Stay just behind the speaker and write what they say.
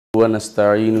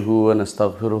ونستعينه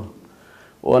ونستغفره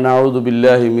ونعوذ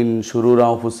بالله من شرور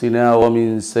أنفسنا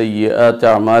ومن سيئات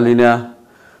أعمالنا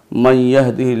من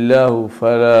يهده الله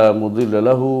فلا مضل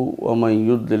له ومن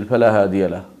يضلل فلا هادي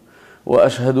له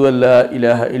وأشهد أن لا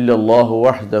إله إلا الله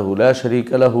وحده لا شريك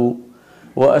له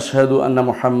وأشهد أن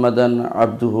محمدا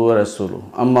عبده ورسوله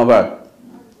أما بعد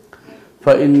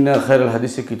فإن خير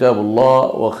الحديث كتاب الله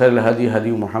وخير الهدي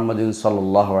هدي محمد صلى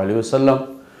الله عليه وسلم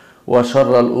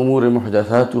وشر الأمور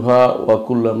محدثاتها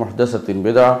وكل محدثة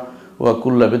بدعة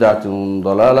وكل بدعة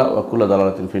ضلالة وكل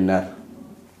ضلالة في النار।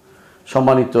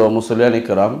 সম্মানিত মুসলিয়ান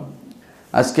ইকরাম,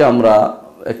 আজকে আমরা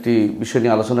একটি বিষয়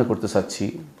নিয়ে আলোচনা করতে চাচ্ছি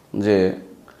যে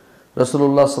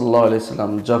রাসূলুল্লাহ সাল্লাল্লাহু আলাইহি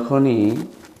সাল্লাম যখনই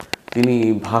তিনি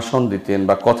ভাষণ দিতেন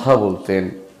বা কথা বলতেন,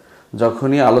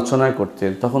 যখনই আলোচনা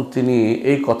করতেন, তখন তিনি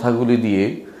এই কথাগুলি দিয়ে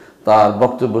তার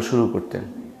বক্তব্য শুরু করতেন।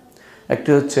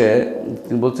 একটি হচ্ছে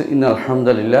তিনি বলছেন ইন্নাল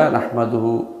হামদুলিল্লাহ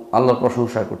নাহমাদুহু, আল্লাহর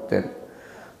প্রশংসা করতেন।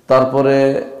 তারপরে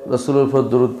রাসূলের উপর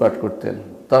দরুদ পাঠ করতেন।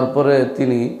 তারপরে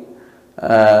তিনি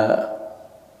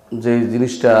যে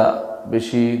জিনিসটা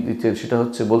বেশি দিতেন সেটা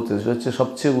হচ্ছে বলতেন সেটা হচ্ছে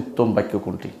সবচেয়ে উত্তম বাক্য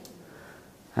কোনটি।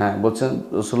 হ্যাঁ, বলছেন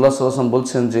রাসূলুল্লাহ সাল্লাল্লাহু আলাইহি ওয়াসাল্লাম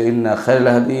বলছেন যে ইন্না খায়রাল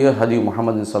হাদী হাদী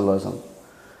মুহাম্মাদিন সাল্লাল্লাহু আলাইহি ওয়াসাল্লাম,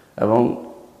 এবং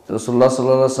রাসূলুল্লাহ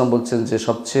সাল্লাল্লাহু আলাইহি ওয়াসাল্লাম বলছেন যে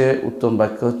সবচেয়ে উত্তম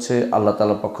বাক্য হচ্ছে আল্লাহ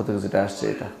তাআলার পক্ষ থেকে যেটা আসছে।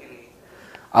 এটা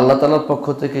আল্লাহ তাআলার পক্ষ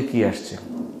থেকে কি আসছে?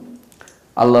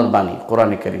 আল্লাহর বাণী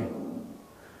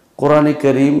কোরআনে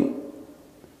কারীম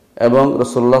এবং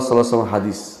রাসূলুল্লাহ সাল্লাল্লাহু আলাইহি ওয়াসাল্লাম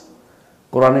হাদিস।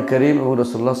 কোরআনে কারীম এবং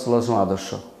রাসূলুল্লাহ সাল্লাল্লাহু আলাইহি ওয়াসাল্লাম আদর্শ,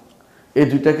 এই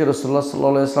দুইটাকে রাসূলুল্লাহ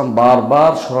সাল্লাল্লাহু আলাইহি ওয়াসাল্লাম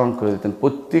বারবার স্মরণ করে দিতেন।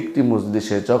 প্রত্যেকটি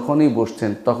মজলিসে যখনই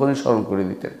বসতেন তখনই স্মরণ করে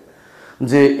দিতেন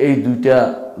যে এই দুইটা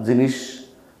জিনিস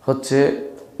হচ্ছে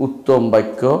উত্তম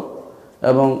বাক্য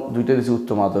এবং দুইটা হচ্ছে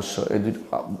উত্তম আদর্শ। এই দুইটা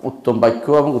উত্তম বাক্য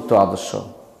এবং উত্তম আদর্শ।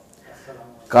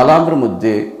 কালামের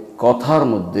মধ্যে, কথার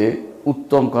মধ্যে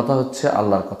উত্তম কথা হচ্ছে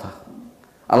আল্লাহর কথা।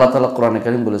 আল্লাহ তাআলা কোরআনে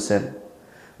কারীম বলেছেন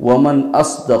ওয়ামান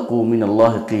আসদাকু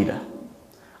মিনাল্লাহি কিলা,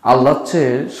 আল্লাহর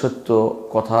চেয়ে সত্য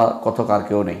কথা আর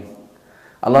কেউ নেই।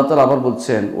 আল্লাহ তাআলা আবার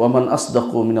বলছেন ওয়ামান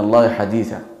আসদাকু মিনাল্লাহি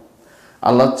হাদিসা,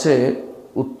 আল্লাহর চেয়ে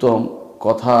উত্তম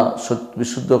কথা,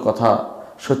 বিশুদ্ধ কথা,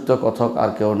 সত্য কথক আর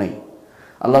কেউ নেই।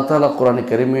 আল্লাহ তাআলা কোরআনে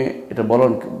কারীমে এটা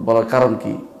বলার কারণ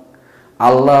কি?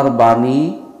 আল্লাহর বাণী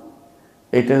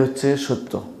এটা হচ্ছে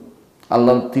সত্য।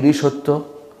 আল্লাহ তিনি সত্য।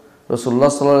 রাসূলুল্লাহ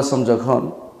সাল্লাল্লাহু আলাইহি ওয়াসাল্লাম যখন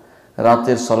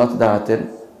রাতের সালাতে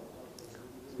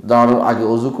দাঁড়ানোর আগে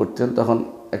ওযু করতেন তখন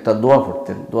একটা দোয়া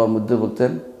পড়তেন। দোয়ার মধ্যে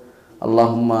বলতেন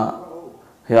আল্লাহুম্মা,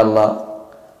 হে আল্লাহ,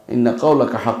 ইন্না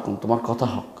কাওলাকা হাক্কুন, তোমার কথা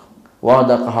হক,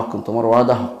 ওয়াদাকা হাক্কুন, তোমার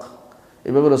ওয়াদা হক।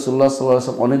 এভাবে রাসূলুল্লাহ সাল্লাল্লাহু আলাইহি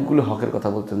ওয়াসাল্লাম অনেকগুলো হকের কথা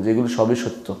বলতেন যেগুলো সবই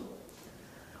সত্য।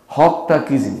 হকটা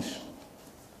কি জিনিস?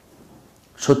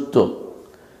 সত্য।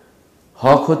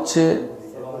 হক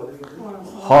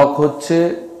হচ্ছে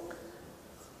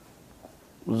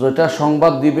যেটা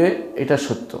সংবাদ দিবে এটা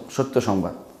সত্য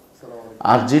সংবাদ,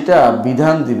 আর যেটা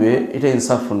বিধান দিবে এটা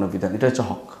ইনসাফপূর্ণ বিধান, এটা হচ্ছে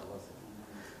হক।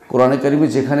 কোরআনে কারীমে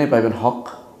যেখানে পাবেন হক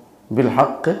বিল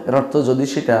হক, এর অর্থ যদি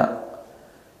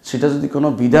সেটা যদি কোনো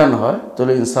বিধান হয়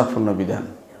তাহলে ইনসাফপূর্ণ বিধান,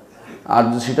 আর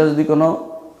সেটা যদি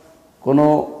কোনো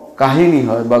কাহিনী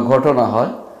হয় বা ঘটনা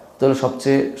হয় তাহলে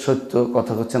সবচেয়ে সত্য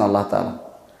কথা হচ্ছেন আল্লাহ তাআলা।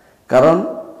 কারণ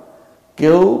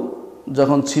কেউ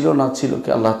যখন ছিল না ছিল কি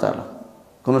আল্লাহ তাআলা,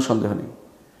 কোনো সন্দেহ নেই।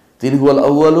 তিনি হুয়াল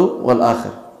আউয়ালু ওয়াল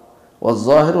আখির ওয়াল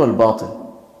যাহির ওয়াল বাতিন,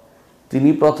 তিনি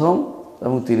প্রথম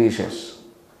এবং তিনি শেষ।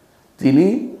 তিনি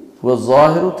হুয়াল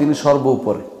যাহিরু, তিনি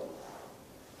সর্বোপরে,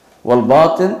 ওয়াল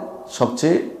বাতিন,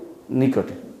 সবচেয়ে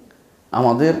নিকটে।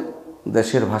 আমাদের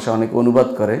দেশের ভাষা অনেকে অনুবাদ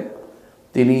করে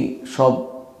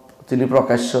তিনি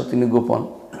প্রকাশ্য, তিনি গোপন।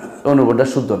 অনুবাদটা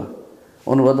শুদ্ধ না।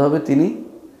 অনুবাদ হবে তিনি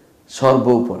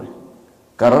সর্বোপরে।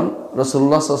 কারণ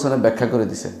রাসূলুল্লাহ সাল্লাল্লাহু আলাইহি ওয়াসাল্লাম ব্যাখ্যা করে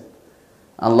দিয়েছেন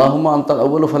আল্লাহুম্মা আনতাল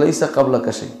আউয়ালু ফালাইসা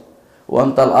ক্বাবলাকা শাই ওয়া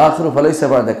আনতাল আখিরু ফালাইসা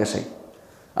বা'দাকা শাই।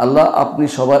 আল্লাহ, আপনি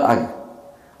সবার আগে,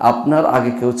 আপনার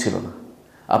আগে কেউ ছিল না।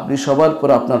 আপনি সবার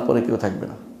পরে, আপনার পরে কেউ থাকবে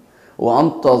না। ওয়া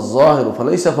আনতাজ যাহিরু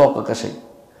ফালাইসা ফাওকাকা শাই,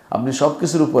 আপনি সব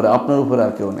কিছুর উপরে, আপনার উপরে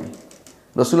আর কেউ নেই।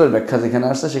 রাসূলের ব্যাখ্যা যেখানে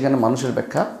আসছে সেখানে মানুষের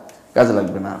ব্যাখ্যা কাজে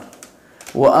লাগবে না।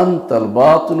 ওয়া আনতাল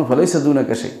বাতিনু ফালাইসা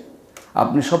দুনাকা শাই,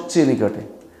 আপনি সবচেয়ে নিকটে,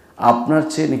 আপনার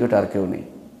চেয়ে নিকটে আর কেউ নেই।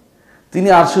 তিনি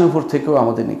আরশের উপর থেকেও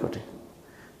আমাদের নিকটে।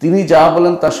 তিনি যা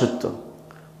বলেন তা সত্য।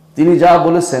 তিনি যা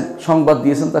বলেছেন, সংবাদ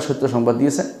দিয়েছেন, তা সত্য সংবাদ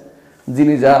দিয়েছেন।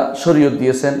 যিনি যা শরীয়ত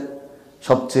দিয়েছেন,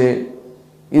 সবচেয়ে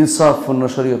ইনসাফপূর্ণ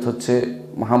শরীয়ত হচ্ছে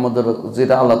মুহাম্মদের,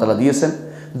 যেটা আল্লাহ তাআলা দিয়েছেন,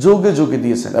 যুগে যুগে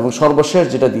দিয়েছেন, এবং সর্বশেষ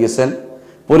যেটা দিয়েছেন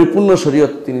পরিপূর্ণ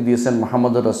শরীয়ত তিনি দিয়েছেন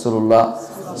মুহাম্মদুর রাসূলুল্লাহ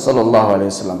সাল্লাল্লাহু আলাইহি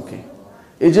ওয়াসাল্লামকে।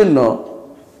 এই জন্য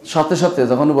সাথে সাথে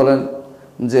যখন বলেন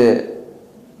যে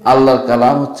আল্লাহর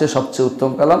কালাম হচ্ছে সবচেয়ে উত্তম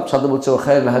কালাম, সাথে বলছে ওয়া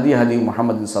খায়রুল হাদী হাদী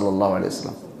মুহাম্মাদিন সাল্লাল্লাহু আলাইহি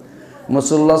ওয়াসাল্লাম,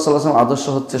 রাসূলুল্লাহ সাল্লাল্লাহু আলাইহি ওয়াসাল্লাম আদর্শ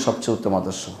হচ্ছে সবচেয়ে উত্তম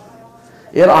আদর্শ।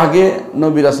 এর আগে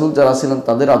নবী রাসূল যারা ছিলেন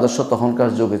তাদের আদর্শ তখনকার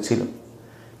যুগে ছিল,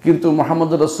 কিন্তু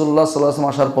মুহাম্মদ রাসূলুল্লাহ সাল্লাল্লাহু আলাইহি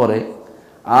ওয়াসাল্লাম আসার পরে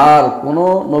আর কোনো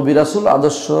নবী রাসূল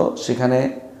আদর্শ সেখানে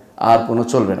আর কোনো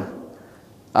চলবে না,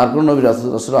 আর কোনো নবী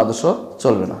রাসূল আদর্শ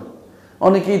চলবে না।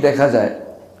 অনেকেই দেখা যায়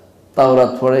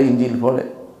তাওরাত পড়ে, ইনজিল পড়ে,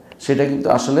 সেটা কিন্তু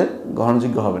আসলে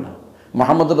গ্রহণযোগ্য হবে না।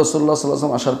 মুহাম্মদ রাসূলুল্লাহ সাল্লাল্লাহু আলাইহি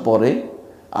ওয়াসাল্লাম আসার পরে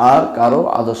আর কারো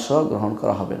আদর্শ গ্রহণ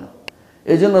করা হবে না।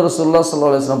 এই জন্য রাসূলুল্লাহ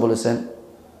সাল্লাল্লাহু আলাইহি ওয়াসাল্লাম বলেছেন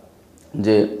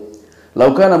যে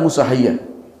লাউ কানা মুসা হাইয়ান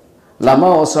লামা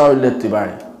ওয়াসাউ ইল্লা ইত্তিবাই,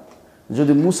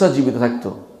 যদি মুসা জীবিত থাকতো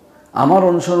আমার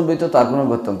অনুসরণ ব্যতীত তার কোনো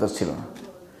গত্যন্তর ছিল না।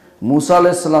 মুসা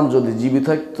আলাইহিস সালাম যদি জীবিত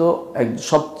থাকতো,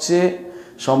 সবচেয়ে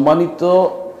সম্মানিত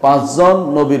 5 জন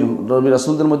নবী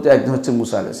রাসূলদের মধ্যে একজন হচ্ছে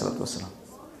মুসা আলাইহিস সালাম।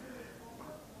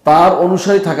 তার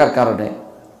অনুসারী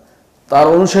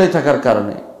থাকার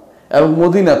কারণে এবং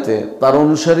মদিনাতে তার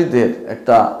অনুসারীদের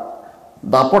একটা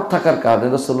দাপট থাকার কারণে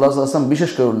রাসূলুল্লাহ সাল্লাল্লাহু আলাইহি ওয়াসাল্লাম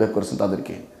বিশেষ করে উল্লেখ করেছেন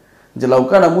তাদেরকে যে লাউ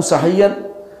কানা মুসা হাইয়ান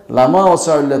লামা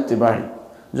ওয়াসাউ ইল্লা ইত্তিবাই,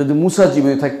 যদি মুসা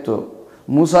জীবিত থাকতো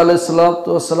মুসা আলাইহিস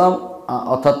সালাম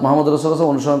অর্থাৎ মুহাম্মদ রাসূলুল্লাহ সাল্লাল্লাহু আলাইহি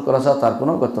ওয়াসাল্লাম অনুসরণ করা ছাড়া তার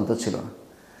কোনো গত্যন্তর ছিল না।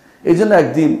 এই জন্য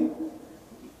একদিন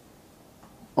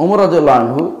ওমর রাদিয়াল্লাহু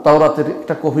আনহু তাওরাতের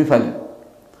একটা কপি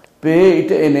পেয়ে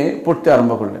এটা এনে পড়তে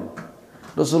আরম্ভ করলেন।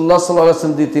 রাসূলুল্লাহ সাল্লাল্লাহু আলাইহি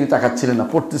ওয়াসাল্লাম দিয়ে তিনি তাকাচ্ছিলেন না,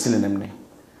 পড়তেছিলেন এমনি।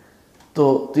 তো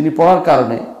তিনি পড়ার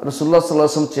কারণে রাসূলুল্লাহ সাল্লাল্লাহু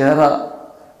আলাইহি ওয়াসাল্লাম চেহারা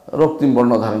রক্তিম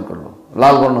বর্ণ ধারণ করলো,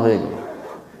 লাল বর্ণ হয়ে গেল।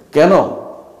 কেন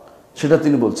সেটা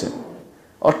তিনি বলছেন।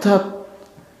 অর্থাৎ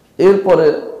এরপরে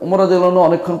ওমর রাদিয়াল্লাহু আনহু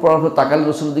অনেকক্ষণ পড়ার পর তাকালেন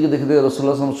রাসূলের দিকে, দেখে রাসূলুল্লাহ সাল্লাল্লাহু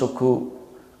আলাইহি ওয়াসাল্লাম চক্ষু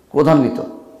ক্রোধান্বিত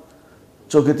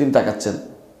চোখে তিনি তাকাচ্ছেন।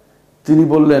 তিনি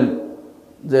বললেন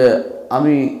যে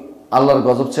আমি আল্লাহর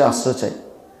গজব চেয়ে আশ্রয় চাই।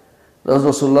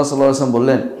 রাসূলুল্লাহ সাল্লাল্লাহু আলাইহি ওয়াসাল্লাম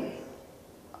বললেন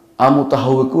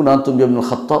আমুতাহাওয়াকুন আনতুম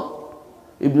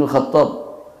ইবনুল খাত্তাব,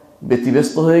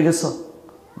 ব্যতিব্যস্ত হয়ে গেছ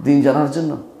দিন জানার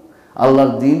জন্য?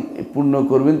 আল্লাহর দিন পূর্ণ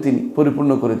করবেন তিনি,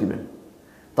 পরিপূর্ণ করে দিবেন।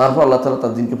 তারপর আল্লাহ তাআলা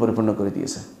তার দিনকে পরিপূর্ণ করে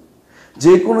দিয়েছেন।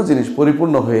 যে কোনো জিনিস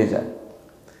পরিপূর্ণ হয়ে যায়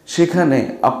সেখানে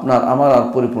আপনার আমার আর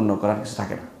পরিপূর্ণ করার কিছু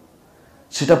থাকে না,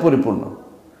 সেটা পরিপূর্ণ,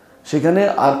 সেখানে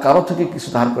আর কারো থেকে কিছু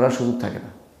ধার করার সুযোগ থাকে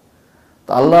না।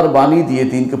 তা আল্লাহর বাণী দিয়ে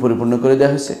দিনকে পরিপূর্ণ করে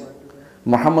দেওয়া হয়েছে,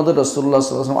 মুহাম্মদ রাসূলুল্লাহ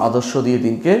সাল্লাল্লাহু আলাইহি ওয়াসাল্লাম আদর্শ দিয়ে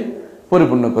দিনকে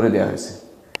পরিপূর্ণ করে দেওয়া হয়েছে।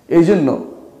 এই জন্য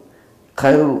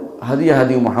খায়রুল হাদি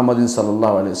মুহাম্মাদিন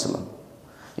সাল্লাল্লাহু আলাইহি ওয়াসাল্লাম,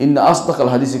 ইন্না আসদাকাল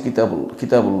হাদিসি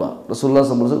কিতাবুল্লাহ, রাসূলুল্লাহ সাল্লাল্লাহু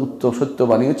আলাইহি ওয়াসাল্লাম উত্তম সত্য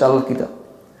বাণী হচ্ছে আল্লাহর কিতাব।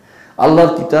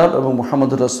 আল্লাহর কিতাব এবং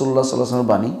মুহাম্মদ রাসূলুল্লাহ সাল্লাল্লাহু আলাইহি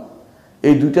ওয়াসাল্লামের বাণী,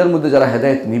 এই দুইটার মধ্যে যারা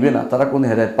হেদায়েত নিবে না তারা কোনো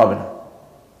হেদায়েত পাবে না।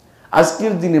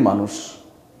 আজকের দিনে মানুষ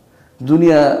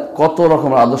দুনিয়া কত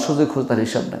রকমের আদর্শ যে খোঁজ তার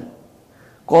হিসাব নাই,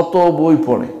 কত বই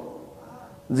পড়ে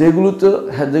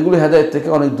যেগুলো হেদায়েত থেকে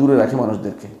অনেক দূরে রাখে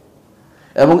মানুষদেরকে,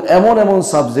 এবং এমন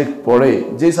সাবজেক্ট পড়ে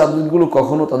যে সাবজেক্টগুলো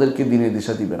কখনো তাদেরকে দিনের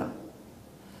দিশা দিবে না।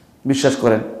 বিশ্বাস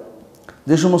করেন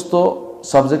যে সমস্ত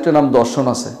সাবজেক্টের নাম দর্শন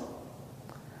আছে,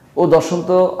 ও দর্শন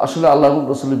তো আসলে আল্লাহ এবং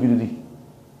রাসূলের বিরোধী,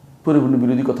 পরিপূর্ণ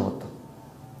বিরোধী কথাবার্তা।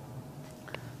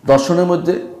 দর্শনের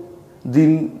মধ্যে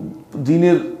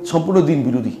দিনের সম্পূর্ণ দিন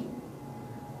বিরোধী।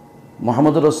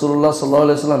 মুহাম্মদ রাসূলুল্লাহ সাল্লাল্লাহু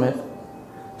আলাইহি ওয়াসাল্লামের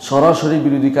সরাসরি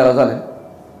বিরোধী কারা জানেন?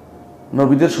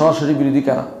 নবীদের সরাসরি বিরোধী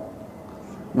কারা?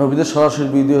 নবীদের সরাসরি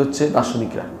বিরোধী হচ্ছে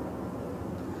দার্শনিকরা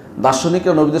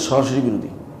নবীদের সরাসরি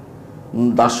বিরোধী।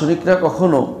 দার্শনিকরা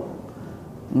কখনো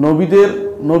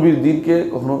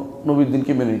নবীর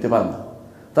দিনকে মেনে নিতে পারে না,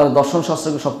 তারা দর্শন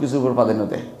শাস্ত্রকে সব কিছুর উপর প্রাধান্য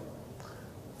দেয়।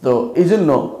 তো এই জন্য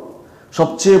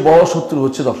সবচেয়ে বড় শত্রু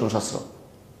হচ্ছে দর্শনশাস্ত্র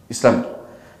ইসলামের।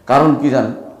 কারণ কি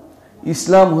জানেন?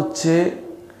 ইসলাম হচ্ছে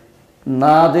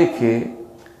না দেখে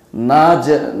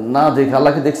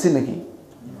আল্লাহকে দেখছি নাকি?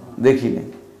 দেখি নাই।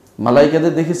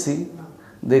 মালাইকাদের দেখেছি?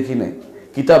 দেখি নাই।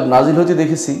 কিতাব নাজিল হতে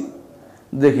দেখেছি?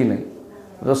 দেখি নাই।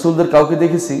 রাসূলদের কাউকে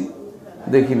দেখেছি?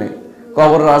 দেখি নাই।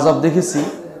 কবরের আযাব দেখেছি?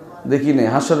 দেখি নাই।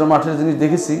 হাসরের মাঠের জিনিস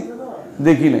দেখেছি?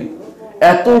 দেখি নাই।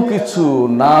 এত কিছু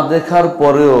না দেখার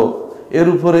পরেও এর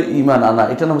উপরে ঈমান আনা,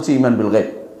 এটা নাম হচ্ছে ঈমান বিল গায়ব।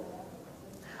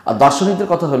 আর দার্শনিকদের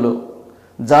কথা হলো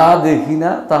যা দেখি না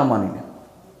তা মানি না।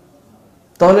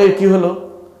 তাহলে কি হলো?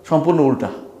 সম্পূর্ণ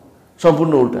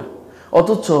উল্টা।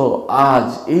 অথচ আজ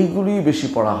এইগুলি বেশি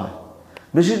পড়া হয়।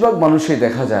 বেশিরভাগ মানুষই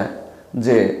দেখা যায়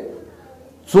যে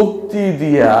যুক্তি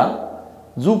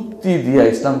দিয়া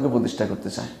ইসলামকে প্রতিষ্ঠা করতে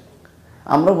চায়।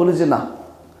 আমরা বলি যে না,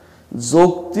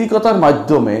 যৌক্তিকতার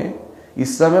মাধ্যমে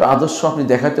ইসলামের আদর্শ আপনি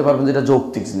দেখাতে পারবেন, যেটা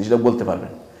যৌক্তিক জিনিস, এটা বলতে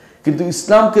পারবেন, কিন্তু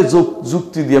ইসলামকে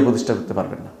যুক্তি দিয়ে প্রতিষ্ঠা করতে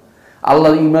পারবেন না।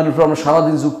 আল্লাহর ঈমানের উপর আমরা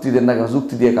সারাদিন যুক্তি দেন না কেন,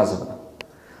 যুক্তি দিয়ে কাজ হবে না।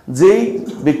 যেই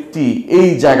ব্যক্তি এই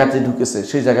জায়গাতে ঢুকেছে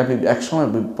সেই জায়গাতে একসময়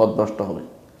পথভ্রষ্ট হবে।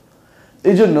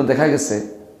 এই জন্য দেখা গেছে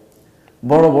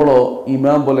বড় বড়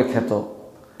ইমাম বলে খ্যাত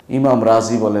ইমাম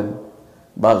রাজি বলেন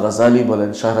বা গাজালি বলেন,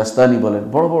 শাহরাস্তানি বলেন,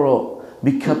 বড় বড়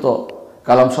বিখ্যাত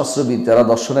কালাম শাস্ত্রবিদ যারা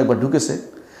দর্শনে একবার ঢুকেছে,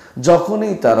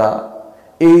 যখনই তারা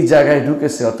এই জায়গায়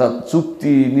ঢুকেছে অর্থাৎ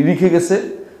যুক্তি নিরিখে গেছে,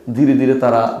 ধীরে ধীরে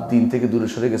তারা দিন থেকে দূরে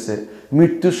সরে গেছে,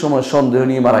 মৃত্যুর সময় সন্দেহ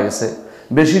নিয়ে মারা গেছে।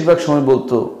 বেশিরভাগ সময়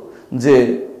বলতো যে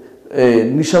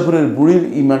নিশাপুরের বুড়ির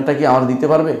ইমানটা কি আমার দিতে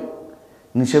পারবে?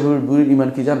 নিশাপুরের বুড়ির ইমান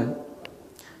কি জানেন?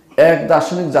 এক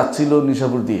দার্শনিক যাচ্ছিল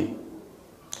নিশাপুর দিয়ে,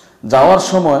 যাওয়ার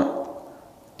সময়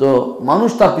তো মানুষ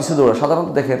তার পিছনে দৌড়ায়। সাধারণত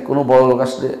দেখেন কোনো বড় লোক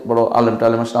আসলে, বড় আলেম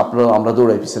টালেম আসলে আমরা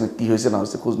দৌড়াই পিছনে, কি হয়েছে না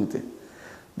হয়েছে খোঁজ নিতে,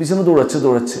 পিছনে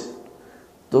দৌড়াচ্ছে।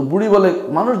 তো বুড়ি বলে,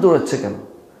 মানুষ দৌড়াচ্ছে কেন?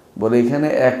 বলে, এখানে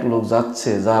এক লোক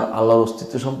যাচ্ছে যার আল্লাহর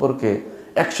অস্তিত্ব সম্পর্কে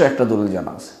 101টা দলিল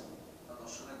জানা আছে।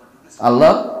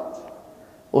 আল্লাহর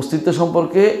অস্তিত্ব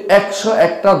সম্পর্কে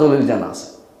 101টা দলিল জানা আছে,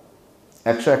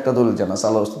 101টা দলিল জানা আছে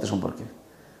আল্লাহর অস্তিত্ব সম্পর্কে।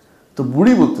 তো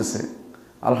বুড়ি বলতেছে,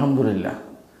 আলহামদুলিল্লাহ,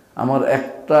 আমার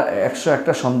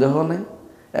 101টা সন্দেহ নেই,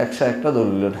 101টা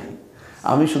দলিল নেই।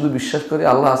 আমি শুধু বিশ্বাস করি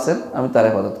আল্লাহ আছেন, আমি তার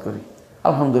ইবাদত করি,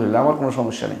 আলহামদুলিল্লাহ, আমার কোনো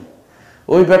সমস্যা নেই।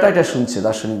 ওই বেটা এটা শুনছে,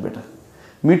 দার্শনিক বেটা।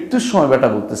 মৃত্যুর সময় বেটা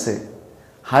বলতেছে,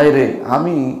 হায় রে,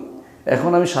 আমি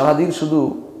সারাদিন শুধু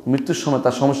মৃত্যুর সময়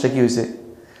তার সমস্যা কি হয়েছে?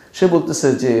 সে বলতেছে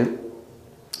যে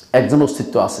একজন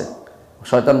অস্তিত্ব আছে।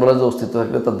 শয়তান বলে যে অস্তিত্ব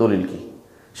থাকলে তার দলিল কি?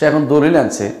 সে এখন দলিল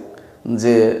আনছে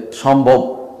যে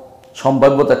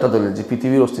সম্ভাব্যতা একটা দলিল, যে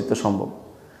পৃথিবীর অস্তিত্ব সম্ভব।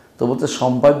 তো বলতে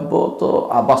সম্ভাব্য তো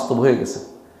বাস্তব হয়ে গেছে,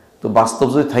 তো বাস্তব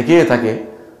যদি থেকেই থাকে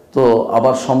তো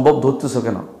আবার সম্ভব ধরতেছ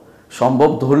কেন? সম্ভব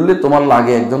ধরলে তোমার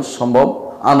লাগে একজন সম্ভব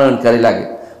আনয়নকারী লাগে।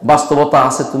 বাস্তবতা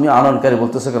আছে, তুমি আনয়নকারী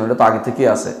বলতেছো কেন? এটা তো আগে থেকেই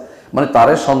আছে। মানে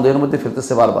তারে সন্দেহের মধ্যে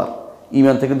ফেলতেছে বারবার,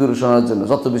 ইমান থেকে দূরে সরানোর জন্য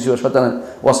যত বেশি শয়তানের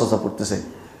ওয়াসওয়াসা পড়তেছে।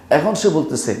 এখন সে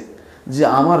বলতেছে যে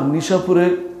আমার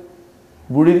নিশাপুরের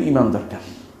বুড়ির ইমান দরকার,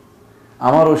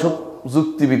 আমার ওইসব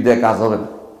যুক্তিবিদ্যায় কাজ হবে না,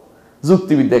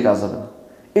 যুক্তিবিদ্যায় কাজ হবে না।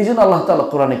 এই জন্য আল্লাহ তাআলা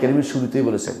কোরআনে কারীমের শুরুতেই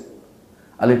বলেছেন,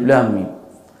 আলিফ লাম মিম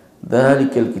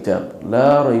যালিকাল কিতাব লা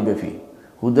রাইবা ফিহি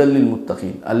হুদাল লিল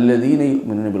মুত্তাকিন আল্লাযীনা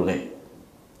ইউমিনুনা বিল গায়ব।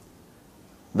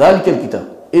 যালিকাল কিতাব,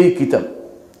 এই কিতাব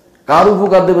কার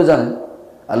উপকার দেবে জানেন?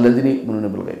 আল্লাযীনা ইউমিনুনা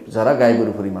বিল গায়ব, যারা গায়বের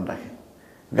উপর ঈমান রাখে।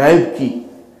 গায়ব কি?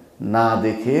 না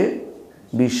দেখে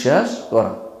বিশ্বাস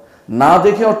করা। না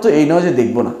দেখে অর্থ এই নয় যে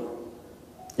দেখব না,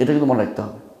 এটা কিন্তু মনে রাখতে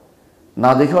হবে।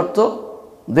 না দেখে অর্থ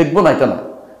দেখব না এটা না,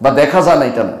 বা দেখা যায় না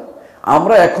এটা না।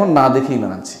 আমরা এখন না দেখেই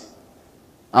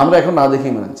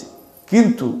মানাচ্ছি,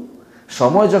 কিন্তু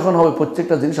সময় যখন হবে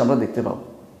প্রত্যেকটা জিনিস আমরা দেখতে পাবো।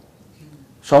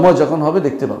 সময় যখন হবে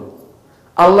দেখতে পাবো,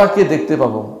 আল্লাহকে দেখতে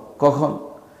পাবো। কখন?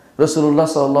 রাসূলুল্লাহ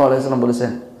সাল্লাল্লাহু আলাইহি ওয়াসাল্লাম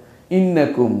বলেছেন,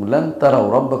 ইন্নাকুম লান তারাউ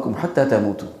রাব্বাকুম হাত্তা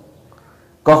তামুতু।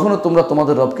 কখনো তোমরা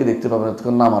তোমাদের রবকে দেখতে পাবে না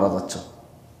তখন না মারা যাচ্ছ।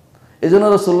 এই জন্য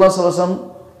রাসূলুল্লাহ সাল্লাল্লাহু আলাইহি ওয়াসাল্লাম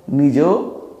নিজেও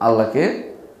আল্লাহকে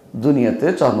দুনিয়াতে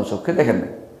চর্মচক্ষে দেখেন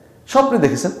নাই, স্বপ্নে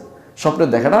দেখেছেন। স্বপ্নে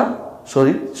দেখাটা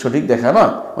সঠিক দেখা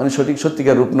নয়, মানে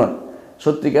সত্যিকার রূপ নয়,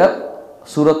 সত্যিকার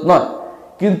সুরত নয়।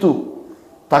 কিন্তু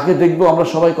তাকে দেখবো আমরা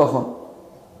সবাই কখন?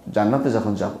 জান্নাতে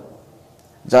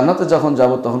যখন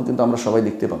যাব তখন কিন্তু আমরা সবাই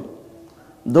দেখতে পাবো।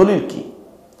 দলিল কি?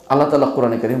 আল্লাহ তাআলা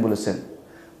কোরআনে কারীম বলেছেন,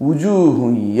 উজুহু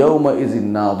ইয়াউমা ইযিন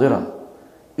নাযিরা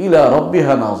ইলা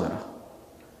রাব্বিহা নাযিরা।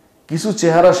 কিছু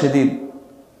চেহারা সেদিন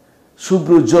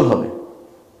শুভ্র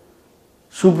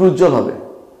উজ্জ্বল হবে,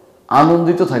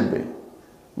 আনন্দিত থাকবে,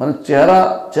 মানে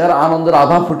চেহারা আনন্দের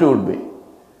আভা ফুটে উঠবে।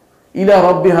 ইলা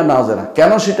রাব্বিহা নাযিরা,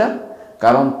 কেন সেটা?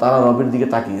 কারণ তারা রবের দিকে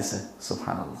তাকিয়েছে।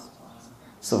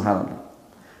 সুবহানাল্লাহ।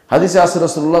 হাদিসে আছে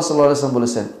রাসূলুল্লাহ সাল্লাল্লাহু আলাইহি ওয়াসাল্লাম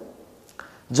বলেছেন,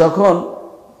 যখন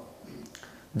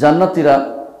জান্নাতীরা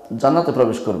জান্নাতে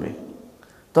প্রবেশ করবে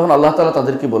তখন আল্লাহ তাআলা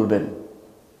তাদেরকে বলবেন,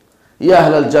 ইয়া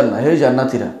আহলাল জান্নাহ, হে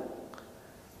জান্নাতীরা,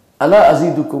 আলা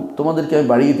আযীদুকুম, তোমাদেরকে আমি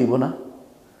বাড়িয়ে দিব না?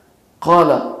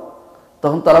 ক্বালা,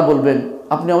 তখন তারা বলবেন,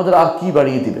 আপনি আমাদের আর কি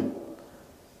বাড়িয়ে দিবেন?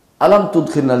 আলাম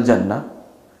তুদখিলনাল জান্নাহ,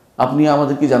 আপনি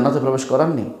আমাদেরকে জান্নাতে প্রবেশ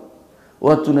করাননি?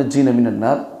 ওয়া তুনজিনা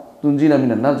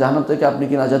মিনান নার, জাহান্নাম থেকে আপনি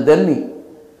কি নাজাত দেননি?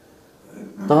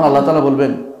 তখন আল্লাহ তাআলা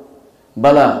বলবেন,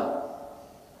 বালা,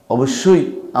 অবশ্যই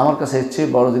আমার কাছে এর চেয়ে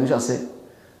বড় জিনিস আছে।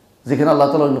 যেখানে আল্লাহ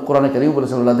তাআলা কোরআনে কারীম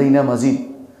বলেছেন, লাদাইনা মাজিদ,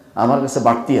 আমার কাছে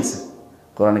বাড়তি আছে।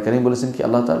 কোরআনে কারীম বলেছেন কি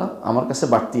আল্লাহ তাআলা, আমার কাছে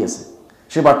বাড়তি আছে।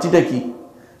 সে বাড়তিটা কি?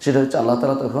 সেটা হচ্ছে আল্লাহ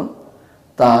তাআলা তখন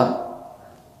তার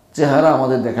চেহারা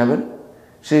আমাদের দেখাবেন।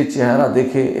 সেই চেহারা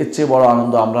দেখে এর চেয়ে বড়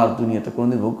আনন্দ আমরা আর দুনিয়াতে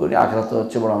কোনোদিন ভোগ করি, আখিরাতে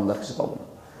হচ্ছে বড় আনন্দ আর কিছু পাবো না।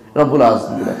 রব্বুল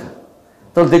আলামিন দেখা,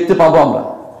 তাহলে দেখতে পাবো আমরা,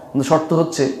 কিন্তু শর্ত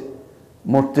হচ্ছে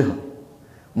মরতে হবে।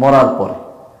 মরার পরে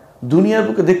দুনিয়ার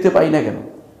বুকে দেখতে পাই না কেন?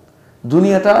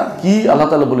 দুনিয়াটা কি আল্লাহ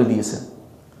তাআলা বলে দিয়েছেন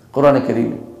কোরআনে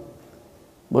কারীমে,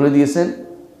 বলে দিয়েছেন,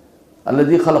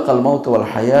 আল্লাযী খালাকাল মাউতা ওয়াল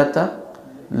হায়াতা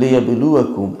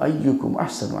লিয়াবলুয়াকুম আইয়ুকুম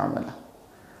আহসানু আমালা।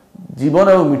 জীবন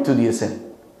এবং মৃত্যু দিয়েছেন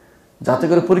যাতে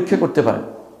করে পরীক্ষা করতে পারেন।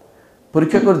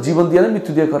 পরীক্ষা করে জীবন দিয়ে না,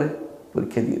 মৃত্যু দিয়ে করে।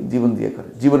 পরীক্ষা দিয়ে জীবন দিয়ে করে,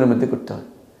 জীবনের মধ্যে করতে হয়।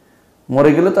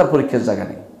 মরে গেলে তার পরীক্ষার জায়গা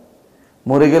নেই,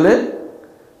 মরে গেলে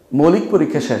মৌলিক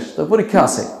পরীক্ষা শেষ, তো পরীক্ষা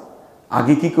আছে,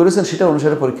 আগে কি করেছেন সেটা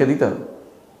অনুসারে পরীক্ষা দিতে হবে।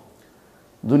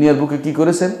 দুনিয়ার বুকে কি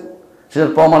করেছেন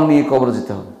সেটার প্রমাণ নিয়ে কবরে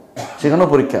যেতে হবে, সেখানেও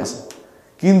পরীক্ষা আছে।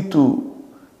 কিন্তু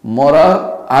মরার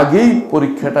আগেই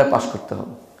পরীক্ষাটা পাশ করতে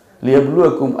হবে।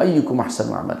 লিয়াবলুয়াকুম আইয়ুকুম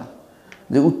আহসানু আমালা,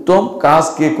 যে উত্তম কাজ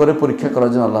কে করে পরীক্ষা করার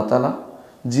জন্য আল্লাহ তাআলা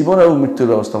জীবন এবং মৃত্যুর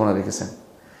ব্যবস্থাপনা রেখেছেন।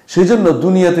 সেই জন্য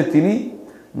দুনিয়াতে তিনি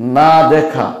না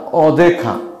দেখা,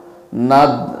 অদেখা,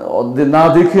 না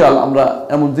দেখে আমরা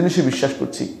এমন জিনিসই বিশ্বাস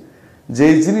করছি যে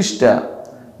এই জিনিসটা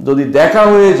যদি দেখা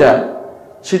হয়ে যায়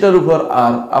সেটার উপর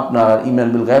আর আপনার ঈমান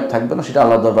বিল গায়ব থাকবে না, সেটা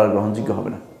আল্লাহ দরবারে গ্রহণযোগ্য হবে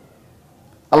না,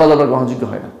 আল্লাহ দরবারে গ্রহণযোগ্য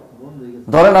হয় না।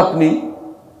 ধরেন আপনি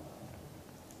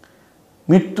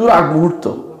মৃত্যুর আগ মুহূর্ত,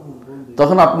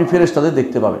 তখন আপনি ফেরেশতাদের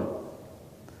দেখতে পাবেন।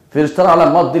 ফেরেশতারা আলা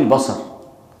মাদ্দিল বাসার,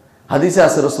 হাদিসে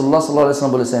আছে রাসূলুল্লাহ সাল্লাল্লাহু আলাইহি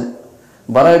ওয়াসাল্লাম বলেছেন,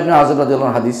 বারা ইবনে আযিব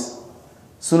রাদিয়াল্লাহু আনহু হাদিস,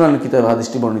 সুনান কিতাব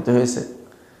হাদিসটি বর্ণিত হয়েছে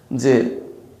যে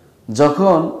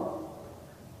যখন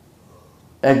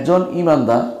একজন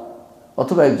ঈমানদার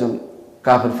অথবা একজন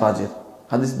কাফের ফাজের,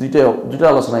 হাদিস দুইটা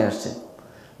আলোচনায় আসছে,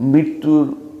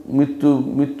 মৃত্যু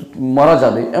মারা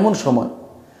যাবে এমন সময়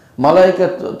মালায়েকা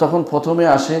তখন প্রথমে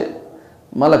আসে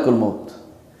মালাকুল মউত,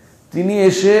 তিনি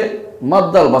এসে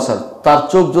মাদ্দাল বাসার, তার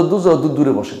চোখ যদ্দূর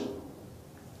দূরে বসে,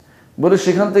 বলে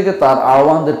সেখান থেকে তার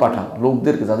আওয়ানদের পাঠান,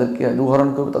 লোকদেরকে যাদেরকে রূহরণ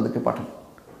করবে তাদেরকে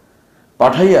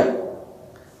পাঠাইয়া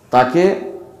তাকে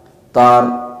তার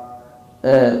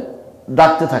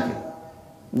ডাকতে থাকে।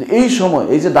 এই সময়,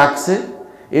 এই যে ডাকছে,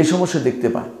 এই সময় সে দেখতে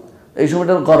পায়, এই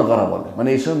সময়টা গড়গড়া বলে, মানে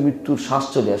এই সময় মৃত্যুর শ্বাস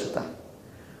চলে আসে তার।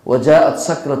 ওয়াজাআত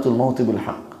সাকরাতুল মাউতি বিল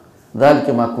হক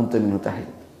যালিকা মা কুনতা মিনহু তাহিদ।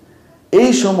 এই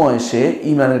সময় সে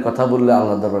ঈমানের কথা বললে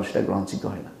আল্লাহর দরবারে সেটা গ্রহণযোগ্য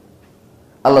হয় না,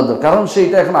 আল্লাহর দরবার, কারণ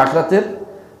সেইটা এখন আখিরাতের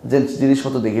যে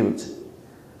জিনিসপত্র দেখে ফেলছে,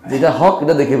 যেটা হক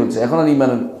এটা দেখে ফেলছে। এখন আর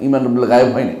ঈমান গায়েব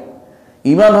হয়নি,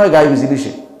 ঈমান হয় গায়েবী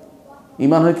জিনিসে,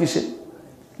 ঈমান হয় কিসে?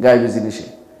 গায়েবী জিনিসে।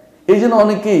 এই জন্য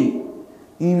অনেকেই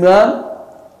ঈমান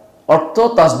অর্থ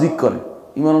তাসদিক করে,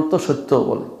 ঈমান অর্থ সত্য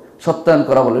বলে, সত্যায়ন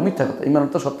করা বলে, মিথ্যা কথা। ঈমান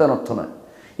অর্থ সত্যায়ন অর্থ নয়।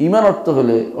 ঈমান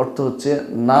অর্থ হচ্ছে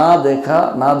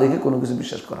না দেখে কোনো কিছু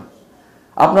বিশ্বাস করা।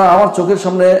 আমার চোখের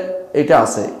সামনে এটা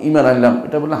আছে, ঈমান আনলাম,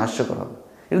 এটা বললে হাস্যকর হবে,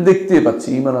 এটা দেখতে পাচ্ছি,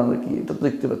 ঈমান আনলে কি, এটা তো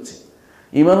দেখতে পাচ্ছি।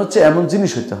 ঈমান হচ্ছে এমন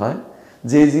জিনিস হইতে হয়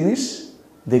যে জিনিস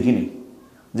দেখিনি।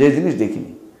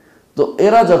 তো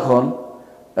এরা যখন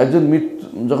একজন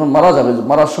যখন মারা যাবে,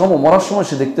 মরার সময়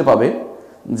সে দেখতে পাবে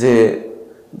যে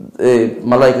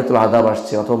মালাইকাতুল আযাব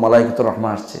আসছে অথবা মালাইকাতুর রহমা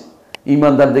আসছে।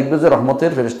 ঈমানদার দেখবে যে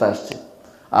রহমতের ফেরেশতা আসছে,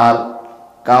 আর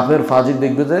কাফের ফাজির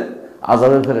দেখবে যে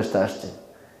আযাবের ফেরেশতা আসছে।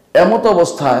 এমত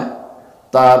অবস্থায়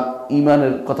তার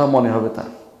ঈমানের কথা মনে হবে, তার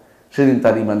সেদিন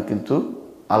তার ঈমান কিন্তু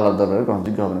আল্লাহর দরবারে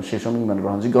গ্রহণযোগ্য হবে না, সেই সময় ঈমান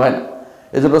গ্রহণযোগ্য হয় না।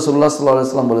 এই জন্য রাসূলুল্লাহ সাল্লাল্লাহু আলাইহি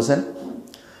ওয়াসাল্লাম বলেছেন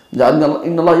যে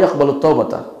ইন্নাল্লাহা ইয়াকবালু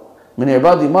তাওবাতা মিন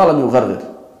ইবাদি মা লাম ইউগাররির,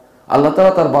 আল্লাহ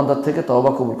তাআলা তার বান্দার থেকে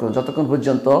তওবা কবুল করেন যতক্ষণ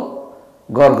পর্যন্ত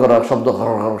গড়গড়ার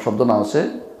শব্দ না আসে,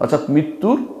 অর্থাৎ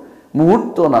মৃত্যুর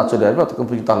মুহূর্ত না চলে আসবে, ততক্ষণ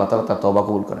পর্যন্ত আল্লাহ তাআলা তার তওবা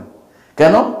কবুল করেন।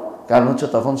 কেন? কারণ হচ্ছে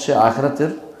তখন সে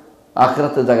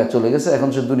আখিরাতের জায়গায় চলে গেছে, এখন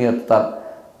সে দুনিয়াতে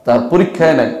তার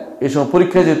পরীক্ষায় নাই। এই সময়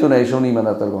পরীক্ষায় যেহেতু না, এই সময় ঈমান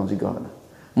আর তার গ্রহণযোগ্য হবে না,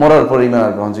 মরার পরে ঈমান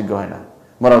আর গ্রহণযোগ্য হয় না,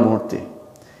 মরার মুহূর্তে।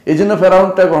 এই জন্য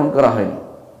ফেরাউনটা গ্রহণ করা হয়নি।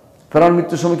 ফেরাউন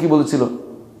মৃত্যুর সময় কি বলেছিল?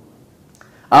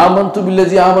 আমানতু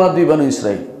বিল্লাযী আমানাত বিহি বানু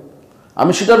ইসরাঈল,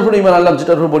 আমি সেটার উপরে ঈমান আনলাম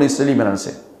যেটার উপর বনী ইসরাঈল ঈমান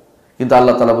আনছে। কিন্তু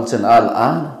আল্লাহ তাআলা বলছেন আল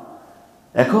আন,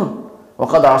 এখন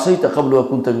ওয়াকাদ আসাইতা ক্বাবলু ওয়া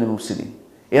কুনতা মিনাল মুফসিদিন,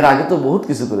 এর আগে তো বহুত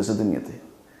কিছু করেছে দুনিয়াতে,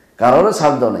 কারোর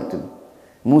ছাড় দাও নাই তুমি।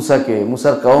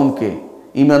 মুসার কওমকে,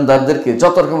 ঈমানদারদেরকে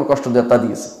যত রকমের কষ্ট দেওয়া তা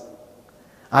দিয়েছে।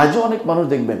 আজও অনেক মানুষ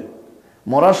দেখবেন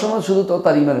মরার সময় শুধু তো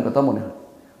তার ঈমানের কথা মনে হয়,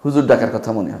 হুজুর ডাকার কথা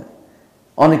মনে হয়,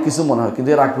 অনেক কিছু মনে হয়, কিন্তু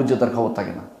এর আগ পর্যন্ত তার খবর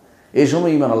থাকে না। এই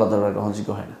সময় ঈমান আল্লাহ দরবারে গ্রহণযোগ্য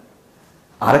হয় না।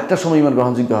 আরেকটা সময় ঈমান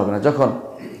গ্রহণযোগ্য হবে না, যখন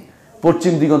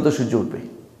পশ্চিম দিগন্ত সূর্য উঠবে।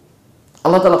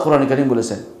 আল্লাহ তাআলা কোরআনে কারীম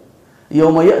বলেছেন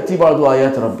ইয়াউমা ইয়াতি বা'দু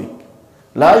আয়াতি রাব্বিক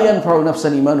লা ইয়ানফাউ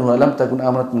নাফসান ঈমানুহা লাম তাকুন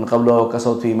আমানাত মিন ক্বাবলু ওয়া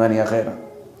কাসাওয়াত ফি ঈমানিহা খায়রা,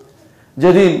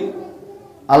 যেদিন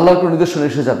আল্লাহর কোন নিদর্শন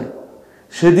এসে যাবে,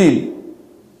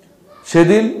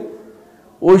 সেদিন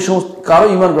ওই সমস্ত কারো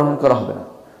ঈমান গ্রহণ করা হবে না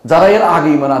যারা এর আগে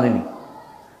ঈমান আনেনি।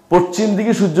 পশ্চিম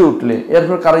দিকে সূর্য উঠলে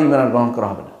এরপর কারো ঈমান গ্রহণ করা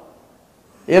হবে না,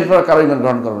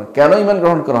 কেন ঈমান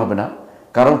গ্রহণ করা হবে না?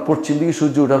 কারণ পশ্চিম দিকে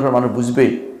সূর্য ওঠার পর মানুষ বুঝবে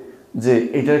যে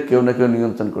এটা কেউ না কেউ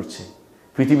নিয়ন্ত্রণ করছে,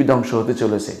 পৃথিবী ধ্বংস হতে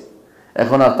চলেছে,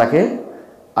 এখন আর তাকে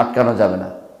আটকানো যাবে না।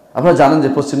 আপনারা জানেন যে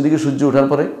পশ্চিম দিকে সূর্য ওঠার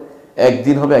পরে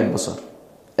একদিন হবে 1 বছর,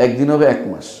 একদিন হবে 1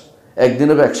 মাস, একদিন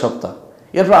হবে 1 সপ্তাহ,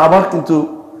 এরপর আবার কিন্তু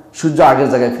সূর্য আগের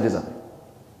জায়গায় ফিরে যাবে।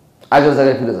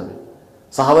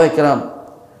 সাহাবায়ে কেরাম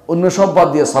অন্য সব বাদ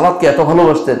দিয়ে সালাতকে এত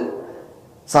ভালোবাসতেন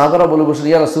সাহাবারা বলে বসে,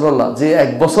 ইয়া রাসূলুল্লাহ, যে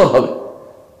 1 বছর হবে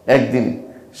একদিনে,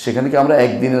 সেখানে কি আমরা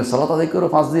একদিনের সালাত আদায় করবো,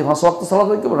 5 ওয়াক্ত সালাত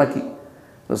আদায় করবো নাকি?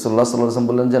 রাসূলুল্লাহ সাল্লাল্লাহু আলাইহি ওয়াসাল্লাম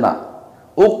বললেন যে না,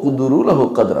 উকদুরু লাহু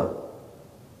কদরা,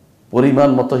 পরিমাণ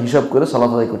মতো হিসাব করে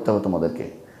সালাত আদায় করতে হবে তোমাদেরকে।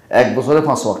 1 বছরে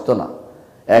 5 ওয়াক্ত না,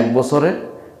 1 বছরে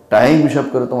টাইম হিসাব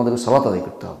করে তোমাদেরকে সালাত আদায়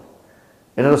করতে হবে।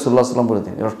 এটা রাসূলুল্লাহ সাল্লাল্লাহু আলাইহি ওয়াসাল্লাম বলে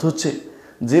দিন। এর অর্থ হচ্ছে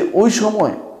যে ওই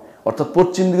সময়, অর্থাৎ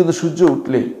পশ্চিম দিকে সূর্য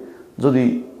উঠলে যদি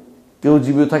কেউ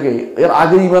জীবিত থাকে, এর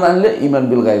আগে ঈমান আনলে ঈমান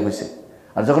বিল গায়েব হয়েছে,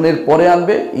 আর যখন এর পরে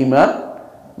আনবে ঈমান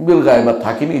বিল গায়েব আর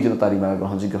থাকেনি, এই জন্য তার ঈমান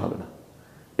গ্রহণযোগ্য হবে না।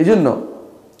 এই জন্য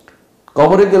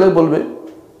কবরে গেলে বলবে,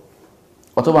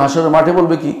 অথবা হাসরের মাঠে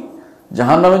বলবে কি,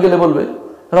 জাহান্নামে গেলে বলবে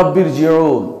রব্বির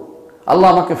জিউন, আল্লাহ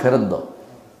আমাকে ফেরত দাও,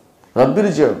 রব্বির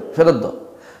জিউন, ফেরত দাও,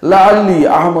 লাআল্লি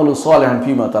আ'মালু সালিহান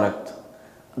ফীমা তারাকত,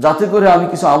 যাতে করে আমি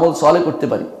কিছু আমল সালেহ করতে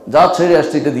পারি, যা ছেড়ে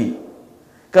আসছে এটা দিই।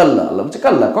 কাল্লা, আল্লাহ বলছে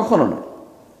কাল্লা, কখনো নয়,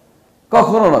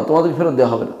 কখনো না, তোমাদেরকে ফেরত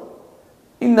দেওয়া হবে না।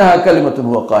 ইন্নাহা কালিমাতুন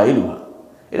হুয়া কাইলুহা,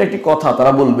 এটা একটি কথা,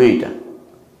 তারা বলবে, এটা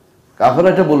কাফেররা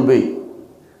এটা বলবেই,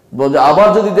 বলছে আবার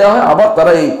যদি দেওয়া হয় আবার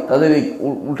তারা তাদের এই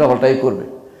উল্টাপাল্টাই করবে।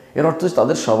 এর অর্থ হচ্ছে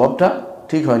তাদের স্বভাবটা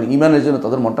ঠিক হয়নি, ঈমানের জন্য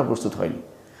তাদের মনটা প্রস্তুত হয়নি।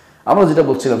 আমরা যেটা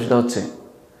বলছিলাম সেটা হচ্ছে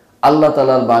আল্লাহ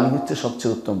তাআলার বাণী হচ্ছে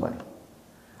সবচেয়ে উত্তম বাণী,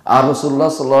 আর রাসূলুল্লাহ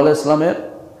সাল্লাল্লাহু আলাইহি ওয়াসাল্লামের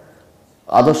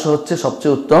আদর্শ হচ্ছে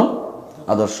সবচেয়ে উত্তম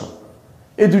আদর্শ।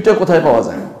 এই দুইটা কোথায় পাওয়া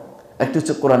যায়? একটি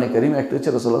হচ্ছে কোরআনে কারীম, একটি হচ্ছে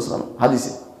রাসূলুল্লাহ সাল্লাল্লাহু আলাইহি ওয়াসাল্লাম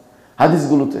হাদিসে।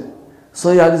 হাদিসগুলোতে,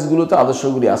 সহিহ হাদিসগুলোতে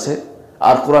আদর্শগুলি আছে,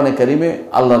 আর কোরআনে কারীমে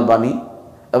আল্লাহর বাণী।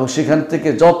 এবং সেখান থেকে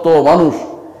যত মানুষ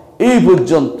এই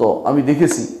পর্যন্ত আমি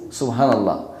দেখেছি,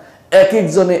 সুবহানাল্লাহ, এক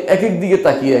একজনে এক এক দিকে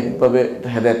তাকিয়ে এক একভাবে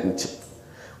হেদায়েত নিচ্ছে।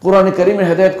 কোরআনে কারীমের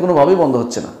হেদায়েত কোনোভাবেই বন্ধ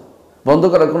হচ্ছে না, বন্ধ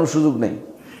করার কোনো সুযোগ নেই,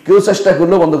 কেউ চেষ্টা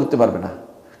করলেও বন্ধ করতে পারবে না,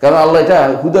 কারণ আল্লাহ এটা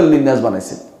হুদাল লিন্নাস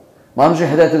বানাইছেন, মানুষের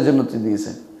হেদায়েতের জন্য তিনি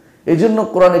দিয়েছেন। এই জন্য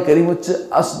কোরআনে কারীম হচ্ছে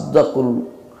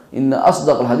ইন্না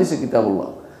আসদাকুল হাদিসে কিতাবুল্লাহ,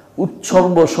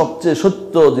 উৎসর্গ সবচেয়ে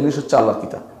সত্য জিনিস হচ্ছে আল্লাহর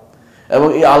কিতাব। এবং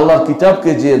এই আল্লাহর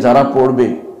কিতাবকে যারা পড়বে,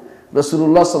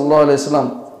 রাসূলুল্লাহ সাল্লাল্লাহু আলাইহি ওয়াসাল্লাম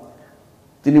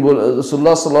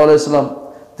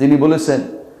তিনি বলেছেন,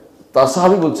 তার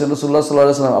সাহাবী বলছেন, রাসূলুল্লাহ সাল্লাল্লাহু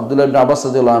আলাইহি ওয়াসাল্লাম আব্দুল্লাহ ইবনে আব্বাস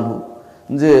রাদিয়াল্লাহু আনহু,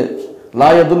 যে লা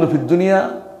ইয়াদুল্লু ফিদ দুনিয়া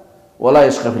ওয়ালা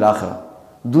ইয়াশকা ফিল আখিরাহ,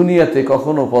 দুনিয়াতে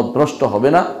কখনো পথভ্রষ্ট হবে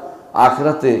না,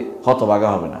 আখিরাতে হতভাগা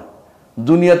হবে না।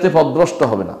 দুনিয়াতে পথভ্রষ্ট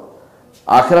হবে না,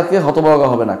 আখিরাতে হতভাগা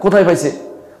হবে না। কোথায় পাইছে?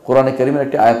 কোরআনে কারীমের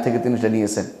একটি আয়াত থেকে তিনি সেটা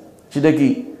নিয়েছেন। সেটা কি?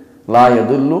 লা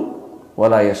ইয়াদুল্লু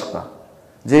ওয়ালা ইয়াশকা,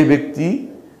 যে ব্যক্তি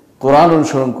কোরআন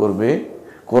অনুসরণ করবে,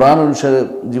 কোরআন অনুসারে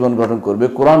জীবন গঠন করবে,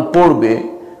 কোরআন পড়বে,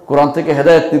 কোরআন থেকে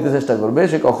হেদায়েত নিতে চেষ্টা করবে,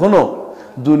 সে কখনো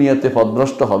দুনিয়াতে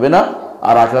পথভ্রষ্ট হবে না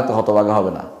আর আখিরাতে হতভাগা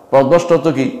হবে না। পথভ্রষ্ট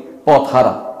তো কি? পথ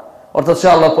হারা, অর্থাৎ সে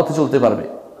আল্লাহর পথে চলতে পারবে,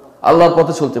 আল্লাহর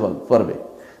পথে চলতে পারবে,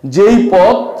 যেই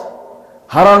পথ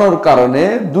হারানোর কারণে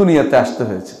দুনিয়াতে আসতে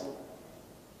হয়েছে,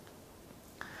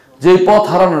 যেই পথ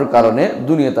হারানোর কারণে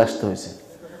দুনিয়াতে আসতে হয়েছে,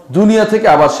 দুনিয়া থেকে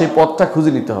আবার সেই পথটা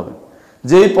খুঁজে নিতে হবে।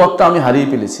 যেই পথটা আমি হারিয়ে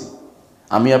ফেলেছি,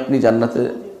 আমি আপনি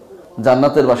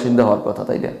জান্নাতের বাসিন্দা হওয়ার কথা,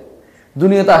 তাই না?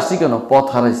 দুনিয়াতে আসছি কেন? পথ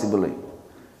হারাইছি বলেই।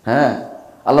 হ্যাঁ,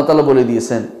 আল্লাহ তাআলা বলে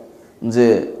দিয়েছেন যে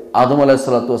আদম আলাইহিস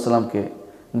সালাতু ওয়াস সালামকে,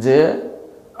 যে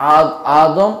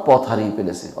আদম পথ হারিয়ে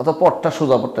ফেলেছে, অর্থাৎ পথটা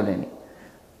সোজা পথটা নেয়নি,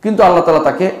 কিন্তু আল্লাহ তাআলা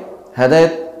তাকে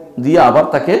হেদায়েত দিয়ে আবার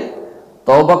তাকে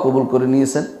তওবা কবুল করে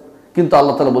নিয়েছেন। কিন্তু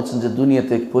আল্লাহ তাআলা বলছেন যে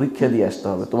দুনিয়াতে পরীক্ষা দিয়ে আসতে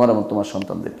হবে তোমার এবং তোমার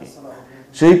সন্তানদেরকে।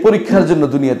 সেই পরীক্ষার জন্য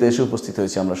দুনিয়াতে এসে উপস্থিত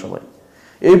হয়েছি আমরা সবাই।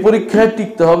 এই পরীক্ষায়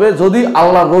টিকতে হবে, যদি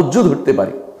আল্লাহর রজ্জু ধরতে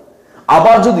পারি,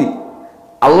 আবার যদি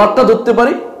আল্লাহটা ধরতে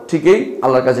পারি, ঠিকই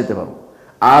আল্লাহর কাছে যেতে পারবো।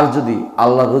 আর যদি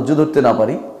আল্লাহর রজ্জু ধরতে না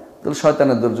পারি, তাহলে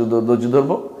শয়তানের রজ্জু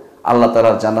ধরবো, আল্লাহ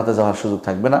তাআলার জান্নাতে যাওয়ার সুযোগ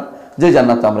থাকবে না, যে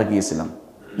জান্নাতে আমরা গিয়েছিলাম,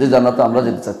 যে জান্নাতে আমরা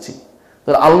যেতে চাচ্ছি।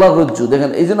 তাহলে আল্লাহর রজ্জু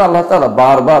দেখেন, এই জন্য আল্লাহ তাআলা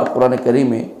বারবার কোরআনে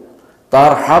কারীমে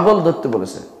তার হাবল ধরতে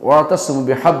বলেছে, ওয়াতাসিমু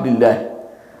বিহাবলিল্লাহ,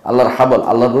 আল্লাহর হাবল,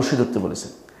 আল্লাহর রশি ধরতে বলেছে,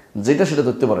 যেটা সেটা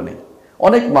ধরতে পারে নাই।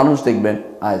 অনেক মানুষ দেখবেন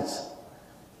আজ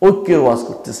ঐক্যের ওয়াজ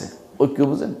করতেছে, ঐক্য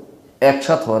বুঝেন,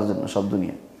 একসাথ হওয়ার জন্য। সব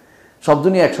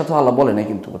দুনিয়া একসাথ আল্লাহ বলে নাই,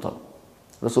 কিন্তু কোথাও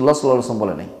রাসূলুল্লাহ সাল্লাল্লাহু আলাইহি ওয়াসাল্লাম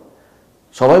বলে নাই।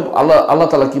 সবাই আল্লাহ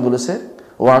তাআলা কি বলেছে?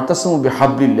 ওয়াতাসিমু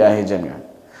বিহাবলিল্লাহি জামিআন,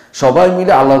 সবাই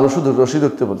মিলে আল্লাহর রশি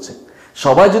ধরতে বলছে।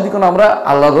 সবাই যদি কোনো আমরা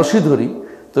আল্লাহর রশি ধরি,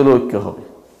 তাহলে ঐক্য হবে।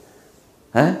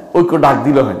 হ্যাঁ, ঐক্য ডাক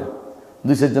দিলে হয় না।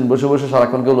 2-4 জন বসে বসে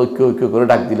সারাক্ষণ কেউ ঐক্য করে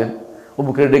ডাক দিলেন,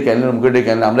 অমুকের ডেকে আনলেন, অমুকের ডেকে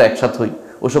আনলেন, আমরা একসাথ হই,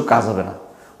 ওসব কাজ হবে না।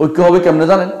 ঐক্য হবে কেমনে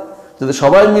জানেন? যদি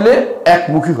সবাই মিলে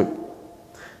একমুখী হই,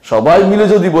 সবাই মিলে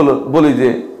যদি বলি যে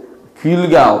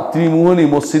খিলগাঁও ত্রিমোহনী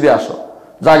মসজিদে আসো,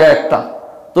 জায়গা একটা,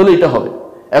 তাহলে এটা হবে।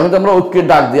 এখন তো আমরা ঐক্যের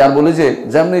ডাক দিই আর বলি যে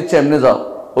যেমনি ইচ্ছে এমনি যাও,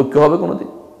 ঐক্য হবে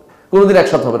কোনোদিন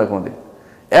একসাথ হবে না। কোনোদিন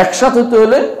একসাথ হতে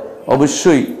হলে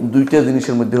অবশ্যই দুইটা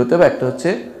জিনিসের মধ্যে হতে হবে। একটা হচ্ছে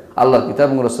আল্লাহর কিতাব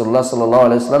এবং রাসূলুল্লাহ সাল্লাল্লাহু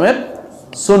আলাইহি ওয়াসাল্লামের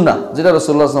সুন্নাহ, যেটা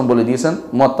রাসূলুল্লাহ সাল্লাল্লাহু আলাইহি ওয়াসাল্লাম বলে দিয়েছেন।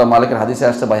 মুয়াত্তা মালিকের হাদিসে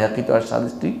আসছে, বাইহাকিতে আসছে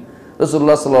হাদিসটি।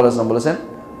 রাসূলুল্লাহ সাল্লাল্লাহু আলাইহি ওয়াসাল্লাম বলেছেন,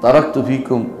 তারাকতু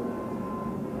ফিকুম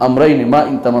আমরাইনি মা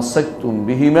ইন তামাসসাকতুম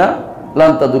বিহিমা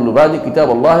লান তাদুল্লু বাদি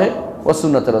কিতাবাল্লাহি ওয়া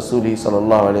সুন্নাত রাসূলিহি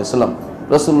সাল্লাল্লাহু আলাইহি ওয়াসাল্লাম।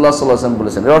 রাসূলুল্লাহ সাল্লাল্লাহু আলাইহি ওয়াসাল্লাম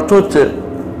বলেছেন, এর অর্থ হচ্ছে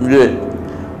যে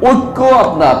ঐক্য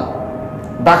আপনার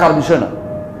ডাকার বিষয় না,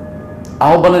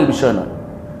 আহ্বানের বিষয় না।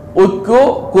 ঐক্য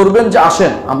করবেন যে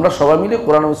আসেন আমরা সবাই মিলে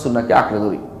কোরআন ও সুন্নাহকে আঁকড়ে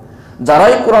ধরি।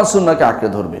 যারাই কোরআন সুন্নাহকে আঁকড়ে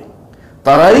ধরবে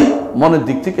তারাই মনের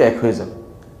দিক থেকে এক হয়ে যাবে,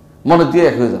 মনের দিয়ে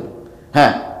এক হয়ে যাবে।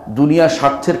 হ্যাঁ, দুনিয়ার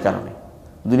স্বার্থের কারণে,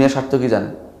 দুনিয়ার স্বার্থ কি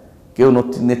জানেন? কেউ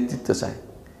নেতৃত্ব চায়,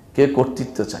 কেউ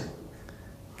কর্তৃত্ব চায়,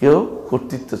 কেউ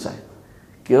কর্তৃত্ব চায়,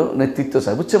 কেউ নেতৃত্ব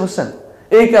চায়, বুঝতে পারছেন?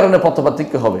 এই কারণে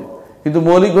পথপার্থক্য হবে, কিন্তু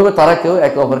মৌলিকভাবে তারা কেউ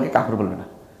একে অপরকে কাফের বলবে না।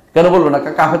 কেন বলবে না?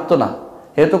 কাফের তো না,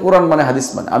 হে তো কোরআন মানে হাদিস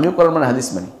মানে, আমিও কোরআন মানে হাদিস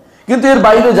মানি। কিন্তু এর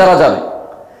বাইরে যারা যাবে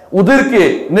ওদেরকে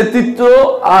নেতৃত্ব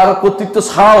আর কর্তৃত্ব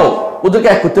ছাড়াও ওদেরকে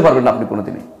এক করতে পারবেন না আপনি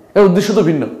কোনোদিনই, এর উদ্দেশ্য তো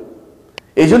ভিন্ন।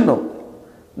 এই জন্য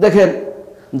দেখেন,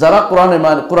 যারা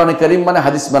কোরআনে কারীম মানে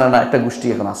হাদিস মানে না একটা গোষ্ঠী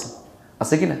এখন আছে,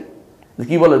 আছে কিনা?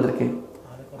 কি বলে ওদেরকে?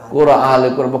 আহলে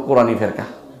কোরআন বা কোরআনী ফেরকা,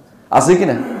 আছে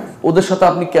কিনা? ওদের সাথে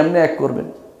আপনি কেমনে এক করবেন?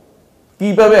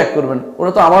 কিভাবে এক করবেন?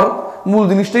 ওরা তো আমার মূল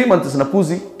জিনিসটাই মানতেছে না,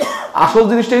 পুঁজি আসল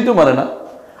জিনিসটাই তো মানে না।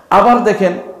 আবার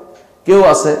দেখেন কেউ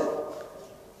আছে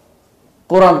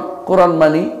কোরআন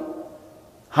মানি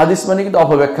হাদিস মানি কিন্তু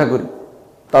অপব্যাখ্যা করি,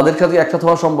 তাদের সাথে একসাথে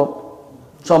হওয়া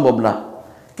সম্ভব না।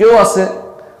 কেউ আছে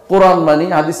কোরআন মানি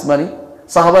হাদিস মানি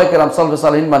সাহাবায়ে কেরাম সালফে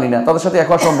সালেহিন মানি না, তাদের সাথে এক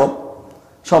হওয়া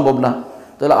সম্ভব না।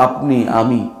 তাহলে আপনি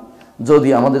আমি যদি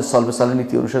আমাদের সালফে সালেহিন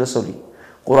নীতি অনুসারে চলি,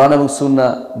 কোরআন এবং সুন্নাহ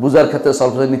বুঝার ক্ষেত্রে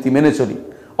সালফে সালেহিন নীতি মেনে চলি,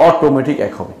 অটোমেটিক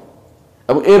এক হবে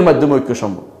এবং এর মাধ্যমে ঐক্য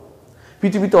সম্ভব।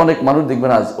 পৃথিবীতে অনেক মানুষ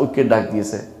দেখবেন আজ ঐক্যের ডাক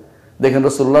দিয়েছে। দেখেন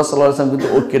রাসূলুল্লাহ সাল্লাল্লাহু আলাইহি ওয়াসাল্লাম কিন্তু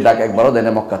ঐক্যের ডাক একবারও দেয়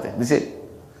না মক্কাতে, দিছে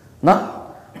না?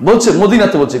 বলছে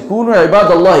মদিনাতে, বলছে কুনু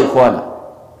ইবাদাল্লাহি ইখওয়ানা,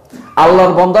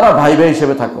 আল্লাহর বান্দারা ভাই ভাই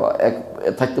হিসেবে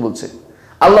থাকতে বলছে।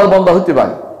 আল্লাহর বান্দা হইতে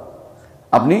পারে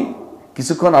আপনি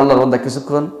কিছুক্ষণ আল্লাহর বান্দা,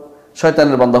 কিছুক্ষণ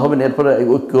শয়তানের বান্দা হবেন, এরপরে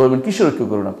ঐক্য হবেন। কিসের ঐক্য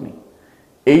করুন আপনি?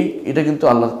 এটা কিন্তু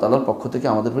আল্লাহ তাআলার পক্ষ থেকে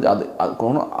আমাদের প্রতি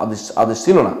কোনো আদেশ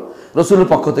ছিল না, রাসূলের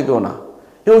পক্ষ থেকেও না।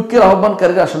 এই ঐক্যের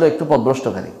আহ্বানকারীরা আসলে একটু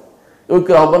পথভ্রষ্টকারী।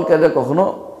 ঐক্যের আহ্বানকারীরা কখনো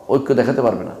ঐক্য দেখাতে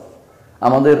পারবে না।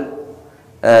 আমাদের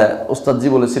ওস্তাদজি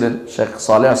বলেছিলেন, শেখ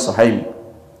সালেহ আস-সুহাইমি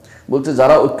বলছে,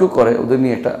 যারা ঐক্য করে ওদের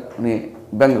নিয়ে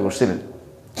ব্যঙ্গ করছিলেন।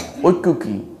 ঐক্য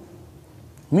কি?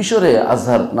 মিশরে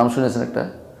আজহার নাম শুনেছেন?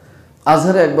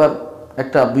 আজহারে একবার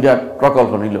একটা বিরাট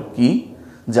প্রকল্প নিল, কি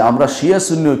যে আমরা শিয়া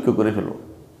সুন্নি ঐক্য করে ফেলবো।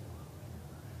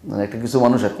 মানে একটা কিছু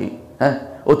মানুষ আর কি, হ্যাঁ,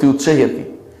 অতি উৎসাহী আর কি,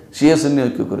 শিয়া সুন্নি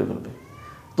ঐক্য করে ফেলবে।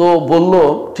 তো বলল,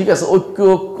 ঠিক আছে, ঐক্য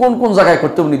কোন কোন জায়গায়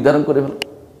করতে হবে নির্ধারণ করে ফেলো,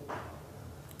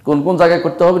 কোন কোন জায়গায়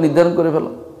করতে হবে নির্ধারণ করে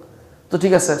ফেলো। তো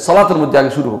ঠিক আছে, সালাতের মধ্যে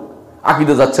আগে শুরু হোক।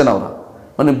 আকীদা যাচ্ছে না ওরা,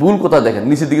 মানে ভুল কোথায় দেখেন,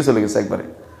 নিচের দিকে চলে গেছে একবারে।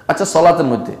 আচ্ছা, সালাতের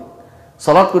মধ্যে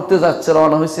সালাত করতে যাচ্ছে,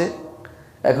 রওনা হয়েছে,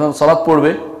 এখন সালাত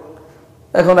পড়বে।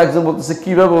 এখন একজন বলতেছে,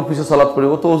 কিভাবে ওর পিছনে সালাত পড়বে?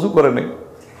 ও তো ওযু করে নেই।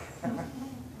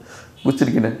 বুঝছেন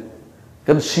কিনা?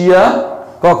 কারণ শিয়া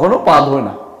কখনো পা ধোয়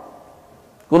না,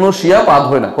 কোনো শিয়া পা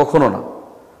ধোয় না, কখনো না।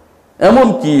 এমন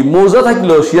কি মোজা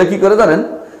থাকলেও শিয়া কি করে জানেন?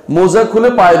 মোজা খুলে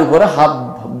পায়ের উপরে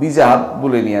ভিজে হাত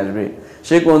বুলে নিয়ে আসবে,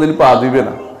 সে কোনোদিন পা ধুইবে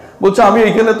না। বলছে, আমি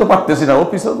এইখানে তো পারতেছি না, ওর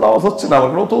পিছনে আওয়াজ হচ্ছে না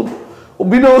আমার, ও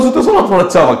বিনা ওযুতে সালাত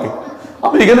পড়াচ্ছে আমাকে,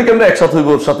 আমি এখানে কেমন একসাথে হইব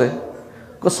ওর সাথে?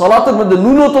 সালাতের মধ্যে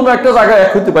ন্যূনতম একটা জায়গায়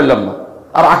এক হইতে পারলাম না,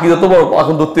 আর আকীদা তো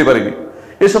এখন ধরতে পারিনি।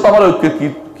 এর সাথে আমার ঐক্যের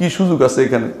কি সুযোগ আছে?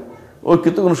 এখানে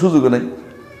ঐক্যের তো কোনো সুযোগ নেই।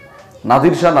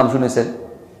 নাদির শাহ নাম শুনেছেন?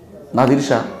 নাদির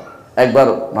শাহ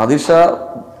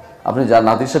আপনি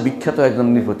নাদির শাহ বিখ্যাত একজন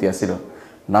নৃপতি ছিল।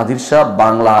 নাদির শাহ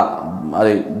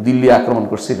দিল্লি আক্রমণ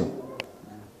করছিল।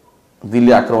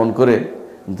 দিল্লি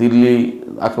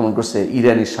আক্রমণ করছে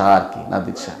ইরানি শাহ আর কি,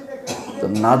 নাদির শাহ। তো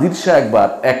নাদির শাহ একবার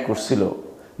এক করছিল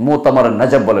মোতামার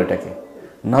নাজাব বলে এটাকে।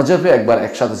 নাজাবে একবার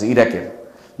একসাথে ইরাকের,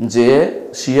 যে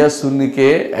শিয়া সুন্নিকে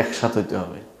একসাথে হইতে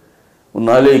হবে,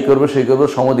 নাহলে এই করবে সেই করবে,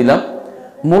 সময় দিলাম।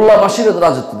 মোল্লাবাসীর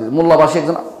রাজত্ব দিল। মোল্লাবাসী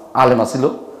একজন আলেম আছিল,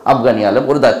 আফগানি আলেম,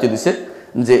 ওর দায়িত্ব দিছে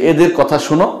যে এদের কথা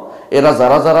শুনো, এরা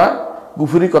যারা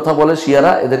কুফরি কথা বলে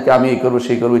শিয়ারা, এদেরকে আমি এই করবো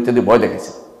সেই করবো ইত্যাদি ভয়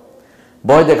দেখেছে।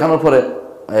 ভয় দেখানোর পরে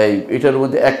এটার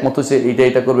মধ্যে একমত হয়েছে,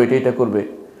 এটা করবে, এটা করবে।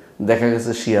 দেখা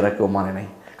গেছে শিয়ারা কেউ মানে নাই,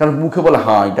 কারণ মুখে বলে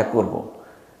হ্যাঁ এটা করব।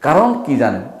 কারণ কি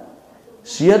জানেন,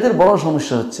 শিয়াদের বড়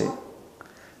সমস্যা হচ্ছে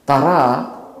তারা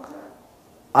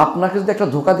আপনাকে যদি একটা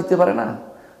ধোঁকা দিতে পারে না,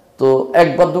 তো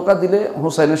একবার ধোঁকা দিলে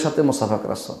হুসাইনের সাথে মুসাফা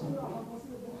করা সব,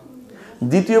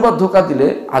 দ্বিতীয়বার ধোঁকা দিলে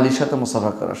আলীর সাথে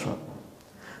মুসাফা করা সব,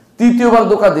 তৃতীয়বার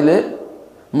ধোঁকা দিলে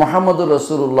মুহাম্মদুর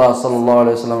রাসূলুল্লাহ সাল্লাল্লাহু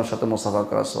আলাইহি ওয়াসাল্লামের সাথে মুসাফা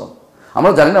করা সব।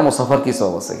 আমরা জানি না মুসাফার কি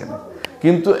সওয়াব আছে এখানে,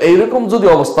 কিন্তু এইরকম যদি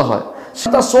অবস্থা হয়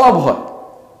সেটা সওয়াব হয়।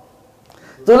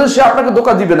 তাহলে সে আপনাকে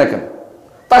ধোঁকা দিবে না কেন?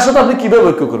 তার সাথে আপনি কিভাবে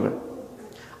ঐক্য করবেন?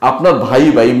 আপনার ভাই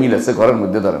ভাই মিল আছে ঘরের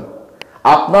মধ্যে, ধরেন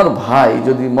আপনার ভাই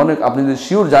যদি আপনি যদি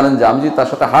শিওর জানেন যে আমি যদি তার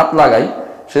সাথে হাত লাগাই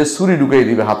সে ছুরি ঢুকিয়ে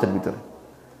দিবে হাতের ভিতরে,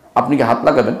 আপনি কি হাত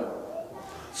লাগাবেন?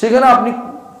 সেখানে আপনি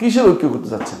কিসের ঐক্য করতে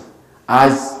চাচ্ছেন?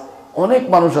 আজ অনেক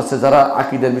মানুষ আছে যারা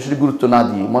আকীদার বিষয়টি গুরুত্ব না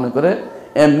দিয়ে মনে করে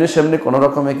এমনি সেমনি কোনো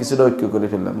রকমে কিছুটা ঐক্য করে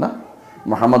ফেললেন না।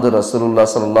 মুহাম্মদুর রাসূলুল্লাহ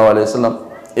সাল্লাল্লাহু আলাইহি ওয়াসাল্লাম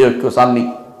এই ঐক্য চাননি,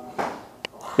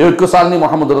 এই ঐক্য চাননি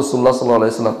মুহাম্মদুর রাসূলুল্লাহ সাল্লাল্লাহু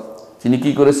আলাইহি ওয়াসাল্লাম। তিনি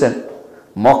কি করেছেন?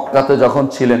 মক্কাতে যখন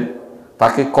ছিলেন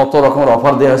তাকে কত রকমের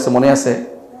অফার দেওয়া হয়েছে মনে আছে?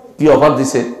 কি অফার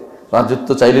দিছে? রাজত্ব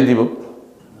চাইলে দিব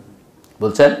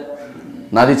বলছেন,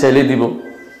 নারী চাইলে দিব,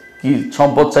 কি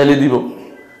সম্পদ চাইলে দিব।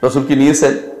 রাসূল কি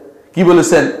নিয়েছেন? কি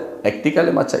বলেছেন? একটি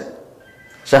কালেমা চাই,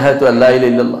 শাহাদাতু আল্লা ইলাহা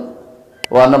ইল্লাল্লাহ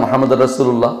ওয়া আন্না মুহাম্মাদুর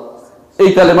রাসূলুল্লাহ। এই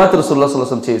কালেমাতে রাসূলুল্লাহ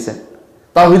সাল্লাল্লাহু আলাইহি ওয়াসাল্লাম চেয়েছেন,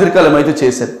 তাওহীদের কালেমাই তো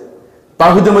চেয়েছেন।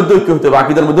 তাওহীদের মধ্যে ঐক্য হতে হবে,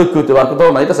 আকীদার মধ্যে ঐক্য হতে হবে, আর কোথাও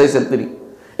না, এটা চাইছেন তিনি।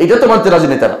 এটা তো মানতে রাজি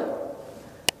নেই তারা।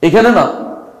 এখানে না,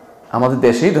 আমাদের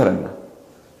দেশেই ধরেন না,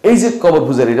 এই যে কবর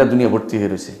পূজার এটা দুনিয়া ভর্তি হয়ে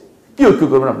রয়েছে, কি ঐক্য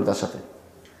করবেন আপনি তার সাথে?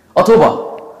 অথবা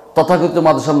তথাকথিত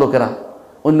মাদ্রাসার লোকেরা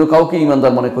অন্য কাউকে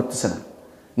ইমানদার মনে করতেছে না,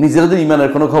 নিজেদের ইমানের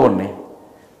কোনো খবর নেই।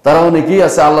 তারা অনেকেই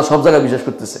আছে আল্লাহ সব জায়গায় বিশ্বাস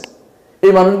করতেছে।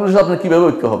 এই মানুষগুলোর সাথে আপনার কিভাবে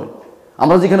ঐক্য হবে?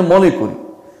 আমরা যেখানে মনে করি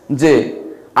যে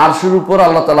আরশের উপর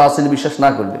আল্লাহ তাআলা আছেন বিশ্বাস না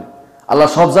করলে, আল্লাহ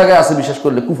সব জায়গায় আছে বিশ্বাস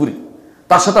করলে কুফরি,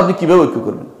 তার সাথে আপনি কিভাবে ঐক্য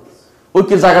করবেন?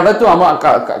 ঐক্যের জায়গাটাই তো আমার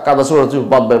কাদা ছোড়া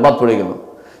বাদ পড়ে গেল।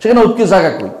 সেখানে ঐক্যের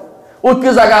জায়গা কই?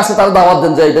 ঐক্যের জায়গা আছে, তারা দাওয়াত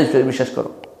দেন যে এটাই বিশ্বাস করো।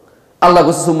 আল্লাহ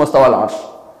বলছে সুম্মাস্তাওয়াল আরশ,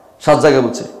 7 জায়গায়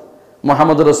বলছে।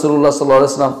 মুহাম্মদুর রাসূলুল্লাহ সাল্লাল্লাহু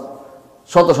আলাইহি ওয়াসাল্লাম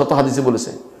শত শত হাদিসে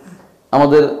বলেছে।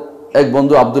 আমাদের এক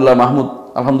বন্ধু আব্দুল্লাহ মাহমুদ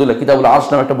আলহামদুলিল্লাহ কিতাবুল আরশ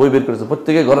নামে একটা বই বের করেছে,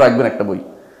 প্রত্যেকে ঘরে রাখবেন একটা বই,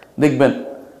 দেখবেন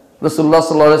রাসূলুল্লাহ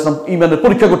সাল্লাল্লাহু আলাইহি ওয়াসাল্লাম ঈমানের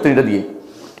পরীক্ষা করতেন এটা দিয়ে।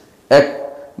 এক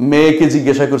মেয়েকে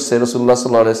জিজ্ঞাসা করছে রাসূলুল্লাহ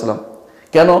সাল্লাল্লাহু আলাইহি ওয়াসাল্লাম,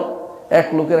 কেন এক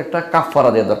লোকের একটা কাফফারা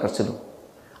দেওয়া দরকার ছিল।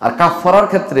 আর কাফফারার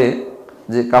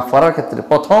ক্ষেত্রে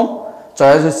প্রথম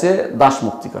চয়েস হচ্ছে দাস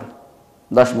মুক্তি করা।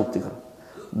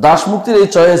 দাস মুক্তির এই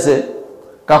চয়েসে,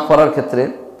 কাফফারার ক্ষেত্রে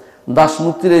দাস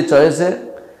মুক্তির এই চয়েসে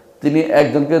তিনি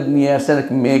একজনকে নিয়ে আসছেন,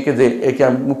 মেয়েকে, যে একে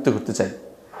আমি মুক্ত করতে চাই।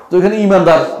 তো এখানে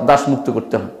ইমানদার দাস মুক্ত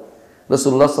করতে হয়।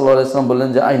 রাসূলুল্লাহ সাল্লাল্লাহু আলাইহি ওয়াসাল্লাম বললেন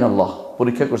যে আইনাল্লাহ,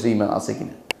 পরীক্ষা করছে ইমান আছে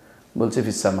কিনা। বলছে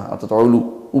ফিসামা, অর্থাৎ অলু,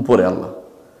 উপরে আল্লাহ।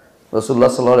 রাসূলুল্লাহ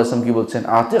সাল্লাল্লাহু আলাইহি ওয়াসাল্লাম কি বলছেন?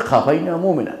 আতে খাফাইনা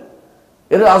মুমিনা,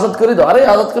 এর আজাদ করে দাও, আরে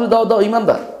আজাদ করে দাও,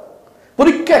 ইমানদার।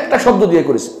 পরীক্ষা একটা শব্দ দিয়ে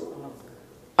করেছে।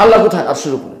 আল্লাহ কোথায়?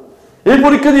 আরশের উপরে। এই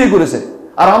পরীক্ষা দিয়ে করেছে।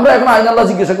 আর আমরা এখন আইন আল্লাহ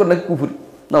জিজ্ঞাসা করি নাকি কুফরি?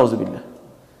 নাউযুবিল্লাহ,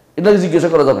 এটাকে জিজ্ঞাসা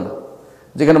করা যাবে না।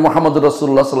 যেখানে মুহাম্মদুর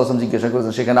রাসূলুল্লাহ সাল্লাল্লাহু আলাইহি ওয়াসাল্লাম জিজ্ঞাসা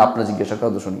করেছেন, সেখানে আপনার জিজ্ঞাসা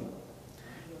করা দোষণীয়।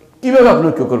 কিভাবে আপনি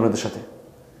ঐক্য করবেন এদের সাথে?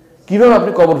 কিভাবে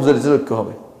আপনি কবর পূজারীদের ঐক্য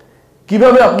হবে?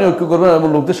 কিভাবে আপনি ঐক্য করবেন এমন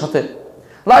লোকদের সাথে?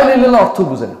 লা ইলাহা ইল্লাল্লাহ অর্থ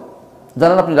বুঝে না।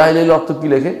 জানেন আপনি লা ইলাহা ইল্লাল্লাহ অর্থ কি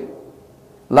লেখে?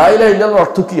 লা ইলাহা ইল্লাল্লাহ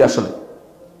অর্থ কি আসলে?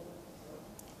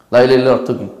 লা ইলাহা ইল্লাল্লাহ অর্থ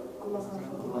কি?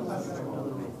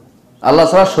 আল্লাহ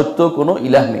ছাড়া সত্য কোনো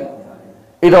ইলাহ নেই,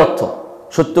 এটা অর্থ।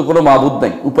 সত্য কোনো মাবুদ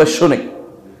নেই, উপাস্য নেই।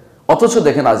 অথচ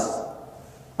দেখেন আজ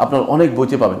আপনার অনেক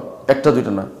বইতে পাবেন, একটা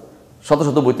দুইটা নয়, শত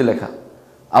শত বইতে লেখা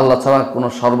আল্লাহ ছাড়া কোনো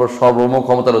সর্বম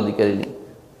ক্ষমতার অধিকারী নেই।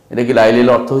 এটা কি লা ইলাহা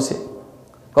ইল্লাল্লাহ অর্থ হয়েছে?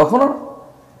 কখনো না।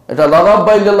 এটা লা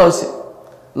রাব্বা ইল্লাল্লাহ হয়েছে,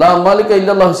 লা মালিকা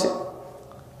ইল্লাল্লাহ হয়েছে।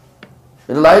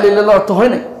 এটা লা ইলাহা ইল্লাল্লাহ অর্থ হয়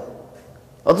নাই।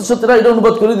 অথচ তারা এটা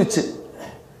অনুবাদ করে দিচ্ছে,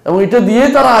 এবং এটা দিয়ে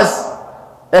তারা আজ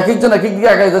এক একজন এক এক দিকে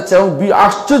আগায় যাচ্ছে। এবং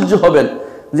আশ্চর্য হবেন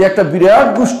যে একটা বিরাট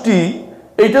গোষ্ঠী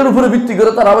এইটার উপরে ভিত্তি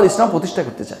করে তারা আবার ইসলাম প্রতিষ্ঠা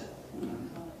করতে চায়।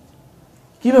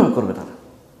 কিভাবে করবে তারা,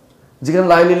 যেখানে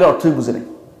লা ইলাহা ইল্লাল্লাহ অর্থই বুঝে নেই?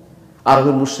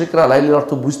 আরবের মুশরিকরা লা ইলাহা ইল্লাল্লাহ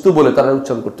অর্থ বুঝতো বলে তারা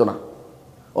উচ্চারণ করতো না।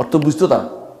 অর্থ বুঝতো তারা।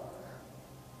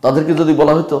 তাদেরকে যদি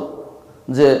বলা হতো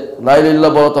যে লা ইলাহা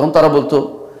ইল্লাল্লাহ বলো, তখন তারা বলতো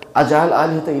আজাল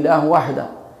আলিহাতা ইলাহা ওয়াহিদা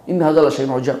ইন্না হাযা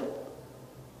লাশাইউন উজাব।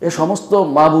 এ সমস্ত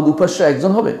মাবুদ উপাস্য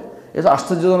একজন হবে, এটা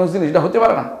আশ্চর্যজনক জিনিস, এটা হতে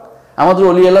পারে না। আমাদের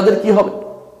ওলি আল্লাহদের কি হবে?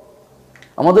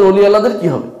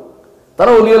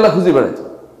 তারা ওলি আল্লাহ খুঁজে বেড়াইতো।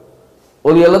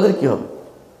 ওলি আল্লাহদের কি হবে?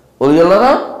 ওলি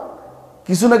আল্লাহরা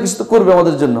কিছু না কিছু তো করবে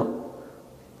আমাদের জন্য।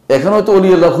 এখন হয়তো ওলি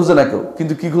আল্লাহ খুঁজে না কেউ,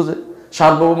 কিন্তু কি খুঁজে?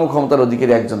 সার্বভৌম ক্ষমতার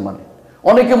অধিকারী একজন। মানে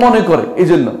অনেকে মনে করে এই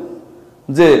জন্য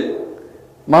যে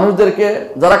মানুষদেরকে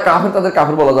যারা কাফের তাদের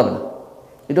কাফের বলা যাবে না,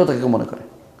 এটাও তাকে মনে করে।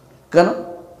 কেন?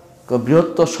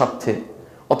 বৃহত্তর স্বার্থে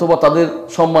অথবা তাদের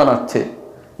সম্মানার্থে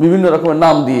বিভিন্ন রকমের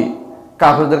নাম দিয়ে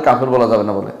কাফেরদের কাফের বলা যাবে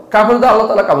না বলে। কাফেরদের আল্লাহ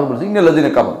তাআলা কাফের বলেছে,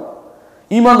 ইন্নাল্লাযীনা কাফারু।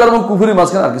 ঈমানদার এবং কুফরি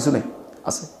মাঝখানে আর কিছু নেই,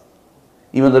 আছে?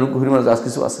 ঈমানদার এবং কুফরি মাঝে আর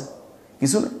কিছু আছে?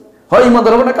 কিছু নেই। হয়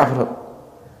ঈমানদার হবে না কাফের হবে।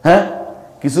 হ্যাঁ,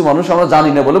 কিছু মানুষ আমরা জানি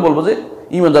না বলে বলবো যে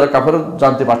ঈমানদার কাফের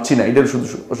জানতে পারছি না, এটার শুধু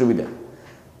অসুবিধা।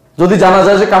 যদি জানা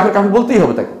যায় যে কাফের, কাফের বলতেই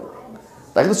হবে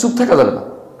তাকে তো চুপ থাকা যাবে না।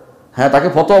 হ্যাঁ, তাকে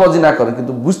ফতোয়াবাজি না করে,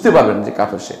 কিন্তু বুঝতে পারবেন যে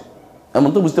কাফের সে, এমন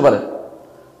তো বুঝতে পারেন।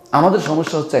 আমাদের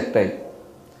সমস্যা হচ্ছে একটাই,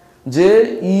 যে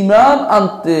ঈমান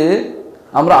আনতে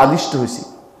আমরা আদিষ্ট হয়েছি,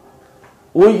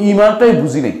 ওই ঈমানটাই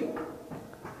বুঝি নেই।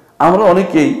 আমরা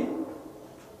অনেকেই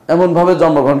এমনভাবে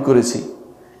জন্মগ্রহণ করেছি,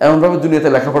 এমনভাবে দুনিয়াতে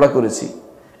লেখাপড়া করেছি,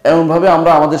 এমনভাবে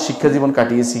আমরা আমাদের শিক্ষা জীবন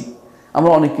কাটিয়েছি,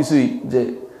 আমরা অনেক কিছুই যে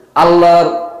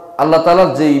আল্লাহ তাআলার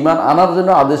যে ঈমান আনার জন্য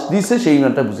আদেশ দিয়েছে সেই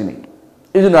ঈমানটা বুঝি নেই।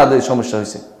 এই জন্য আমাদের সমস্যা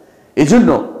হয়েছে। এই জন্য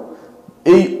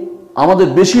এই আমাদের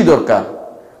বেশি দরকার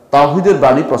তাওহীদের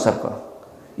বাণী প্রচার করা,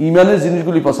 ঈমানের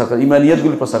জিনিসগুলি প্রচার করা,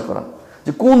 ঈমানিয়াতগুলি প্রচার করা,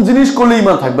 যে কোন জিনিস করলে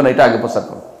ঈমান থাকবে না এটা আগে প্রচার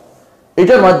করা।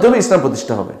 এটার মাধ্যমে ইসলাম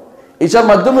প্রতিষ্ঠা হবে, এটার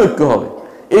মাধ্যমে ঐক্য হবে।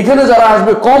 এখানে যারা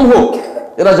আসবে কম হোক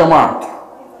এরা জমা,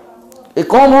 এই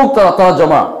কম হোক তারা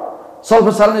জমা।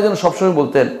 সলফে সালেহীন এই জন্য সবসময়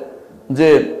বলতেন যে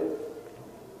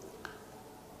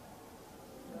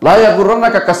লা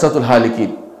ইয়াগুররান্নাকা কাসরাতুল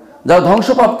হালিকিন, যারা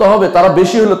ধ্বংসপ্রাপ্ত হবে তারা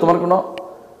বেশি হলে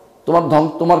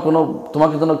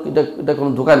তোমাকে যেন এটা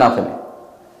কোনো ধোকায় না ফেলে।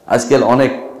 আজকাল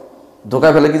অনেক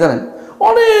ধোকায় ফেলে কি জানেন?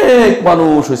 অনেক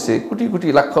মানুষ হয়েছে, কোটি কোটি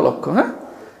লক্ষ লক্ষ, হ্যাঁ,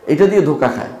 এটা দিয়ে ধোকা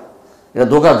খায়। এটা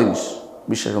ধোকার জিনিস,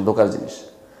 বিশ্বাস করেন ধোকার জিনিস।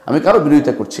 আমি কারো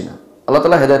বিরোধিতা করছি না, আল্লাহ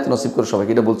তাআলা হেদায়েত নসিব করে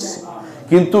সবাইকে, এটা বলছি,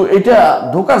 কিন্তু এটা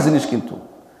ধোকার জিনিস। কিন্তু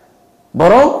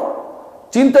বরং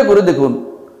চিন্তা করে দেখুন,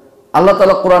 আল্লাহ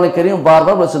তাআলা কোরআনে কারীম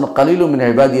বারবার বলেছেন কালিলুম মিন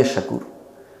ইবাদিয়াশ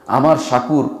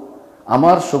শাকুর,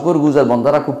 আমার শুকরগুজার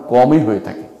বান্দারা খুব কমই হয়ে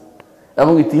থাকে।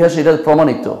 এবং ইতিহাসে এটা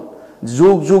প্রমাণিত,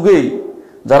 যুগ যুগেই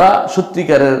যারা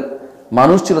সত্যিকারের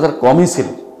মানুষ ছিল তারা কমই ছিল।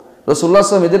 রাসূলুল্লাহ সাল্লাল্লাহু আলাইহি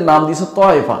ওয়াসাল্লাম এদের নাম দিয়েছে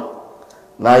তয়েফা,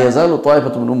 লা ইয়াজালু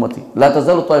তয়েফাতুন মিন উম্মতি, লা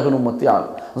তাজালু তয়েফাতুন মিন উম্মতি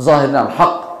যাহিরিন আল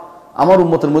হক, আমার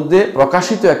উম্মতের মধ্যে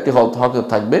প্রকাশিত একটি হক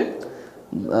থাকবে,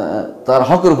 তার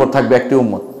হকের উপর থাকবে একটি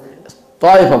উম্মত।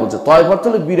 তয়েফা বলছে, তয়েফা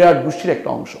হলো বিরাট গোষ্ঠীর একটা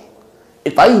অংশ।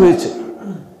 তাই হয়েছে।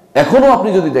 এখনো আপনি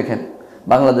যদি দেখেন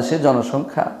বাংলাদেশের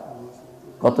জনসংখ্যা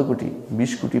কত কোটি?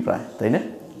 20 কোটি প্রায়, তাই না?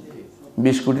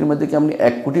 20 কোটির মধ্যে কি আপনি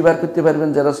 1 কোটি বার করতে পারবেন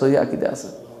যারা সহিহ আকীদা আছে?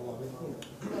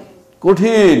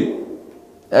 কঠিন,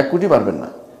 1 কোটি পারবেন না,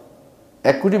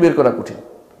 1 কোটি বের করা কঠিন।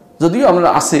 যদিও আমরা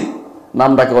আছে,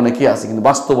 নাম ডাকে অনেকেই আছে, কিন্তু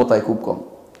বাস্তবতায় খুব কম।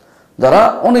 যারা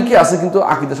অনেকে আছে কিন্তু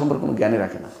আকীদা সম্পর্কে কোনো জ্ঞানই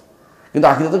রাখে না। কিন্তু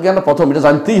আকীদা তো জ্ঞানটা প্রথম, এটা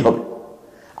জানতেই হবে।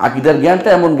 আকীদার জ্ঞানটা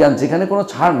এমন জ্ঞান যেখানে কোনো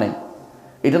ছাড় নেই।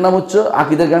 এটার নাম হচ্ছে,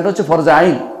 আকীদার জ্ঞানটা হচ্ছে ফরজে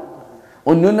আইন,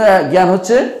 অন্যান্য জ্ঞান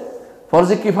হচ্ছে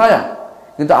ফরজে কিফায়া।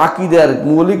 কিন্তু আকীদার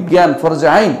মৌলিক জ্ঞান ফরজে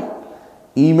আইন,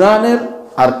 ঈমানের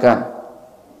আরকান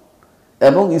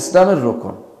এবং ইসলামের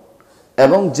রোকন,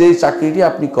 এবং যে চাকরিটি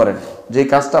আপনি করেন, যে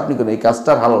কাজটা আপনি করেন, এই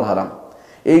কাজটার হালাল হারাম,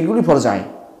 এইগুলি ফরজে আইন।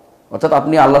 অর্থাৎ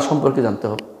আপনি আল্লাহ সম্পর্কে জানতে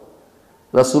হবে,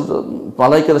 রাসূল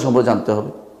মালাইকাদের সম্পর্কে জানতে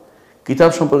হবে,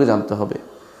 কিতাব সম্পর্কে জানতে হবে,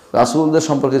 রাসূলদের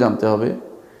সম্পর্কে জানতে হবে,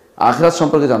 আখিরাত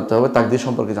সম্পর্কে জানতে হবে, তাকদীর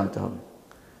সম্পর্কে জানতে হবে।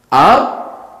 আর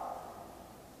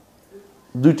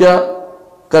 2টা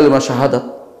কালেমা শাহাদাত,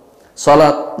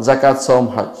 সালাত, যাকাত, সাওম,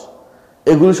 হজ,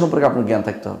 এগুলি সম্পর্কে আপনার জ্ঞান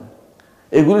থাকতে হবে।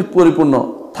 এগুলি পরিপূর্ণ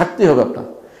থাকতেই হবে আপনার।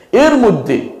 এর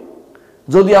মধ্যে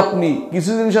যদি আপনি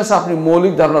কিছু জিনিস আছে আপনি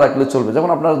মৌলিক ধারণা রাখলে চলবে। যেমন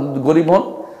আপনার গরিব হন,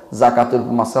 যাকাতের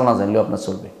মাসলা না জানলেও আপনার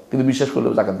চলবে, কিন্তু বিশ্বাস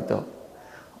করলেও যাকাত দিতে হবে।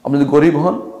 আপনি যদি গরিব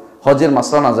হন, হজের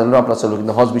মাসলা না জানলেও আপনার চলবে,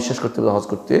 কিন্তু হজ বিশ্বাস করতে হবে, হজ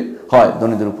করতে হয়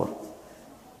ধনীদের উপর।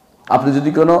 আপনি যদি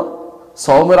কোনো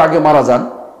সওমের আগে মারা যান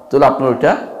তাহলে আপনার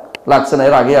ওইটা লাগছে না,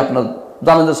 এর আগে আপনার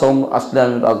জানেন যে সওম আসলে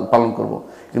আমি পালন করব।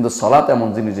 কিন্তু সালাত এমন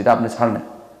জিনিস যেটা আপনি ছাড় নেন,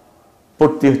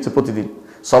 পড়তে হচ্ছে প্রতিদিন।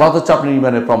 সালাত হচ্ছে আপনার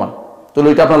ঈমানের প্রমাণ, তাহলে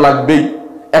ওইটা আপনার লাগবেই।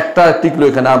 একটা টিকলো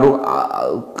এখানে, আরো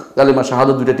কালিমা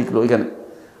শাহাদাত 2টা টিকলো এখানে,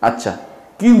 আচ্ছা।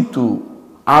 কিন্তু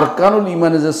আরকানুল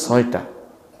ঈমানে যে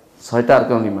 6টা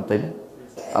আরকানুল ঈমান, তাই না?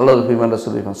 আল্লাহর ঈমান,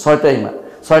 রাসূলের ঈমান, 6টা ঈমান,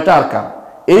 6টা আরকান।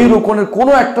 এই রকমের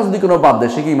কোনো একটা যদি কোনো বাদ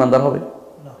দেয়, সে কি ঈমানদার হবে?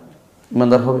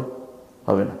 ঈমানদার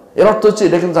হবে না। এর অর্থ হচ্ছে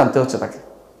এটা কিন্তু জানতে হচ্ছে, তাকে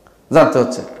জানতে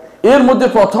হচ্ছে। এর মধ্যে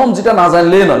প্রথম যেটা না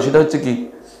জানলে নয়, সেটা হচ্ছে কি?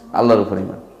 আল্লাহর উপর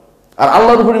ঈমান। আর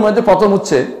আল্লাহর উপর ঈমানের প্রথম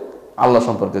হচ্ছে আল্লাহ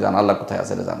সম্পর্কে জানা, আল্লাহ কোথায়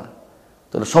আছে এটা জানা।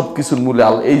 তাহলে সবকিছুর মূলে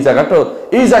আল্লাহ। এই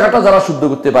জায়গাটা যারা শুদ্ধ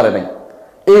করতে পারে নাই,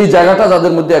 এই জায়গাটা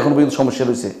যাদের মধ্যে এখন পর্যন্ত সমস্যা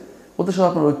রয়েছে, ওদের সাথে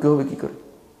আপনার ঐক্য হবে কি করে?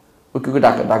 ঐক্যকে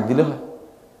ডাক দিলে হয়?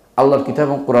 আল্লাহর কিতাব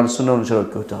এবং কোরআন সুন্নাহ অনুসারে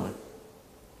ঐক্য হতে হবে।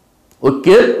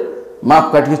 ঐক্যের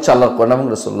মাপকাঠি হচ্ছে আল্লাহর কোরআন এবং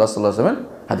রাসূলুল্লাহ সাল্লাল্লাহু আলাইহি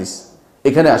ওয়াসাল্লামের হাদিস।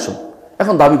 এখানে আসুন।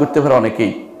 এখন দাবি করতে পারে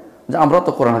অনেকেই যে আমরা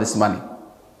তো কোরআন হাদিস মানি।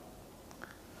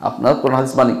 আপনার কোরআন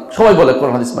হাদিস মানি, সবাই বলে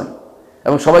কোরআন হাদিস মানি,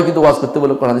 এবং সবাই কিন্তু ওয়াজ করতে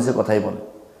বলে কোরআন হাদিসের কথাই বলে।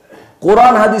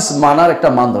 কোরআন হাদিস মানার একটা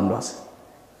মানদণ্ড আছে।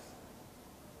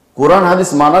 কোরআন হাদিস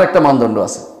মানার একটা মানদণ্ড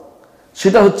আছে।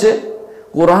 সেটা হচ্ছে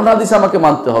কোরআন হাদিস আমাকে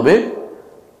মানতে হবে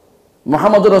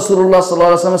মুহাম্মদ রাসূলুল্লাহ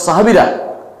সাল্লাল্লাহু আলাইহি ওয়াসাল্লামের সাহাবীরা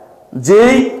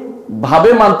যেই ভাবে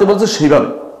মানতে বলছে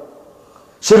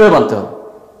সেভাবে মানতে হবে।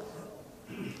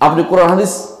 আপনি কোরআন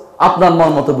হাদিস আপনার মন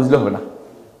মতো বুঝলে হবে না,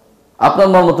 আপনার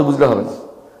মন মতো বুঝলে হবে না।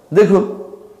 দেখুন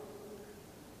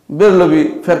বেরলবি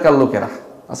ফেরকার লোকেরা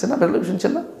আছে না, বেরলবি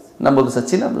শুনছেন না, নাম বলতে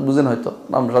চাচ্ছি না, বুঝেন হয়তো,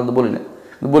 নাম সাধারণত বলি না,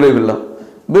 বলেই ফেললাম।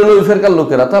 বেরলবি ফেরকার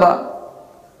লোকেরা তারা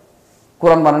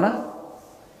কোরআন মানে না,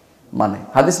 মানে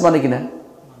হাদিস মানে কিনা,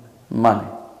 মানে।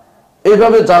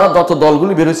 এইভাবে যারা যত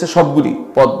দলগুলি বের হয়েছে সবগুলি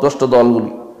পদভ্রষ্ট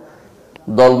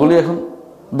দলগুলি এখন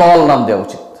দল নাম দেওয়া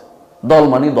উচিত। দল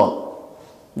মানে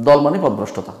দল মানে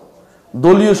পদভ্রষ্টতা,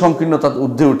 দলীয় সংকীর্ণতা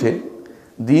ঊর্ধ্বে উঠে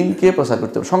দিনকে প্রচার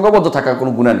করতে হবে। সংঘবদ্ধ থাকার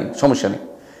কোনো গুণা নেই, সমস্যা নেই,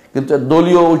 কিন্তু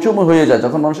দলীয় ঐক্যময় হয়ে যায়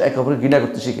যখন মানুষ একে অপরকে ঘৃণা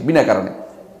করতে শিখে বিনা কারণে।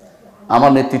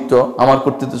 আমার নেতৃত্ব আমার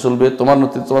কর্তৃত্ব চলবে, তোমার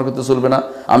নেতৃত্ব তোমার কর্তৃত্ব চলবে না,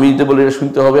 আমি এটা বলে এটা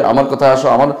শুনতে হবে, আমার কথা আসো,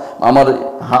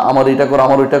 আমার এটা করো,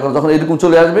 আমার ওইটা করো, যখন এরকম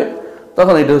চলে আসবে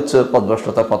তখন এটা হচ্ছে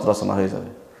পদভ্রষ্টতার পথ রচনা হয়ে যাবে।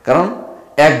 কারণ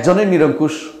একজনের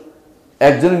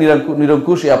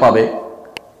নিরঙ্কুশ ইয়া পাবে,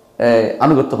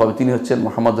 আনুগত্য পাবে, তিনি হচ্ছেন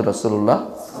মুহাম্মদুর রাসূলুল্লাহ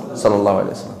সাল্লাল্লাহু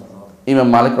আলাইহি ওয়াসাল্লাম। ইমাম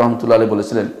মালিক রাহমাতুল্লাহ আলাইহি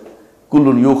বলেছিলেন,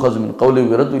 কুল্লুন ইউখাযু মিন কাওলি ওয়া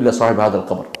ইউরাদু ইল্লা সাহিব হাদাল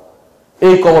কবর।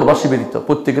 এই কবরবাসী ব্যতীত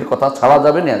প্রত্যেকের কথা ছাড়া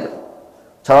যাবে, নেওয়া যাবে।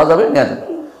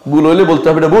 ভুল হইলে বলতে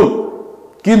হবে এটা ভুল,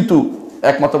 কিন্তু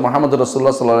একমাত্র মুহাম্মদুর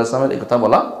রাসূলুল্লাহ সাল্লাল্লাহু আলাইহি ওয়াসাল্লামের এই কথা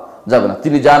বলা যাবে না।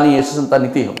 তিনি যা নিয়ে এসেছেন তা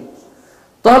নিতেই হবে।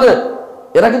 তাহলে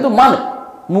এরা কিন্তু মানে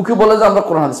মুখে বলে যে আমরা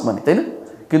কোরআন হাদিস মানি, তাই না?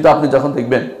 কিন্তু আপনি যখন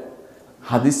দেখবেন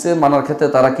হাদিসে মানার ক্ষেত্রে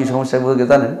তারা কি সমস্যা বলে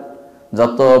জানেন?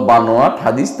 যত বানোয়াট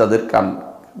হাদিস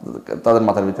তাদের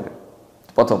মাথার ভিতরে,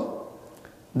 প্রথম।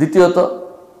 দ্বিতীয়ত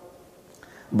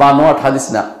বানোয়াট হাদিস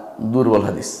না, দুর্বল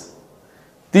হাদিস।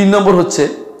 3 নম্বর হচ্ছে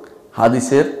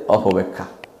হাদিসের অপব্যাখ্যা,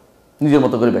 নিজের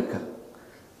মতো করে ব্যাখ্যা।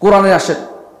 কোরআনে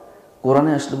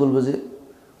আসলে বলবো যে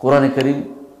কোরআনে কারীম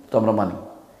তো আমরা মানি,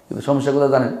 কিন্তু সমস্যা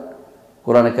কোথায় জানেন?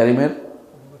 কোরআনে কারীমের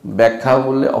ব্যাখ্যা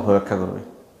বললে অপব্যাখ্যা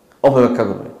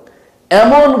করবে।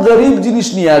 এমন গরীব জিনিস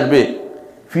নিয়ে আসবে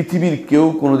পৃথিবীর কেউ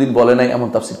কোনোদিন বলে নাই, এমন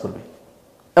তাফসীর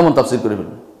করে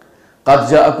ফেলবে। কাদ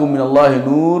জাআকুম মিনাল্লাহি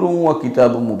নূরুন ওয়া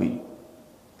কিতাবুম মুবিন,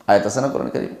 আয়াত আছে না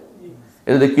কোরআনে কারীম?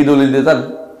 এটা কি দলিল দিয়ে জানেন?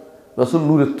 রাসূল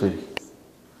নূরের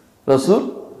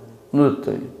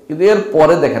তৈরি, কিন্তু এর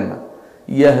পরে দেখেন না,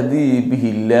 ইয়াহদি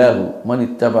বিহিল্লাহু মান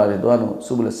ইত্তাবা রিদওয়ানু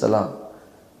সুবুলাস সালাম,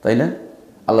 তাই না?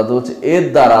 আল্লাহ তো বলছে এর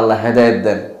দ্বারা আল্লাহ হেদায়েত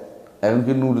দেন। এখন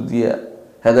কি নূর দিয়া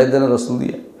হেদায়েত দেন রাসূল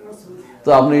দিয়া? তো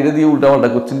আপনি এটা দিয়ে উল্টাপাল্টা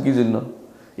করছেন কি জন্য?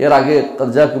 এর আগে কাদ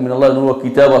জাআকুম মিনাল্লাহি নূরুন ওয়া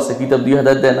কিতাব আছে, কিতাব দিয়ে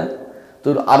হেদায়েত দেয় না? তো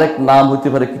আরেক নাম হইতে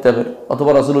পারে কিতাবের,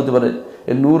 অথবা রাসূল হইতে পারে।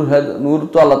 এই নূর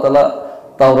তো আল্লাহ তাআলা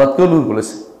তাওরাতকেও নূর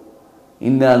বলেছে,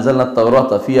 ইন্না আনজালনা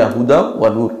তাওরাতা ফিহা হুদা ওয়া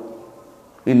নূর।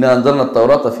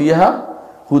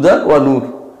 হুদা ওয়া নূর।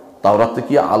 তাওরাতে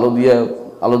কি আলো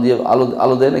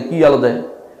দেয় না? কি আলো দেয়?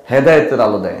 হেদায়েতের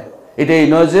আলো দেয়। এটা এই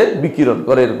নয় যে বিকিরণ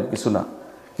করে, এরকম কিছু না।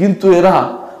 কিন্তু এরা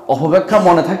অপব্যাখ্যা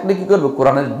মনে থাকলে কি করবে?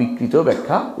 কোরআনের বিকৃত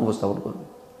ব্যাখ্যা উপস্থাপন করবে।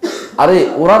 আরে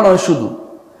ওরা নয়, শুধু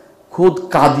খুদ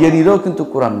কাদিয়ানীরাও কিন্তু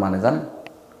কোরআন মানে, জানেন?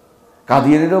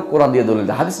 কাদিয়ানীরাও কোরআন দিয়ে দলিল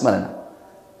দেয়, হাদিস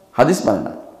মানে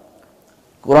না।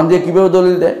 কোরআন দিয়ে কিভাবে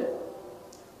দলিল দেয়?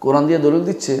 কোরআন দিয়ে দলিল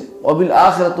দিচ্ছে অবিল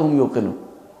আখিরাতুহুম ইউকিনুন,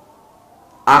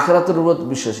 আখিরাতের উপর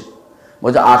বিশ্বাসী।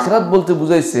 বলছে আখিরাত বলতে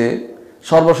বুঝাইছে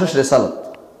সর্বশেষ রেসালত,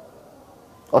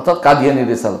 অর্থাৎ কাদিয়ানী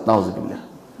রেসালত, নাউজুবিল্লাহ।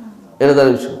 এটা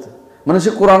দ্বারা বিশ্বাস, মানে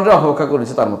সে কোরআনরে অপব্যাখ্যা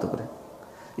করেছে তার মতো করে।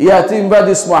 ইয়াতি মিন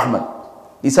বাদি ইসমু আহমদ,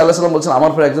 ঈসা আলাইহিস সালাম বলছেন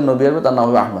আমার পরে একজন নবী আসবে, তার নাম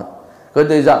হবে আহমদ।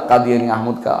 কইতে এই যা কাদিয়ানী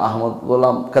আহমদ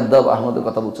গোলাম কাদ্দাব আহমদের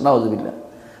কথা বলছে, নাউজুবিল্লাহ।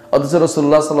 অথচ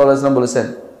রাসূলুল্লাহ সাল্লাল্লাহু আলাইহি ওয়াসাল্লাম বলেছেন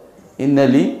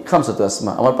ইন্নালি খামসাতু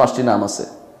আসমা, আমার 5টি নাম আছে।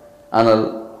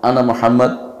 আনা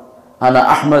মুহাম্মদ, আনা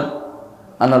আহমদ,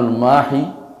 আনাল মাহি,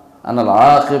 আনাল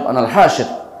আকিব, আনাল হাশির।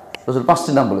 রাসূল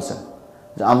 5টি নাম বলেছেন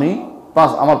যে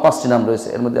আমার 5টি নাম রয়েছে,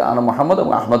 এর মধ্যে আনা মুহাম্মদ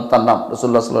এবং আহমদ তার নাম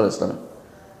রাসূলুল্লাহ সাল্লাল্লাহু আলাইহি ওয়াসাল্লাম।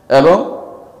 এবং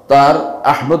তার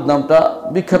আহমদ নামটা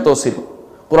বিখ্যাত ছিল,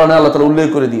 কোরআনে আল্লাহ তাআলা উল্লেখ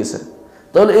করে দিয়েছেন।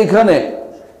 তাহলে এখানে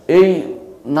এই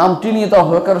নামটি নিয়ে তো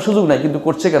অপব্যাখ্যার সুযোগ নাই, কিন্তু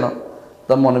করছে কেন?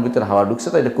 তার মনের ভিতরে হাওয়া ঢুকছে,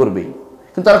 তাই এটা করবেই।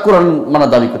 কিন্তু তারা কোরআন মানার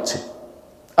দাবি করছে।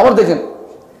 আবার দেখেন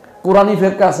কোরআনী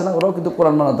ফেরকা আছে না, ওরাও কিন্তু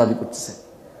কোরআন মানার দাবি করতেছে,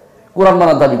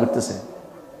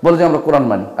 বলে যে আমরা কোরআন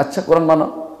মানি। আচ্ছা কোরআন মানো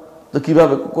তো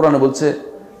কিভাবে? কোরআনে বলছে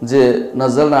যে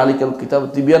নাযালনা আলাইকাল কিতাব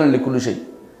তিবয়ানান লিকুল্লি শাই,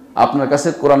 আপনার কাছে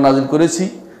কোরআন নাজিল করেছি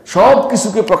সব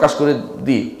কিছুকে প্রকাশ করে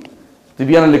দিয়ে,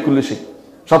 তিবয়ানান লিকুল্লি শাই,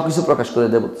 সব কিছু প্রকাশ করে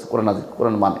দেব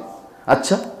কোরআন মানে।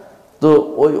 আচ্ছা তো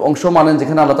ওই অংশ মানেন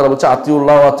যেখানে আল্লাহ তাআলা বলছে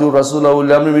আতিউল্লাহ আতিউর রাসূলা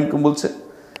উলি আমরি মিনকুম, বলছে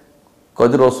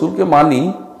কয়দিন রসুলকে মানি,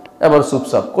 এবার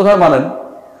চুপচাপ। কোথায় মানেন?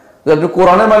 আপনি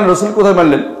কোরআনে মানেন, রসুল কোথায়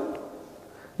মানলেন?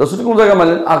 রসুল কোন জায়গায়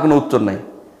মানলেন? আর কোনো উত্তর নাই।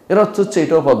 এর অর্থ হচ্ছে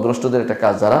এটাও পথভ্রষ্টদের একটা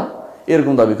কাজ, যারা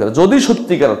এরকম দাবি করে। যদি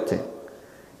সত্যিকার অর্থে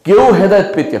কেউ হেদায়েত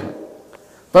পেতে হয়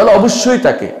তাহলে অবশ্যই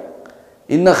তাকে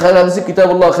ইন্না খায়রা হাদিসি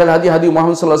কিতাবুল্লাহ খায়রা হাদি হাদি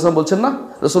মুহাম্মদ সাল্লাল্লাহু আলাইহি ওয়াসাল্লাম বলছেন না,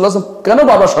 রাসূলুল্লাহ সাল্লাল্লাহু আলাইহি ওয়াসাল্লাম কেন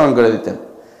বাবা স্মরণ করে দিতেন?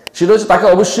 সেটা হচ্ছে তাকে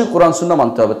অবশ্যই কোরআন সুন্নাহ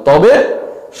মানতে হবে। তবে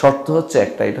শর্ত হচ্ছে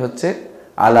একটা, এটা হচ্ছে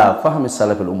আলা ফাহমি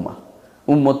সালাফিল উম্মাহ,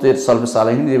 উম্মতের সালফে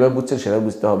সালেহিন যেভাবে বুঝছেন সেভাবে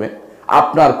বুঝতে হবে।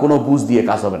 আপনার কোনো বুঝ দিয়ে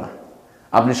কাজ হবে না,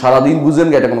 আপনি সারাদিন বুঝেন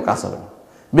এটা কোনো কাজ হবে না।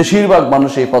 বেশিরভাগ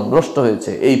মানুষ এই পথভ্রষ্ট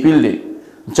হয়েছে এই ফিল্ডে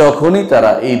যখনই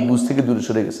তারা এই বুঝ থেকে দূরে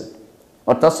সরে গেছে,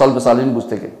 অর্থাৎ সালফে সালেহিন বুঝ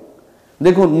থেকে।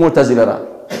 দেখুন মুতাজিলারা,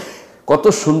 কত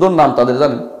সুন্দর নাম তাদের,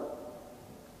 জানেন?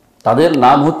 তাদের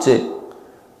নাম হচ্ছে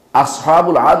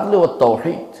আসহাবুল আদল ওয়াত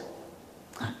তাওহীদ।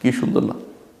 কি সুন্দর নাম!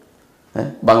 হ্যাঁ,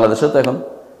 বাংলাদেশে তো এখন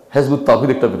হিজবুত তাওহীদ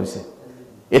একটা বেরিয়েছে।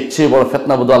 এর চেয়ে বড়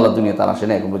ফিতনা বোধ আল্লাহ দুনিয়া তার আসে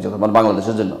না এখন পর্যন্ত, মানে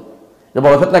বাংলাদেশের জন্য। এটা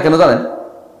বড় ফিতনা কেন জানেন?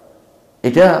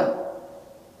 এটা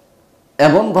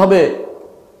এমনভাবে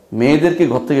মেয়েদেরকে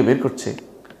ঘর থেকে বের করছে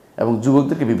এবং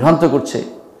যুবকদেরকে বিভ্রান্ত করছে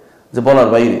যে বলার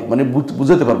বাইরে, মানে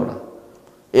বুঝাতে পারবো না।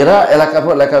 এরা এলাকার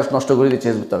পর এলাকা নষ্ট করে দিচ্ছে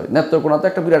হিজবুত তাওহীদ। নেত্রকোনাতে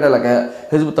একটা বিরাট এলাকা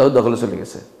হিজবুত তাওহীদ দখলে চলে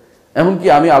গেছে। এমনকি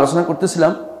আমি আলোচনা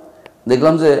করতেছিলাম,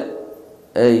 দেখলাম যে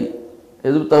এই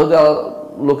হিজবুত তাওহীদের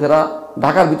লোকেরা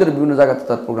ঢাকার ভিতরে বিভিন্ন জায়গাতে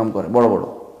তার প্রোগ্রাম করে বড় বড়,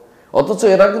 অথচ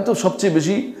এরা কিন্তু সবচেয়ে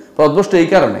বেশি পথভ্রষ্ট এই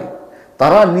কারণে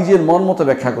তারা নিজের মন মতো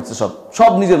ব্যাখ্যা করছে,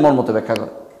 সব নিজের মন মতো ব্যাখ্যা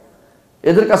করে।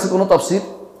 এদের কাছে কোনো তাফসীর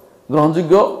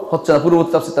গ্রহণযোগ্য হচ্ছে না,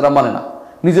 পূর্ববর্তী তাফসীর তারা মানে না,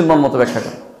 নিজের মন মতো ব্যাখ্যা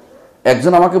করে।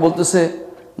 একজন আমাকে বলতেছে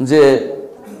যে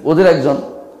ওদের একজন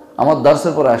আমার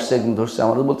দার্সের পরে আসছে, একদিন ধরছে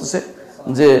আমাদের বলতেছে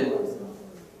যে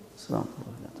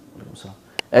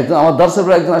একজন আমার দার্সের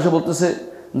পরে একজন আসে বলতেছে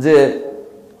যে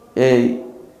এই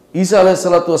ঈসা আলাইহিস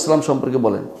সালাতু ওয়াস সালাম সম্পর্কে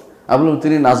বলেন। আমি বললাম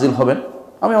তিনি নাজিল হবেন।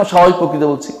 আমি আমার স্বাভাবিক প্রকৃতি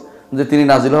বলছি যে তিনি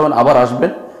নাজিল হবেন, আবার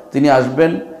আসবেন। তিনি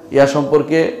আসবেন ইয়া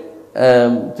সম্পর্কে,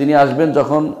 তিনি আসবেন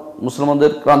যখন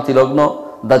মুসলমানদের ক্রান্তি লগ্ন,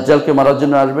 দাজ্জালকে মারার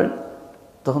জন্য আসবেন।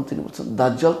 তখন তিনি বলছেন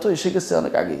দাজ্জাল তো এসে গেছে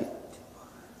অনেক আগেই,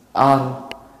 আর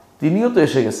তিনিও তো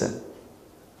এসে গেছেন।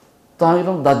 তো আমি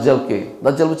বললাম দাজ্জালকে,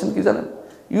 দাজ্জাল বলছেন কি জানেন?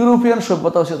 ইউরোপিয়ান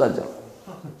সভ্যতা হচ্ছে দাজ্জাল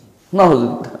না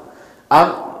হুজুর। আর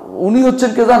উনি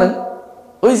হচ্ছেন কে জানেন?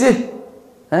 ওই যে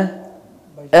হ্যাঁ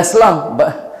ইসলাম,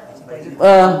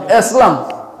 ইসলাম,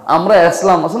 আমরা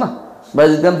ইসলাম আছে না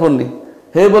বাইজিদান পন্নী,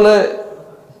 হে বলে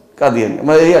কাদিয়ানি,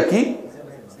 মানে এই কি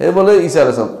হে বলে ঈসা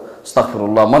আলাইহিস সালাম।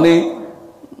 আস্তাগফিরুল্লাহ, মানে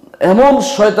এমন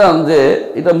শয়তান যে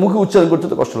এটা মুখে উচ্চারণ করতে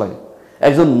তো কষ্ট লাগে।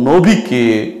 একজন নবীকে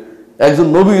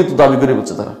তো দাবি করে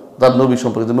বলছে তারা, তার নবী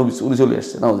সম্পর্কে নবী উনি চলে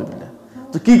আসছে, নাউযুবিল্লাহ।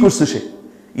 তো কি করছে সে?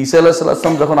 ঈসা আলাইহিস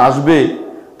সালাম যখন আসবে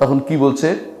তখন কি বলছে?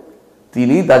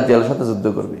 তিনি দাজ্জালের সাথে যুদ্ধ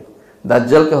করবে,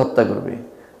 দাজ্জালকে হত্যা করবে,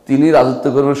 তিনি রাজত্ব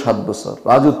করবেন 7 বছর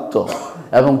রাজত্ব,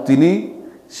 এবং তিনি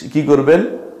কি করবেন?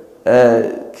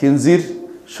 খিনজির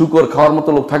শুকর খাওয়ার মতো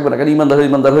লোক থাকবে না, কারণ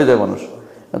ইমানদার হয়ে যায় মানুষ।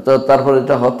 তো তারপরে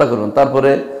এটা হত্যা করবেন, তারপরে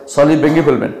সলিব ভেঙে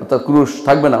ফেলবেন, অর্থাৎ ক্রুশ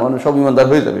থাকবে না, মানে সব ইমানদার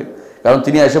হয়ে যাবে। কারণ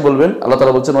তিনি এসে বলবেন, আল্লাহ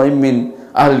তাআলা বলছেন ওয়াইমিন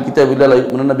আহলিল কিতাবি লা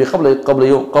ইউমিনুনা নবী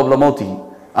ক্বাবলা মাউতিহি,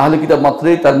 আহলে কিতাব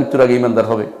মাত্রই তার মৃত্যুর আগে ইমানদার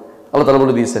হবে, আল্লাহ তাআলা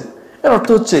বলে দিয়েছেন। এর অর্থ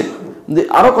হচ্ছে যে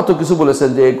আরো কত কিছু বলেছেন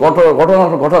যে ঘটনা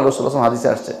রাসূলুল্লাহ সাল্লাল্লাহু আলাইহি ওয়াসাল্লাম হাদিসে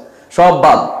আসছে, সব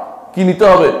বাদ, কি নিতে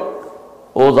হবে?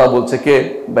 ও যা বলছে, কে?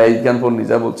 বাইজ্ঞান পন্নী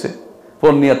যা বলছে,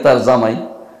 পন্নী আর তার জামাই,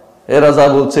 এরা যা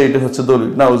বলছে এটা হচ্ছে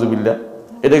দলিল, নাউযুবিল্লাহ।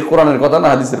 এটা কোরআনের কথা না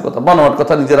হাদিসের কথা, বানোয়াট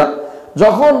কথা নিজেরা।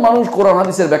 যখন মানুষ কোরআন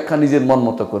হাদিসের ব্যাখ্যা নিজের মন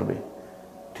মতো করবে,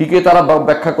 ঠিকই তারা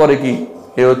ব্যাখ্যা করে কি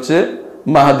এ হচ্ছে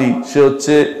মাহাদি, সে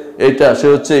হচ্ছে এটা, সে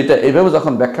হচ্ছে এটা, এইভাবে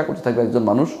যখন ব্যাখ্যা করতে থাকবে একজন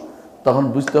মানুষ, তখন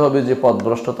বুঝতে হবে যে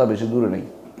পথভ্রষ্টতা বেশি দূরে নেই,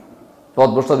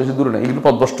 পথভ্রষ্টতা বেশি দূরে নেই, এগুলো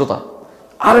পথভ্রষ্টতা।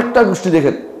 আরেকটা গোষ্ঠী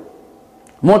দেখেন,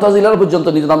 মুতাজিলার পর্যন্ত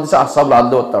নিজের নাম দিচ্ছে আসহাবুল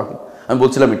আদল ওয়াত তাওহীদ। আমি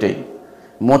বলছিলাম এটাই,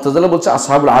 মুতাজিলা বলছে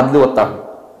আসহাবুল আদল ওয়াত তাওহীদ।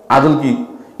 আদল কি?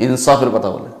 ইনসাফের কথা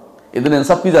বলে। এদের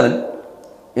ইনসাফ কি জানেন?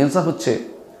 ইনসাফ হচ্ছে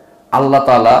আল্লাহ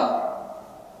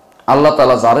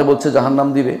তাআলা যারে বলছে জাহান্নাম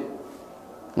দিবে,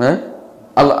 হ্যাঁ,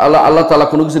 আল্লাহ তাআলা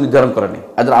কোনো কিছু নির্ধারণ করেনি।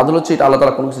 এদের আদল হচ্ছে এটা, আল্লাহ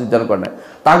তাআলা কোনো কিছু নির্ধারণ করে নাই।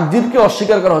 তাকদীরকে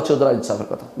অস্বীকার করা হচ্ছে ওদের ইনসাফের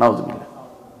কথা, নাউযুবিল্লাহ।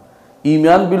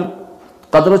 ঈমান বিল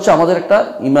কাদর হচ্ছে আমাদের একটা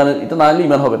ঈমানের, এটা না হলে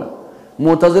ঈমান হবে না।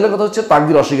 মুতাজিলার কথা হচ্ছে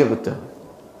তাকদীর অস্বীকার করতে হবে।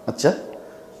 আচ্ছা,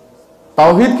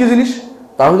 তাওহীদ কি জিনিস?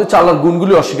 তাওহীদ হচ্ছে আল্লাহর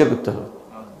গুণগুলি অস্বীকার করতে হবে।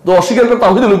 তো অস্বীকার করে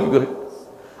তাওহীদ হলো কি করে?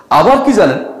 আবার কি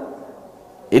জানেন,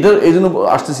 এদের এই জন্য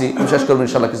আসতেছি, শেষ করবো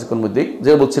ইনশাআল্লাহ কিছুক্ষণ মধ্যেই, যে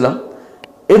বলছিলাম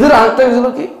এদের আরেকটা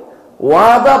হলো কি,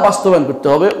 ওয়াদা বাস্তবায়ন করতে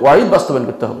হবে, ওয়াইদ বাস্তবায়ন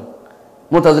করতে হবে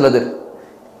মুতাজিলাদের।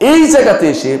 এই জায়গাতে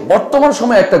এসে বর্তমান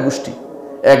সময়ে একটা গোষ্ঠী,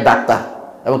 এক ডাক্তার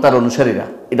এবং তার অনুসারীরা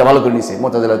এটা ভালো করে নিয়েছে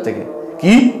মুতাজিলার থেকে,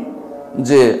 কি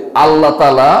যে আল্লাহ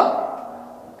তাআলা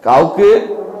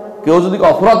কেউ যদি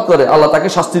অপরাধ করে আল্লাহ তাকে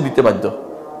শাস্তি দিতে বাধ্য,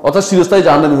 অর্থাৎ চিরস্থায়ী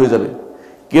জাহান্নামী হয়ে যাবে।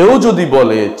 কেউ যদি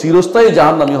বলে চিরস্থায়ী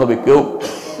জাহান্নামী হবে কেউ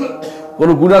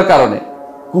কোনো গুনার কারণে,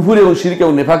 কুফর এবং শিরক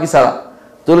এবং নেফাকি ছাড়া,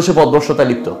 তাহলে সে পথভ্রষ্টতায়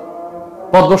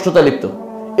লিপ্ত।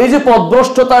 এই যে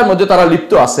পথভ্রষ্টতার মধ্যে তারা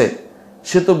লিপ্ত আছে,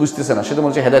 সে তো বুঝতেছে না, সে তো মনে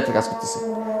হচ্ছে হেদায়েতের কাজ করতেছে,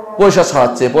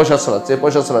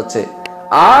 পয়সা ছড়াচ্ছে,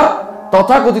 আর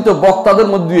তথাকথিত বক্তাদের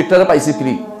মধ্যে একটা পাইছে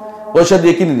ফ্রি, পয়সা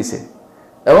দিয়ে কিনে নিছে।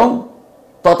 এবং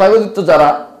তথাকথিত যারা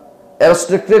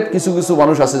অ্যারিস্টোক্রেট কিছু কিছু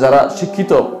মানুষ আছে যারা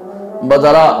শিক্ষিত বা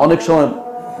যারা অনেক সময়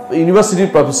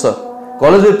ইউনিভার্সিটির প্রফেসর,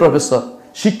 কলেজের প্রফেসর,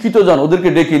 শিক্ষিত জন, ওদেরকে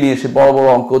ডেকে নিয়ে এসে বড় বড়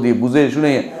অঙ্ক দিয়ে বুঝে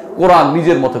শুনে কোরআন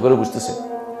নিজের মতো করে বুঝতেছে।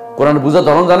 কোরআন বুঝার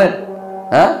ধরন জানেন?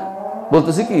 হ্যাঁ,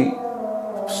 বলতেছে কি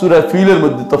সূরা ফিলের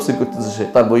মধ্যে তাফসীর করতেছে সে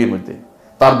তার বইয়ের মধ্যে।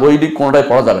 তার বইটি কোনটাই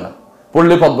পড়া যাবে না,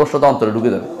 পড়লে পদভ্রষ্টতা অন্তরে ঢুকে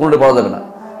যাবে, কোনটাই পড়া যাবে না।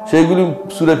 সেইগুলি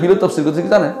সূরা ফিলের তাফসীর করতে কি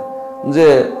জানেন? যে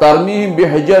তারমিহিম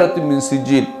বিহিজারাতিন মিন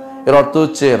সিজিল, এর অর্থ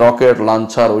হচ্ছে রকেট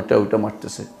লাঞ্চার ওইটা ওইটা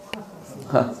মারতেছে।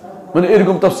 হ্যাঁ, মানে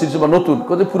এরকম তাফসীর বা নতুন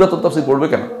কোথায় পুরাতন তাফসীর পড়বে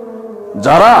কেন?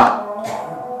 যারা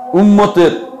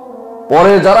উম্মতের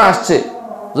পরে যারা আসছে,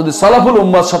 যদি সালাফুল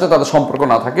উম্মার সাথে তাদের সম্পর্ক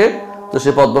না থাকে তো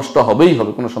সে পদভ্রষ্ট হবেই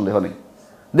হবে, কোনো সন্দেহ নেই।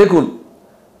 দেখুন,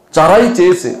 যারাই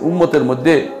চেয়েছে উম্মতের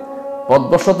মধ্যে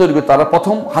পদভ্রষ্ট তৈরি করে, তারা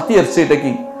প্রথম হাতিয়ার এটা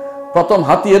কি? প্রথম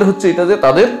হাতিয়ার হচ্ছে এটা যে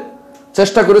তাদের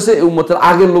চেষ্টা করেছে এই উম্মতের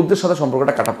আগের লোকদের সাথে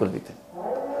সম্পর্কটা কাট করে দিতে।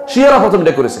 শিয়ারা প্রথম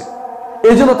এটা করেছে।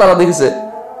 এই জন্য তারা দেখেছে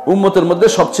উম্মতের মধ্যে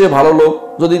সবচেয়ে ভালো লোক,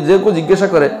 যদি যে কেউ জিজ্ঞাসা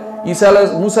করে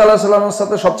মুসা আলাইহিস সালামের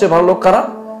সাথে সবচেয়ে ভালো লোক কারা,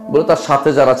 বলে তার সাথে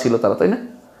যারা ছিল তারা, তাই না?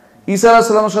 ঈসা আলাইহিস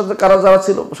সালামের সাথে কারা যারা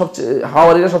ছিল, সবচেয়ে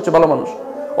হাওয়ারিরা সবচেয়ে ভালো মানুষ।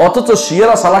 অথচ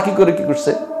শিয়ারা সালাকি করে কি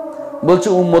করছে, বলছে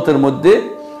উম্মতের মধ্যে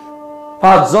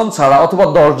 5 জন ছাড়া অথবা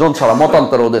 10 জন ছাড়া,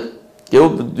 মতান্তর ওদের, কেউ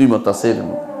দুই মত আছে,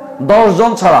 10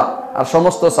 জন ছাড়া আর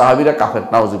সমস্ত সাহাবীরা কাফের,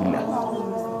 নাউজুবিল্লাহ।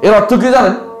 এর অর্থ কি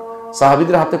জানেন?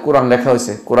 সাহাবীদের হাতে কোরআন লেখা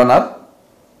হয়েছে, কোরআন আর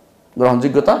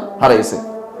গ্রহণযোগ্যতা হারাইছে।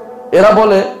 এরা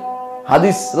বলে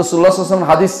হাদিস, রাসূলুল্লাহ সাল্লাল্লাহু আলাইহি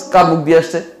ওয়াসাল্লাম হাদিস কার মুখ দিয়ে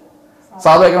আসছে?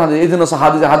 সাহাবায়ে কেরাম। এই জন্য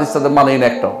হাদিস তাদের মানেই না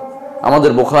একটাও।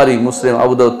 আমাদের বুখারী, মুসলিম,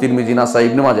 আবু দাউদ, তিরমিজি, নাসাই,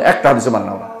 ইবনে মাজাহ একটা হাদিসে মানে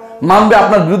না। ওরা মানবে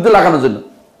আপনার বিরুদ্ধে লাগানোর জন্য,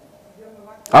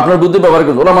 আপনার বিরুদ্ধে ব্যবহার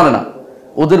করবে, ওরা মানে না।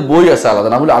 ওদের বই আছে আলাদা,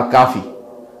 না হলে আল কাফি,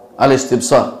 আল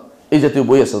ইস্তিবসার, এই জাতীয়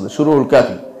বই আছে ওদের, শুরুল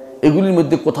কাফি। এগুলির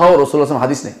মধ্যে কোথাও রাসূলুল্লাহ সাল্লাল্লাহু আলাইহি ওয়াসাল্লাম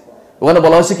হাদিস নেই। ওখানে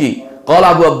বলা হয়েছে কি, ক্বাল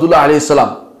আবু আব্দুল্লাহ আলাইহিস সালাম,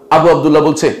 আবু আব্দুল্লাহ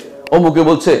বলছে, অমুকে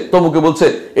বলছে, তমুকে বলছে,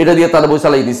 এটা দিয়ে তারা বই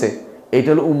চালাই দিছে। এইটা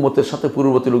হলো উম্মতের সাথে,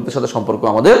 পূর্ববর্তী লোকদের সাথে সম্পর্ক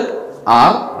আমাদের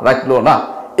আর রাখলো না।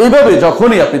 এইভাবে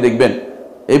যখনই আপনি দেখবেন,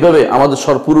 এইভাবে আমাদের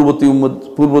পূর্ববর্তী উম্মত,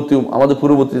 আমাদের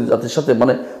পূর্ববর্তী জাতির সাথে,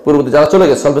 মানে পূর্ববর্তী যারা চলে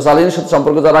গেছে, সালফে সালেহিনের সাথে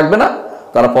সম্পর্ক যারা রাখবে না,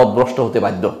 তারা পথভ্রষ্ট হতে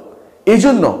বাধ্য। এই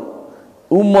জন্য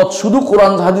উম্মত শুধু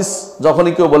কোরআন হাদিস,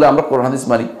 যখনই কেউ বলে আমরা কোরআন হাদিস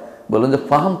মানি, বলেন যে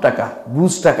ফাহাম টাকা,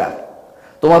 বুঝ টাকা।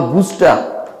 তোমার বুঝটা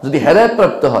যদি হেদায়েত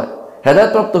প্রাপ্ত হয়,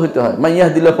 হেদায়েত প্রাপ্ত হইতে হয়, মান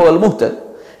ইয়াহদিল্লাহু ফাহুয়াল মুহতাদ,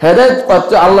 হেদায়েত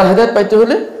প্রাপ্ত, আল্লাহ হেদায়েত পাইতে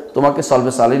হলে তোমাকে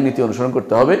সালফে সালেহিন নীতি অনুসরণ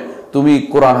করতে হবে। তুমি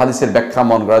কোরআন হাদিসের ব্যাখ্যা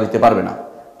মন গড়া দিতে পারবে না,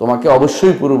 তোমাকে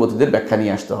অবশ্যই পূর্ববর্তীদের ব্যাখ্যা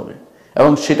নিয়ে আসতে হবে,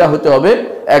 এবং সেটা হতে হবে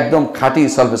একদম খাঁটি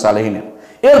সালফে সালেহিনের।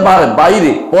 এর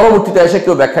বাইরে পরবর্তীতে এসে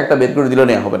কেউ ব্যাখ্যা একটা বের করে দিলে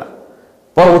নেওয়া হবে না।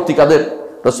 পরবর্তী কাদের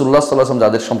রাসূলুল্লাহ সাল্লাল্লাহু আলাইহি ওয়াসাল্লাম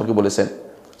যাদের সম্পর্কে বলেছেন,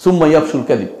 সুম্মা ইয়াফশুল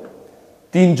কাযিব,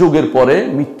 3 যুগের পরে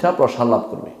মিথ্যা প্রসার লাভ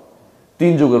করবে।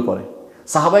 3 যুগের পরে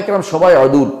সাহাবায়ে কেরাম সবাই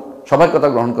আদুল, সবার কথা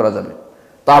গ্রহণ করা যাবে।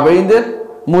 তাবেঈনদের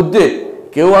মধ্যে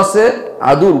কেউ আছে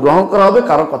আদুল, গ্রহণ করা হবে,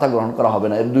 কারোর কথা গ্রহণ করা হবে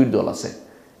না। এর 2 দল আছে।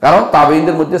 কারণ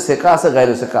তাবেঈনদের মধ্যে সেকা আছে,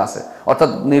 গায়রে সেকা আছে, অর্থাৎ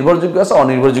নির্ভরযোগ্য আছে,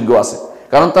 অনির্ভরযোগ্য আছে।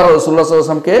 কারণ তারা রাসূলুল্লাহ সাল্লাল্লাহু আলাইহি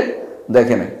ওয়াসাল্লামকে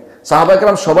দেখে নাই। সাহাবায়ে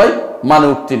কেরাম সবাই মানে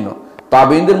উত্তীর্ণ।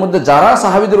 তাবেঈনদের মধ্যে যারা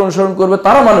সাহাবীদের অনুসরণ করবে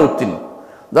তারা মানে উত্তীর্ণ,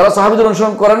 যারা সাহাবীদের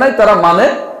অনুসরণ করে নাই তারা মানে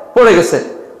পড়ে গেছে।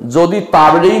 যদি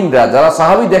তাবেঈনরা যারা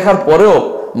সাহাবী দেখার পরেও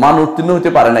মান উত্তীর্ণ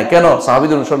হতে পারে নাই, কেন?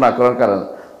 সাহাবীদের অনুসরণ না করার কারণে।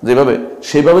 যেভাবে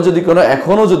সেভাবে যদি কোনো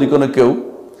এখনো যদি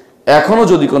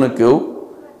কোনো কেউ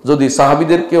যদি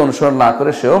সাহাবীদেরকে অনুসরণ না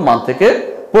করে, সেও মান থেকে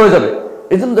পড়ে যাবে।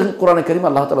 এই জন্য দেখেন কোরআনে কারীম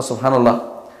আল্লাহ তাআলা সুবহানাল্লাহ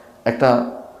একটা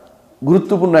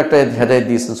গুরুত্বপূর্ণ একটা হেদায়েত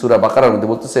দিয়েছেন সূরা বাকারার মধ্যে,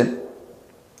 বলতেছেন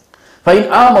ফাইন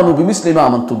আমানু বিমিসলি মা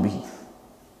আমানতুম বিহি,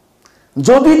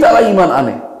 যদি তারা ঈমান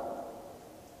আনে,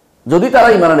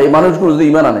 এই মানুষগুলো যদি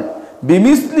ঈমান আনে,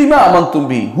 বিমিসলি মা আমানতুম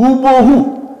বিহি, হুবহু,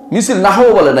 মিসল নাহও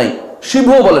বলে নাই,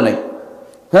 শিবহ বলে নাই,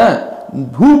 হ্যাঁ,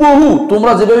 হুবহু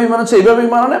তোমরা যেভাবে ঈমান আনছো এইভাবে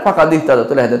ঈমান আনে, ফাঁকা দিতে হবে,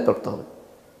 তাহলে হেদায়েত করতে হবে।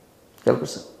 খেয়াল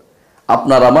করছেন?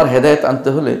 আপনার আমার হেদায়েত আনতে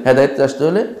হলে, হেদায়েত আসতে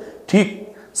হলে ঠিক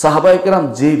সাহাবায়ে কেরাম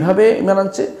যেভাবে ঈমান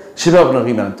আনছে সেভাবে আপনার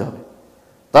ঈমান আনতে হবে।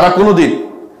 তারা কোনোদিন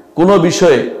কোনো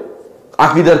বিষয়ে,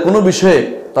 আকীদার কোনো বিষয়ে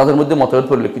তাদের মধ্যে মতভেদ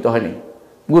পরিলক্ষিত হয়নি।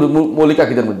 মৌলিক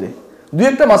আকীদার মধ্যে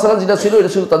 2-1টা মাসালা যেটা ছিল,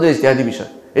 এটা ছিল তাদের ইজতিহাদি বিষয়,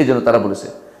 এই জন্য তারা বলেছে।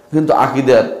 কিন্তু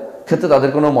আকীদার ক্ষেত্রে তাদের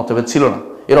কোনো মতভেদ ছিল না।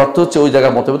 এর অর্থ হচ্ছে ওই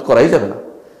জায়গায় মতভেদ করাই যাবে না।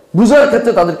 বুঝার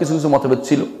ক্ষেত্রে তাদের কিছু কিছু মতভেদ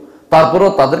ছিল, তারপরেও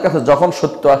তাদের কাছে যখন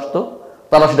সত্য আসতো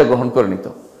তারা সেটা গ্রহণ করে নিত।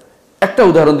 একটা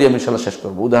উদাহরণ দিয়ে আমি ইনশাআল্লাহ শেষ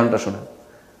করবো। উদাহরণটা শুনেন।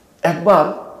 একবার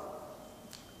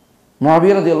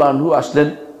মুআবিয়া রাদিয়াল্লাহু আনহু আসলেন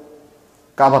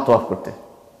কাবা তওয়াফ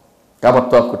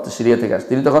করতে, সিরিয়া থেকে আসলেন।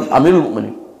 তিনি তখন আমিরুল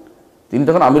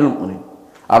মুমিনিন।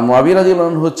 আর মুআবিয়া রাদিয়াল্লাহু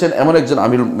আনহু হচ্ছেন এমন একজন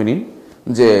আমিরুল মুমিনিন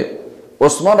যে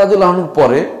ওসমান রাদিয়াল্লাহু আনহুর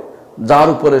পরে যার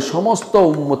উপরে সমস্ত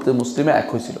উম্মতে মুসলিমে এক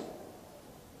হয়েছিল,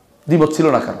 দ্বিমত ছিল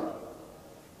না। কারণ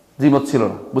দ্বিমত ছিল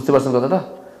না, বুঝতে পারছেন কথাটা?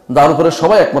 তার উপরে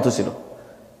সবাই একমত ছিল।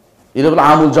 এটা বলে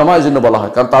আমুল জামা এই জন্য বলা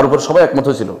হয়, কারণ তার উপরে সবাই একমত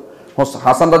ছিল।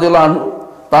 হাসান রাদিয়াল্লাহু আনহু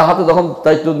তার হাতে যখন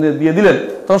দায়িত্ব দিয়ে দিলেন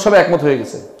তখন সবাই একমত হয়ে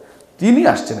গেছে। তিনি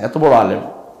আসছেন এত বড় আলেম,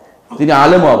 তিনি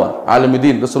আলেমও আবার আলেম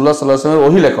দ্বীন, রাসূলুল্লাহ সাল্লাল্লাহু আলাইহি ওয়াসাল্লামের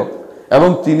ওহী লেখক, এবং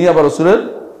তিনি আবার রাসূলের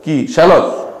কি শ্যালক,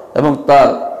 এবং তার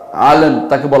আলেম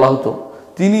তাকে বলা হতো।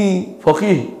 তিনি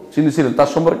ফকিহ তিনি ছিলেন। তার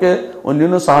সম্পর্কে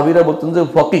অন্যান্য সাহাবীরা বলতেন যে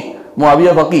ফকিহ,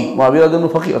 মুআবিয়া ফকিহ, মুআবিয়া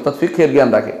রাদিয়াল্লাহু ফকিহ, অর্থাৎ ফিকহের জ্ঞান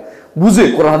রাখে, বুঝে,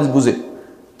 কোরআন হাদিস বুঝে।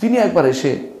 তিনি একবার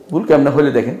এসে ভুল কেমনে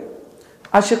হইলে দেখেন,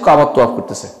 আর সে কাবার তোয়াফ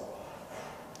করতেছে।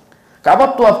 কাবার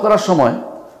তোয়াফ করার সময়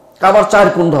কাবার 4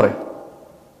 কোণ ধরে।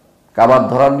 কাবার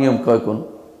ধরার নিয়ম কয় কোণ?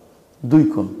 2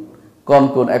 কোণ। কোন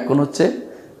কোণ? এক কোণ হচ্ছে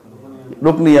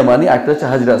রুকনি ইয়ামানি, একটা হচ্ছে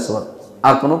হাজরে আসওয়াদ।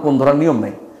 আর কোনো কোণ ধরার নিয়ম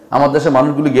নাই। আমার দেশে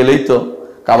মানুষগুলি গেলেই তো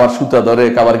কাবার সুতা ধরে,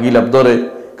 কাবার গিলাপ ধরে,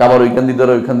 কাবার ওইখান দিয়ে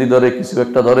ধরে, ওইখান দিয়ে ধরে, কিছু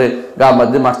একটা ধরে, গা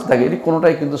মাঝে মাছতে থাকে। এটি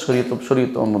কোনোটাই কিন্তু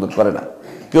শরীয়ত অনুমোদন করে না।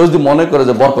 কেউ যদি মনে করে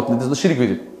যে বরকত নিতে, তো শিরক হয়ে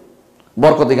যাবে।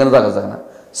 বরকত এখানে দেখা যায় না।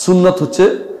 সুন্নত হচ্ছে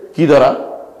কি ধরা?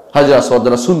 হাজরে আসওয়াদ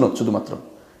ধরা সুন্নত শুধুমাত্র।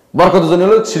 বরকতের জন্য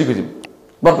হলো শিরক হয়ে যাবে,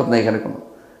 বরকত নাই এখানে কোনো।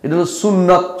 এটা হলো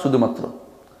সুন্নত শুধুমাত্র।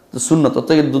 সুন্নত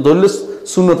ধরলে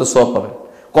সুন্নতে সওয়াব পাবে।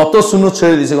 কত সুন্নত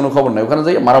ছেড়ে দিয়েছে কোনো খবর নাই, ওখানে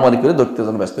যাই মারামারি করে ধরতে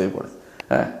যেন ব্যস্ত হয়ে পড়ে।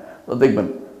 হ্যাঁ, তো দেখবেন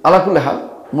আলাকুল্লি হাল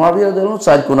মুআবিয়া রাদিয়াল্লাহু আনহু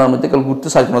 4 কোণার মধ্যে কাল ঘুরতে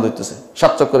 4 কোণা ধরতেছে,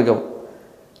 7 চক্করে কেবল।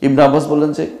 ইবনে আব্বাস বললেন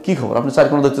যে কি খবর, আপনি 4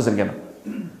 কোণা ধরতেছেন কেন?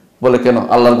 বলে কেন,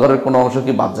 আল্লাহর ঘরের কোনো অংশ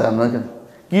কি বাদ যায় না কেন?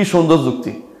 কি সুন্দর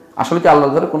যুক্তি! আসলে কি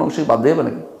আল্লাহর ঘরের কোনো অংশ বাদ দিয়ে যাবে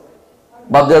নাকি?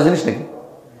 বাদ দেওয়া জিনিস নাকি?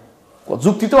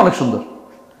 যুক্তি তো অনেক সুন্দর,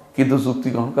 কিন্তু যুক্তি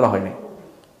গ্রহণ করা হয়নি।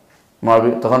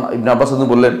 তখন ইবনে আব্বাস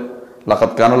বললেন,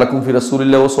 লাকাদ কানা লাকুম ফি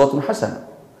রাসূলিল্লাহি উসওয়াতুন হাসানাহ,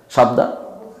 সাবধান,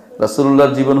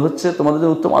 রাসূলুল্লাহর জীবন হচ্ছে তোমাদের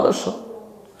জন্য উত্তম আদর্শ।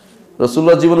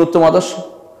 রাসূলুল্লাহর জীবন উত্তম আদর্শ।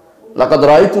 লাকাদ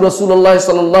রাআইতু রাসূলুল্লাহ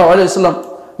সাল্লাল্লাহু আলাইহি ওয়াসাল্লাম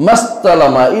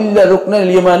মাসতালামা ইল্লা রুকনাল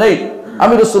ইয়ামানাইন,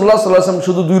 আমি রাসূলুল্লাহ সাল্লাল্লাহু আলাইহি ওয়াসাল্লাম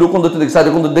শুধু 2 রকম ধরতে দেখি, 4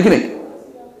 রকম দেখি নাই।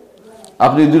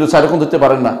 আপনি 4 রকম ধরতে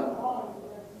পারেন না।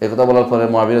 এই কথা বলার পরে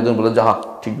মুআবিয়া রাদিয়াল্লাহু বললেন, যাহা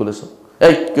ঠিক বলেছো,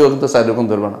 এই কেউ কিন্তু 4 রকম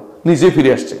ধরবে না। নিজেই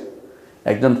ফিরে আসছে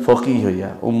একজন ফকিহ হইয়া,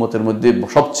 উম্মতের মধ্যে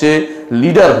সবচেয়ে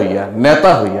লিডার হইয়া,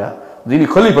 নেতা হইয়া, যিনি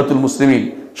খলিফাতুল মুসলিমিন,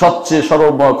 সবচেয়ে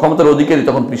ক্ষমতার অধিকারী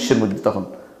তখন বিশ্বের মধ্যে,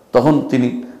 তখন তিনি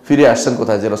ফিরে আসছেন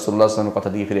কোথায়? যে রাসূলুল্লাহ সাল্লাল্লাহু আলাইহি ওয়াসাল্লামের কথা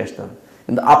দিয়ে ফিরে আসতে হবে।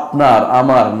 কিন্তু আপনার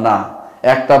আমার না,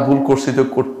 একটা ভুল করছি তো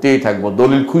করতেই থাকবো,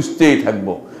 দলিল খুঁজতেই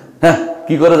থাকবো। হ্যাঁ,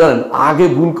 কি করে জানেন? আগে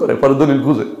ভুল করে পরে দলিল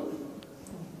খুঁজে।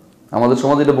 আমাদের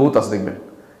সমাজে এটা বহুত আছে, দেখবেন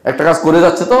একটা কাজ করে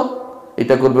যাচ্ছে তো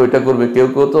এটা করবে ওইটা করবে, কেউ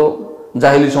কেউ তো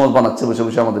জাহিলি সমাজ বানাচ্ছে বসে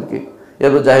বসে আমাদেরকে।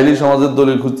 এরপর জাহিলি সমাজের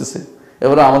দলিল খুঁজতেছে,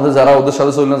 এবারে আমাদের যারা ওদের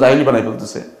সাথে চলে না জাহিলি বানাই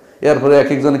ফেলতেছে। এরপরে এক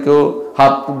একজন কেউ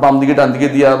হাত বাম দিকে ডান দিকে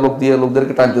দিয়ে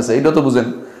লোকদেরকে টানতেছে, এটা তো বুঝেন।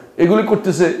 এগুলি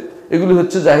করতেছে, এগুলি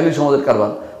হচ্ছে জাহিলি সমাজের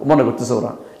কারবার মনে করতেছে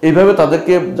ওরা। এইভাবে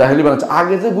তাদেরকে জাহিলি বানাচ্ছে।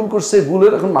 আগে যে ভুল করছে,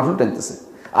 ভুলের এখন মাসুল টানতেছে,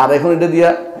 আর এখন এটা দিয়া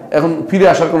এখন ফিরে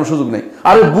আসার কোনো সুযোগ নেই।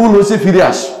 আরে ভুল হয়েছে, ফিরে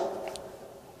আস।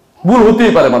 ভুল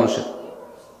হতেই পারে, মানুষের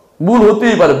ভুল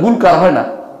হতেই পারে। ভুল কার হয় না?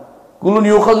 কুলুন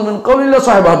ইউখাযু মিন কাওলি ইল্লা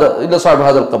সাহিব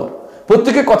হাযাল কবর,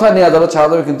 প্রত্যেকের কথা নেওয়া যাবে, ছাড়া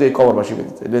যাবে কিন্তু এই কবরবাসী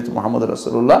ব্যক্তিতে। এটা হচ্ছে মুহাম্মদ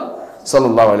রাসূলুল্লাহ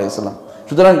সাল্লাল্লাহু আলাইহি ওয়াসাল্লাম।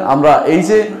 সুতরাং আমরা এই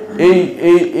যে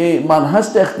এই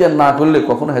মানহাজটা ইখতিয়ার না করলে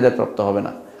কখনো হেদায়েত প্রাপ্ত হবে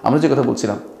না। আমরা যে কথা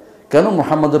বলছিলাম, কেন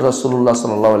মুহাম্মদ রাসূলুল্লাহ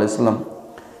সাল্লাল্লাহু আলাইহি ওয়াসাল্লাম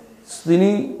তিনি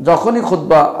যখনই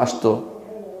খুতবা আসতো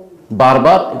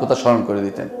বারবার এই কথা স্মরণ করে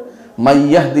দিতেন, মান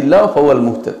ইয়াহদিল্লাহু ফাহুয়াল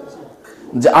মুহতাদ,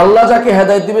 যে আল্লাহ যাকে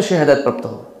হেদায়েত দিবে সে হেদায়েত প্রাপ্ত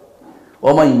হবে।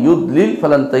 ওয়া মান ইউদলিল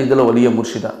ফালান তাজিদ লাহু ওয়ালিয়্যান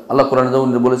মুরশিদা, আল্লাহ কোরআনে যেমন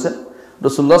বলেছেন,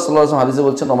 রাসূলুল্লাহ সাল্লাল্লাহু আলাইহি ওয়াসাল্লাম হাদিসে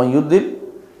বলছেন, ওয়া মান ইউদলিল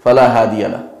ফালা হাদিয়া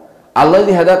লাহু, আল্লাহ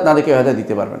যদি হেদায়েত না দেখে হেদায়েত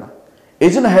দিতে পারবে না।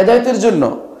 এই জন্য হেদায়েতের জন্য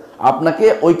আপনাকে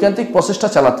ঐকান্তিক প্রচেষ্টা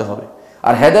চালাতে হবে,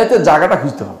 আর হেদায়েতের জায়গাটা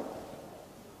খুঁজতে হবে।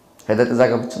 হেদায়েতের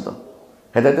জায়গা বুঝছেন তো?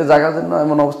 হেদায়েতের জায়গার জন্য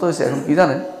এমন অবস্থা হয়েছে এখন, কি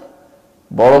জানেন,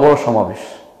 বড় বড় সমাবেশ,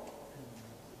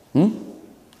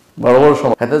 বড় বড়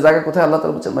সমাবেশ। হেদায়েতের জায়গা কোথায়? আল্লাহ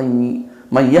তাআলা বলছেন,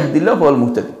 মান ইয়াহদিল্লাহু ফাহুয়াল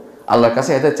মুহতাদি, আল্লাহর কাছে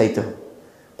হেদায়েত চাইতে হবে,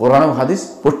 কোরআন ও হাদিস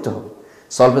পড়তে হবে,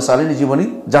 সলফে সালেহিনের জীবনী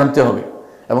জানতে হবে,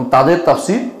 এবং তাদের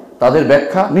তাফসীর, তাদের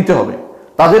ব্যাখ্যা নিতে হবে।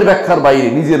 তাদের ব্যাখ্যার বাইরে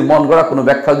নিজের মন গড়া কোনো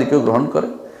ব্যাখ্যা যদি কেউ গ্রহণ করে,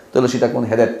 তাহলে সেটা কোনো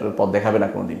হেদায়েতের পথ দেখাবে না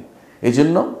কোনোদিন। এই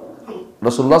জন্য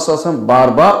রাসূলুল্লাহ সাল্লাল্লাহু আলাইহি ওয়াসাল্লাম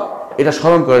বারবার এটা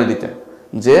স্মরণ করে দিতেন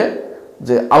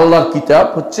যে আল্লাহর কিতাব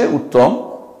হচ্ছে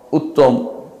উত্তম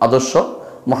আদর্শ,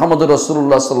 মুহাম্মদ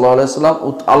রাসূলুল্লাহ সাল্লাল্লাহু আলাইহি ওয়াসাল্লাম,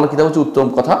 আল্লাহর কিতাব হচ্ছে উত্তম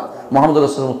কথা, মুহাম্মদ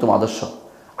রাসূলুল্লাহ উত্তম আদর্শ।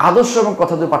 আদর্শ এবং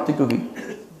কথাদের পার্থক্য কি?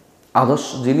 আদর্শ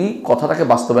যিনি কথাটাকে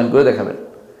বাস্তবায়ন করে দেখাবেন,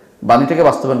 বাণীটাকে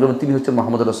বাস্তবায়ন করবেন, তিনি হচ্ছেন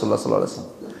মুহাম্মদ রাসূলুল্লাহ সাল্লাল্লাহু আলাইহি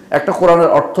ওয়াসাল্লাম। একটা কোরআনের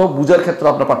অর্থ বুঝার ক্ষেত্রে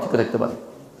আপনার পার্থক্য দেখতে পারে,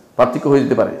 পার্থক্য হয়ে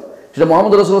যেতে পারে। সেটা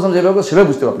মুহাম্মদ রাসূলুল্লাহ সাল্লাল্লাহু আলাইহি ওয়াসাল্লাম যেভাবে সেভাবে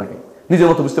বুঝতে হবে, আপনাকে নিজের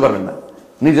মতো বুঝতে পারবেন না।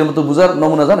 নিজের মতো বুঝার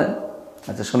নমুনা জানেন?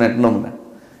 আচ্ছা শোনেন একটা নমুনা।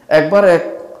 একবার এক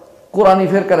কোরআনী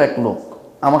ফেরকার এক লোক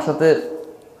আমার সাথে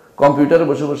কম্পিউটারে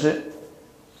বসে বসে,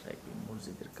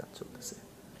 মসজিদের কাজ চলতেছে,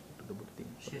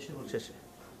 শেষে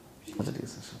আচ্ছা ঠিক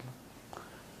আছে।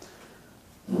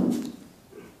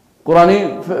 কোরআনী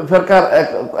ফেরকার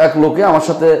এক লোকে আমার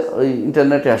সাথে ওই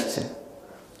ইন্টারনেটে আসছে।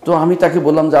 তো আমি তাকে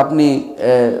বললাম যে আপনি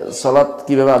সালাত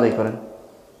কীভাবে আদায় করেন?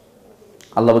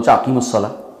 আল্লাহ বলছে আকিমুস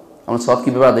সালাহ, আমরা সালাত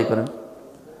কীভাবে আদায় করেন?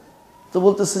 তো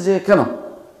বলতেছে যে কেন?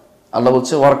 আল্লাহ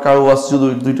বলছে ওয়ারকা ওয়াসজুদ,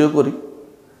 দুইটাও করি,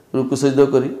 রুকু সাজদাও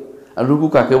করি। আর রুকু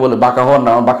কাকে বলে? বাঁকা হওয়ার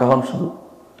নাম, বাঁকা হন শুধু।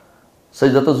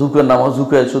 সাজদা তো ঝুঁকের নাম,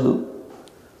 ঝুঁকে শুধু।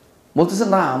 বলতেছে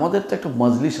না, আমাদের তো একটা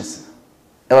মজলিস আছে।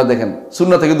 এবার দেখেন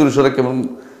সুন্নাহ থেকে দূরে সরে কেমন।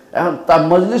 এখন তার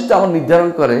মজলিসটা আমার নির্ধারণ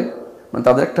করে, মানে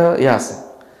তাদের একটা আছে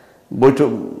বৈঠক,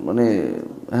 মানে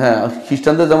হ্যাঁ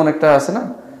খ্রিস্টানদের যেমন একটা আছে না,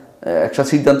 একটা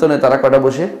সিদ্ধান্ত নেয় তারা কয়টা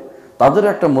বসে, তাদেরও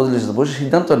একটা মজলিস বসে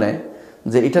সিদ্ধান্ত নেয়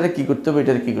যে এটারে কি করতে হবে,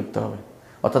 এটারে কি করতে হবে।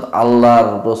 অর্থাৎ আল্লাহর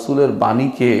রসুলের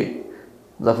বাণীকে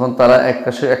যখন তারা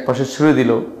এক পাশে ছেড়ে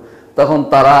দিল, তখন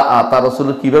তারা তার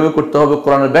রসুলের কীভাবে করতে হবে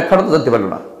কোরআনের ব্যাখ্যাটা তো জানতে পারল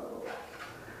না।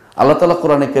 আল্লাহ তাআলা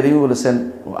কোরআনে কারীমে বলেছেন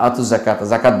আতু যাকাত,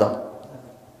 যাকাত দাও,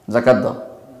 যাকাত দাও।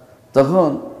 তখন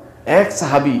এক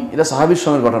সাহাবী, এটা সাহাবীর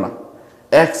সময়ের ঘটনা,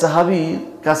 এক সাহাবীর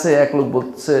কাছে এক লোক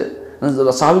বলতেছে,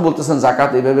 সাহাবী বলতেছেন যাকাত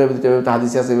এইভাবে দিতে হবে,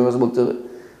 হাদিসে আছে এইভাবে বলতে হবে।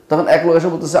 তখন এক লোক এসে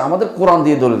বলতেছে আমাদের কোরআন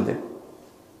দিয়ে দলিল দে।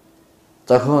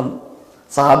 তখন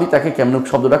সাহাবী তাকে কেমন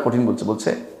শব্দটা কঠিন বলছে, বলছে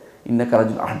ইন্নাকা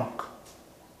রাজুল আহমাক,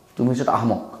 তুমি হচ্ছে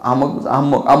আহমক, আহমক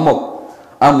আহমক আহমক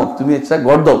আহমক, তুমি হচ্ছে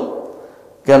গর্দব।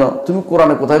 কেন? তুমি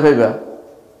কোরআনে কোথায় পাইবা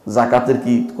জাকাতের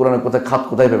কি, কোরআনে কোথায় খাত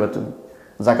কোথায় পাইবা তুমি?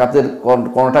 জাকাতের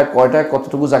কোনটায় কয়টায়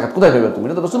কতটুকু জাকাত কোথায় পাইবা তুমি?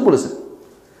 এটা তো রাসূল বলেছেন।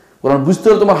 কোরআন বুঝতে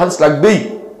হলে তোমার হাদিস লাগবেই।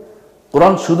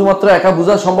 কোরআন শুধুমাত্র একা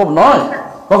বোঝা সম্ভব নয়,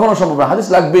 কখনো সম্ভব না, হাদিস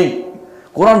লাগবেই।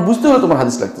 কোরআন বুঝতে হলে তোমার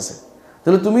হাদিস লাগতেছে,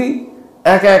 তাহলে তুমি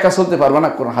একা একা চলতে পারবে না,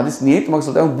 কোরআন হাদিস নিয়েই তোমাকে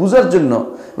চলতে। এবং বুঝার জন্য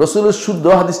রাসূলের শুদ্ধ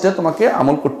হাদিসটা তোমাকে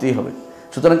আমল করতেই হবে।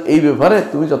 সুতরাং এই ব্যাপারে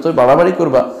তুমি যতই বাড়াবাড়ি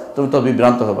করবা তুমি তত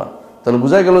বিভ্রান্ত হবা। তাহলে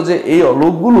বোঝা গেল যে এই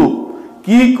লোকগুলো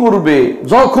কি করবে,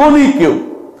 যখনই কেউ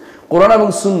কোরআন এবং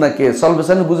সুন্নাহকে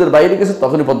সলভেশনের বুঝের বাইরে গেছে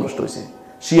তখনই পথভ্রষ্ট হয়েছে।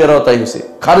 শিয়ারাও তাই হয়েছে,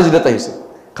 খারেজিরা তাই হয়েছে।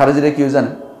 খারেজিরা কি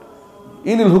জানেন?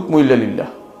 ইনিল হুকমু ইল্লা লিল্লাহ।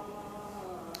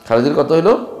 খারেজির কথা হইল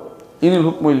ইনিল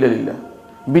হুকমু ইল্লা লিল্লাহ,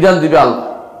 বিধান দিবে আল্লাহ,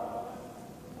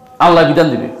 আল্লাহ বিধান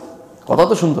দিবে। কথা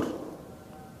তো সুন্দর,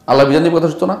 আল্লাহ বিধান দিবে, কথা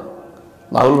সত্য না?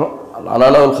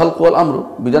 আল্লাহুল খালকু ওয়াল আমরু,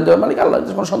 বিধান দেওয়ার মালিক আল্লাহ,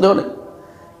 কোনো সন্দেহ নেই।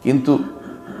 কিন্তু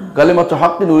কালিমাতু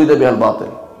হাক্কিন উরিদা বিহাল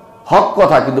বাতিল, হক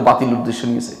কথা কিন্তু বাতিল উদ্দেশ্য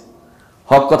নিয়েছে।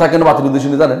 হক কথা কেন বাতিল উদ্দেশ্য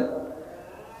নিয়ে জানেন?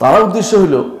 তারা উদ্দেশ্য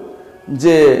হইল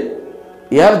যে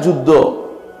ইয়ার যুদ্ধ,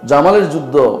 জামালের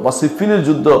যুদ্ধ বা সিফিনের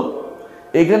যুদ্ধ,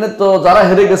 এখানে তো যারা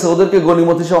হেরে গেছে ওদেরকে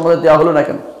গনিমত হিসেবে আমাদের দেওয়া হলো না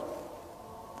কেন?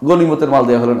 গনিমতের মাল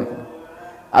দেওয়া হলো না কেন?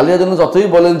 আলিয়া জন্য যতই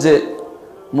বলেন যে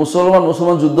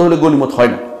মুসলমান যুদ্ধ হলে গনিমত হয়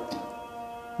না,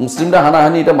 মুসলিমরা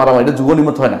হানাহানি এটা মারামারি, এটা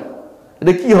গনিমত হয় না।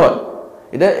 এটা কি হয়?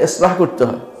 এটা ইসলাহ করতে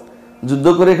হয়, যুদ্ধ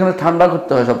করে এখানে ঠান্ডা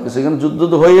করতে হয় সবকিছু। এখানে যুদ্ধ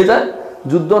তো হয়ে যায়,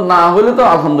 যুদ্ধ না হলে তো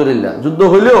আলহামদুলিল্লাহ, যুদ্ধ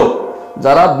হইলেও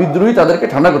যারা বিদ্রোহী তাদেরকে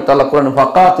ঠান্ডা করতে আল্লাহ কোরআন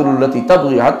ফাকাতুল্লাতি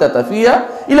তাবগি হাত্তা তাফিয়া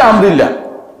ইলা আমরিল্লাহ,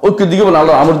 ঐক্যের দিকে বলে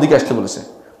আল্লাহ আমরের দিকে আসতে বলেছে।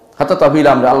 হাত্তা তাফিয়া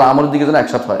ইলা আমরি, আল্লাহ আমরের দিকে যেন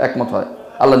একসাথ হয়, একমত হয়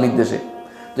আল্লাহর নির্দেশে।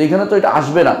 তো এখানে তো এটা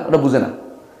আসবে না, ওটা বুঝে না।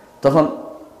 তখন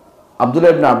আব্দুল্লাহ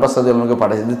ইবনে আব্বাস রাদিয়াল্লাহু আনহুকে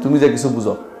পাঠাইছে যে তুমি যা কিছু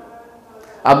বুঝো।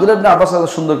 আব্দুল্লাহ ইবনে আব্বাস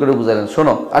সুন্দর করে বুঝাইলেন,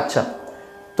 শোনো, আচ্ছা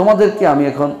তোমাদেরকে আমি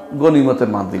এখন গনিমতের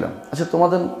মাল দিলাম, আচ্ছা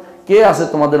তোমাদের কে আছে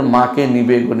তোমাদের মাকে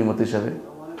নিবে গনিমত হিসাবে?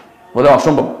 বলে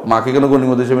অসম্ভব, মাকে কেন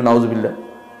গনিমত হিসেবে? নাউজুবিল্লাহ।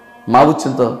 মা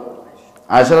বুঝছেন তো?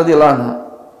 আয়েশা রাদিয়াল্লাহু আনহা,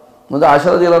 মানে আয়েশা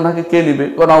রাদিয়াল্লাহু আনহাকে কে নিবে?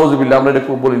 নাউজুবিল্লাহ, আমরা এটা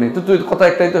বলি নাই। তো তুই কথা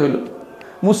একটাই তো হইলো,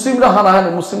 মুসলিমরা হানাহানি,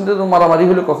 মুসলিমদের মারামারি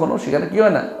হলে কখনো সেখানে কি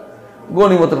হয় না,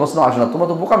 গনিমতের প্রশ্ন আসে না। তোমরা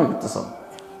তো বোকামি করতেছ।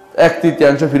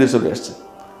 1/3 ফিরে চলে আসছে,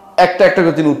 একটা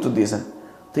করে তিনি উত্তর দিয়েছেন।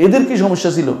 তো এদের কি সমস্যা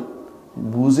ছিল?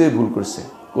 বুঝে ভুল করছে।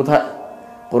 কোথায়?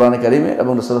 কোরআনে কারিমে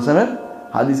এবং রাসূল সাল্লাল্লাহু আলাইহি ওয়াসাল্লামের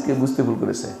হাদিসকে বুঝতে ভুল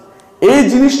করেছে। এই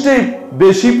জিনিসটাই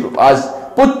বেশি আজ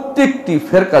প্রত্যেকটি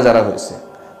ফেরকা যারা হয়েছে,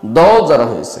 দল যারা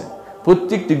হয়েছে,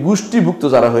 প্রত্যেকটি গোষ্ঠীভুক্ত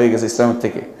যারা হয়ে গেছে ইসলামের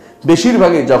থেকে,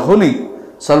 বেশিরভাগই যখনই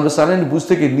সালফে বুঝ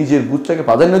থেকে নিজের বুঝটাকে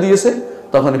প্রাধান্য দিয়েছে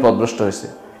তখনই পথভ্রষ্ট হয়েছে।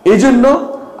 এই জন্য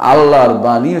আল্লাহর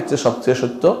বাণী হচ্ছে সবচেয়ে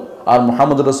সত্য, আর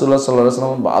মুহাম্মদ রাসূলুল্লাহ সাল্লাল্লাহু আলাইহি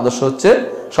ওয়াসাল্লাম আদর্শ হচ্ছে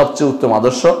সবচেয়ে উত্তম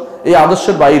আদর্শ। এই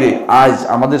আদর্শের বাইরে আজ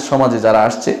আমাদের সমাজে যারা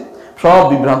আসছে সব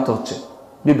বিভ্রান্ত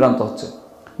হচ্ছে।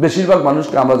 বেশিরভাগ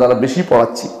মানুষকে আমরা যারা বেশি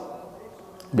পড়াচ্ছি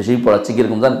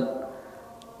কিরকম জানেন?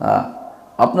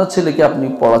 আপনার ছেলেকে আপনি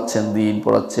পড়াচ্ছেন, দিন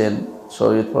পড়াচ্ছেন,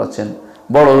 শরীয়ত পড়াচ্ছেন,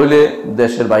 বড় হইলে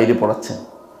দেশের বাইরে পড়াচ্ছেন।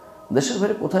 দেশের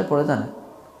বাইরে কোথায় পড়ে জানেন?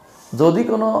 যদি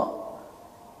কোনো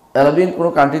আরবিয়ান কোনো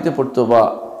কান্ট্রিতে পড়তো বা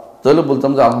তাহলে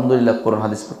বলতাম যে আলহামদুলিল্লাহ কোরআন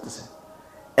হাদিস পড়তেছে।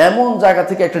 এমন জায়গা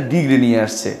থেকে একটা ডিগ্রি নিয়ে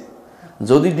আসছে,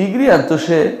 যদি ডিগ্রি আনতো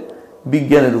সে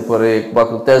বিজ্ঞানের উপরে বা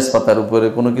তেজপাতার উপরে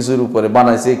কোনো কিছুর উপরে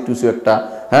বানাইছে কিছু একটা,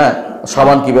 হ্যাঁ,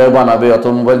 সাবান কিভাবে বানাবে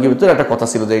অথবা মোবাইল কিভাবে, তো একটা কথা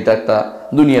ছিল যে এটা একটা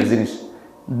দুনিয়ার জিনিস।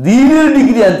 দিনের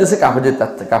ডিগ্রি আনতেছে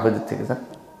কাফেরদের থেকে।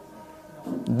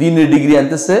 দিনের ডিগ্রি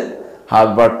আনতেছে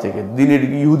হার্ভার্ড থেকে, দিনের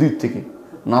ডিগ্রি ইহুদির থেকে,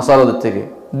 নাসারাদের থেকে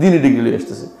দিনের ডিগ্রি নিয়ে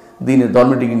আসতেছে, দিনের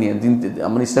ধর্মের ডিগ্রি নিয়ে, দিন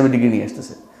মানে ইসলামের ডিগ্রি নিয়ে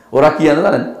আসতেছে। ওরা কি আনে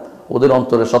জানেন? ওদের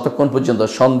অন্তরে যতক্ষণ পর্যন্ত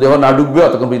সন্দেহ না ঢুকবে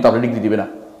অতক্ষণ পর্যন্ত আপনি ডিগ্রি দিবে না,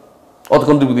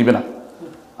 অতক্ষণ ডিগ্রি দিবে না।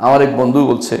 আমার এক বন্ধু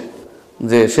বলছে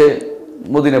যে সে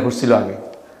মদিনা পড়ছিল আগে,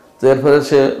 তো এরপরে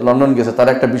সে লন্ডন গেছে, তার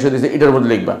একটা বিষয় দিয়েছে এটার মধ্যে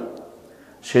লিখবা।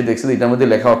 সে দেখছে এটার মধ্যে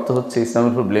লেখা অর্থ হচ্ছে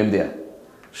ইসলামের উপর ব্লেম দেয়া।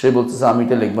 সে বলতেছে আমি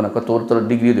এটা লিখবো না, তোর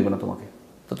ডিগ্রিও দেবে না তোমাকে,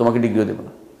 তো তোমাকে ডিগ্রিও দেবে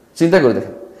না। চিন্তা করে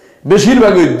দেখেন,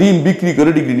 বেশিরভাগ ওই দিন বিক্রি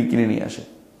করে ডিগ্রি কিনে নিয়ে আসে,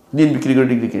 দিন বিক্রি করে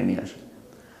ডিগ্রি কিনে নিয়ে আসে।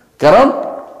 কারণ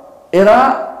এরা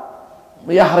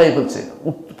হারাই ফেলছে,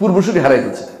 পূর্বসূরি হারাই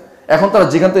ফেলছে, এখন তারা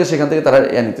যেখান থেকে সেখান থেকে তারা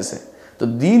নিতেছে। তো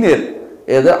দিনের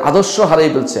এদের আদর্শ হারাই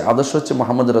ফেলছে। আদর্শ হচ্ছে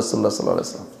মুহাম্মদ রাসূলুল্লাহ সাল্লাল্লাহু আলাইহি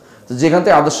ওয়াসাল্লাম। তো যেখান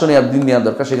থেকে আদর্শ নেওয়ার দিন নেওয়া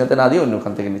দরকার সেখান থেকে না দিয়ে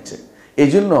অন্যখান থেকে নিচ্ছে। এই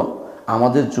জন্য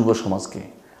আমাদের যুব সমাজকে,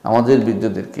 আমাদের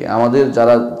বিদ্যার্থীদেরকে, আমাদের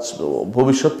যারা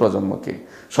ভবিষ্যৎ প্রজন্মকে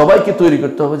সবাইকে তৈরি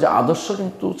করতে হবে যে আদর্শ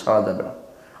কিন্তু ছাড়া যাবে না,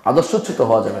 আদর্শচ্যুত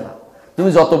হওয়া যাবে না। তুমি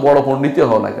যত বড় পণ্ডিতই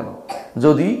হও না কেন,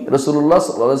 যদি রাসূলুল্লাহ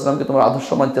সাল্লাল্লাহু আলাইহি ওয়াসাল্লামকে তোমার আদর্শ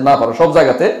মানতে না পারো সব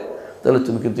জায়গাতে, তাহলে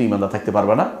তুমি কিন্তু ঈমানদার থাকতে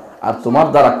পারবে না। আর তোমার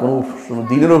দ্বারা কোনো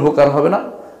দিনেরও উপকার হবে না,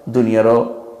 দুনিয়ারও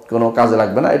কোনো কাজে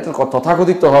লাগবে না। এটা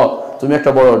তথাকথিত তুমি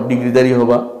একটা বড় ডিগ্রিদারি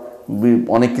হবা,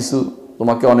 অনেক কিছু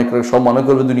তোমাকে অনেক সম্মান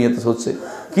করবে দুনিয়াতে হচ্ছে,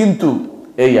 কিন্তু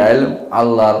এই ইলম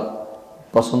আল্লাহর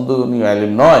পছন্দনীয়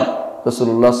ইলম নয়।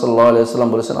 রাসূলুল্লাহ সাল্লাল্লাহু আলাইহি ওয়াসাল্লাম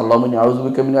বলেছেন, আল্লাহুম্মা ইন্নী আউযু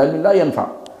বিকা মিন ইলমিন লা ইয়ানফা।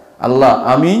 আল্লাহ,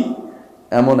 আমি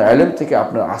এমন ইলম থেকে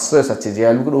আপনার আশ্রয় চাচ্ছি যে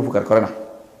ইলমগুলো উপকার করে না।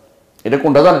 এটা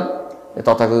কোনটা জানেন?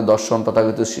 তথাকথিত দর্শন,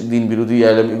 তথাকথিত দিন বিরোধী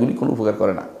ইলম, এগুলি কোনো উপকার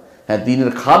করে না। হ্যাঁ, দিনের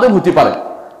খাদেম হতে পারে,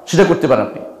 সেটা করতে পারেন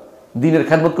আপনি। দিনের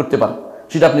খেদমত করতে পারেন,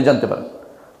 সেটা আপনি জানতে পারেন।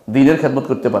 দিনের খেদমত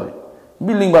করতে পারে,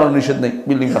 বিল্ডিং বানানোর নিষেধ নেই,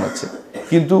 বিল্ডিং বানাচ্ছে,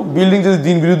 কিন্তু বিল্ডিং যদি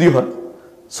দিন বিরোধী হয়,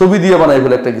 ছবি দিয়ে বানাই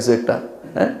ফেলে একটা কিছু একটা,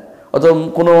 হ্যাঁ, অথবা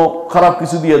কোনো খারাপ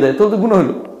কিছু দিয়ে দেয়, তাহলে তো গুনাহ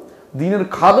হইল। দিনের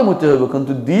খাদেম হতে হবে,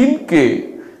 কিন্তু দিনকে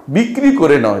বিক্রি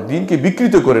করে নয়, দিনকে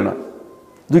বিকৃত করে নয়,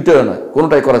 দুইটাও নয়,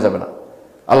 কোনোটাই করা যাবে না।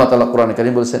 আল্লাহ তাআলা কোরআনে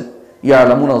কারীম বলেছেন,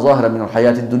 ইয়ালামুনা যাহিরা মিনাল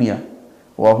হায়াতিদ দুনিয়া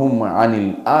ওয়া হুম আনিল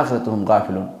আখিরাতি হুম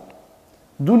গাফিলুন।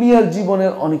 দুনিয়ার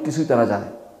জীবনের অনেক কিছুই তারা জানে,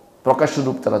 প্রকাশ্য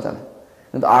রূপ তারা জানে,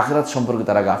 কিন্তু আখিরাত সম্পর্কে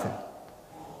তারা গাফেল।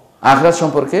 আখিরাত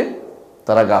সম্পর্কে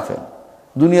তারা গাফেল।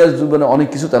 দুনিয়ার জীবনে অনেক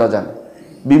কিছু তারা জানে,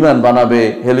 বিমান বানাবে,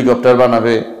 হেলিকপ্টার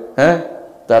বানাবে, হ্যাঁ,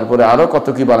 তারপরে আরো কত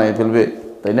কি বানাই ফেলবে,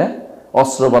 তাই না?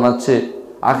 অস্ত্র বানাচ্ছে।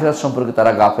 আখিরাত সম্পর্কে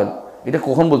তারা গাফেল। এটা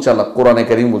কখন বলছে আল্লাহ? কোরআনে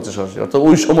কারীম বলছে সরাসরি, অর্থাৎ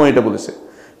ওই সময় এটা বলেছে।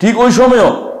 ঠিক ওই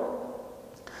সময়ও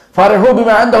ফারিহু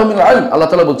বিমা ইনদাহুম মিনাল ইলম, আল্লাহ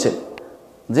তাআলা বলছে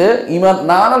যে ঈমান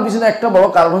না আনার পিছনে একটা বড়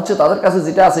কারণ হচ্ছে তাদের কাছে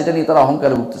যেটা আছে এটা নিয়ে তারা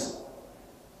অহংকারে ভুগতেছে।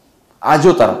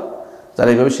 আজও তারা যারা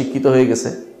এইভাবে শিক্ষিত হয়ে গেছে,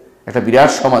 একটা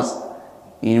বিরাট সমাজ,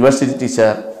 ইউনিভার্সিটি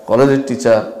টিচার, কলেজের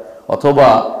টিচার, অথবা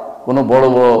কোনো বড়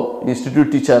বড় ইনস্টিটিউট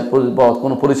টিচার বা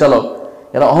কোনো পরিচালক,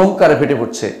 এরা অহংকারে ফেটে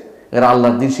পড়ছে, এরা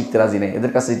আল্লাহর দিন শিখতে রাজি নেই,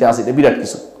 এদের কাছে এটা আছে, এটা বিরাট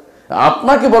কিছু।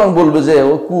 আপনাকে বরং বলবে যে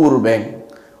ও কুর ব্যাং,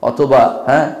 অথবা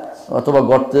হ্যাঁ, অথবা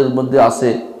গর্তের মধ্যে আছে,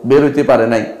 বের হইতে পারে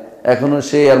নাই, এখনো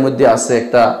সে এর মধ্যে আছে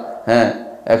একটা, হ্যাঁ,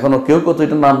 এখনো কেউ কত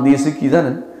এটা নাম দিয়েছে কি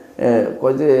জানেন,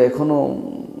 কয় যে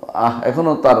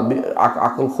এখনো তার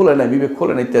আকল খোলে নাই, বিবেক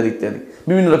খোলে না, ইত্যাদি ইত্যাদি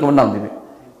বিভিন্ন রকমের নাম দিবে।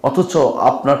 অথচ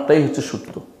আপনারটাই হচ্ছে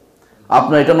সত্য।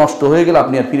 আপনার এটা নষ্ট হয়ে গেলে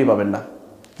আপনি আর ফিরে পাবেন না।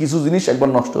 কিছু জিনিস একবার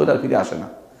নষ্ট হলে আর ফিরে আসে না।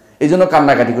 এই জন্য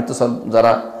কান্নাকাটি করতে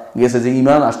যারা গেছে যে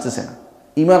ইমান আসতেছে না,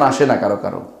 ইমান আসে না, কারো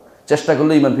কারো চেষ্টা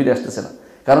করলে ইমান ফিরে আসতেছে না,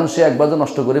 কারণ সে একবার যে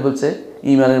নষ্ট করে ফেলছে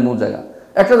ইমানের মূল জায়গা।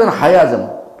 একটা যেন হায়া, যেমন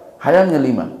হায়া মিনাল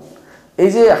ইমান, এই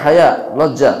যে হায়া,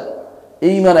 লজ্জা,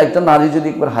 এই ইমান একটা নারী যদি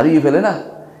একবার হারিয়ে ফেলে না,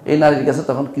 এই নারীর কাছে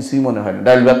তখন কিছুই মনে হয় না,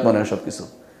 ডাইল ভাত মনে হয় সব কিছু।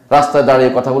 রাস্তায়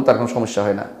দাঁড়িয়ে কথা বলতে তার কোনো সমস্যা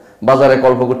হয় না, বাজারে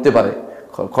গল্প করতে পারে,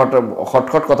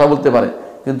 খটখট কথা বলতে পারে,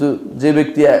 কিন্তু যে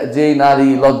ব্যক্তি, যে নারী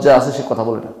লজ্জা আছে সে কথা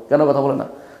বলে না। কেন কথা বলে না?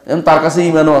 এবং তার কাছে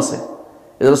ইমানও আছে।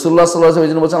 রাসূলুল্লাহ সাল্লাল্লাহু আলাইহি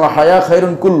ওয়াসাল্লাম বলেছেন, হায়া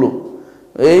খায়রুন কুল্লু,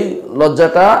 এই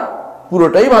লজ্জাটা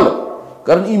পুরোটাই ভালো,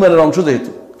 কারণ ইমানের অংশ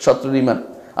যেহেতু, শত্রুর ইমান।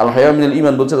 আল হায়া মিনাল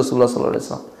ইমান বলছে রাসূলুল্লাহ সাল্লাল্লাহু আলাইহি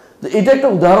ওয়াসাল্লাম। তো এটা একটা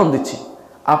উদাহরণ দিচ্ছি।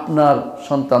 আপনার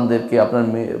সন্তানদেরকে, আপনার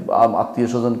আত্মীয়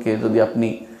স্বজনকে যদি আপনি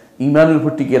ইমানের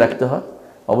উপর টিকিয়ে রাখতে হয়,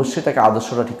 অবশ্যই তাকে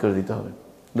আদর্শটা ঠিক করে দিতে হবে।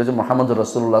 এটা যে মুহাম্মদ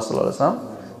রাসূলুল্লাহ সাল্লাল্লাহু আলাইহি ওয়াসাল্লাম,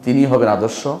 তিনি হবেন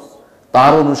আদর্শ,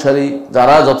 তার অনুসারী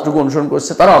যারা যতটুকু অনুসরণ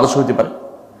করছে তারা আদর্শ হইতে পারে,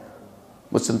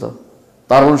 বুঝছেন তো?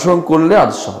 তার অনুসরণ করলে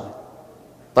আদর্শ হবে,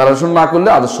 তার অনুসরণ না করলে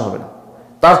আদর্শ হবে না।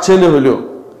 তার ছেলে হইলেও,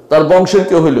 তার বংশের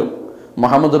কেউ হইলেও,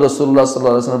 মুহাম্মদ রাসূলুল্লাহ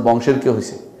সাল্লাল্লাহু আলাইহি ওয়াসাল্লামের বংশের কেউ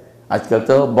হয়েছে। আজকাল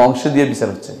তো বংশ দিয়ে বিচার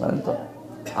হচ্ছে, জানেন তো,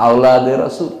 আওলাদে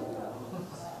রাসূল,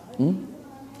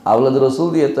 আওলাদে রাসূল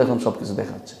দিয়ে তো এখন সবকিছু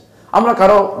দেখা হচ্ছে। আমরা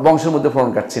কারো বংশের মধ্যে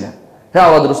ফোরন কাটছি না। হ্যাঁ,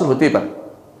 আওলাদে রাসূল হতেই পারে,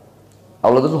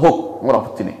 আওলাদে রাসূল হোক, আমার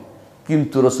আপত্তি নেই,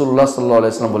 কিন্তু রাসূলুল্লাহ সাল্লাল্লাহু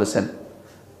আলাইহি ওয়াসাল্লাম বলেছেন,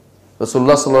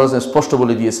 রাসূলুল্লাহ সাল্লাল্লাহু আলাইহি ওয়াসাল্লাম স্পষ্ট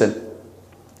বলে দিয়েছেন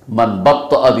মান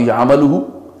বাত্তা বিহি আমালুহু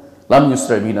লাম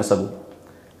ইউসরা বিহি নাসাবু।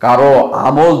 কারো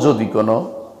আমল যদি কোনো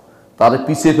তার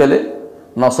পিছিয়ে ফেলে,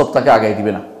 নসব তাকে আগাই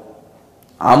দিবে না।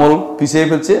 আমল পিছিয়ে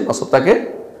ফেলছে, নসব তাকে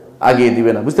আগিয়ে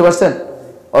দিবে না। বুঝতে পারছেন?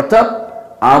 অর্থাৎ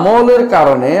আমলের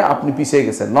কারণে আপনি পিছিয়ে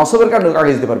গেছেন, নসবের কারণে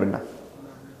আগে যেতে পারবেন না।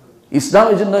 ইসলাম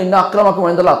এই জন্য ইন্না আক্রামাকুম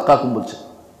ইনদাল্লাহি আতকাকুম বলছে,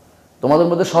 তোমাদের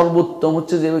মধ্যে সর্বোত্তম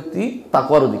হচ্ছে যে ব্যক্তি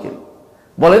তাকওয়ার অধিকারী।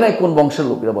 বলে নাই কোন বংশের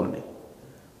লোকেরা, বলে নাই।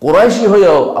 কোরাইশি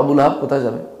হয়েও আবু লাহাব কোথায়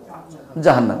যাবে?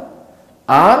 জাহান্নামে।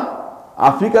 আর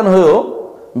আফ্রিকান হয়েও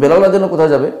বেলাল যেন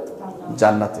কোথায় যাবে?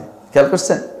 জান্নাতে। খেয়াল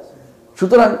করছেন?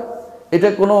 সুতরাং এটা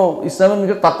কোনো ইসলামের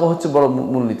নিকট তাকওয়া হচ্ছে বড়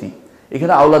মূলনীতি।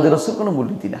 এখানে আওলাদে রসুল কোনো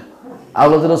মূলনীতি না।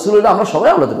 আওলাদে রসুল হইলে আমরা সবাই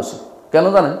আওলাদে রসুল। কেন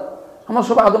জানেন? আমরা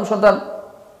সবাই আদম সন্তান।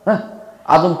 হ্যাঁ,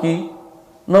 আদম কি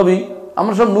নবী?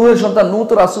 আমরা সব নূহের সন্তান, নূহ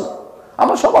তো রাসূল।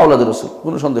 আমরা সব আওলাদে রসুল,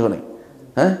 কোনো সন্দেহ নেই।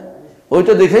 হ্যাঁ,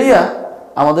 ওইটা দেখেইয়া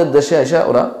আমাদের দেশে এসে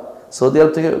ওরা সৌদি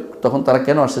আরব থেকে, তখন তারা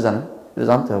কেন আসছে জানেন? এটা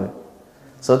জানতে হবে।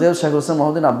 সৌদি আরব শেখ হোসেন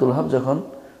মোহাম্মদ আব্দুল ওয়াহাব যখন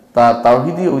তার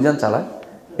তাওহীদি অভিযান চালায়,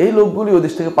 এই লোকগুলি ওই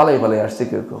দেশ থেকে পালাই আসছে।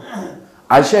 কেউ কেউ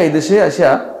আইসা এই দেশে আসা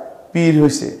পীর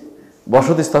হয়েছে,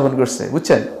 বসতি স্থাপন করছে।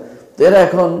 বুঝছেন? তো এরা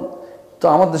এখন তো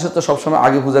আমার দেশে তো সবসময়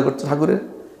আগে পূজা করছে ঠাকুরের,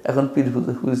 এখন পীর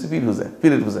পূজা,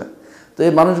 পীরের পূজা। তো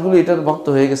এই মানুষগুলি এটার ভক্ত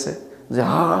হয়ে গেছে যে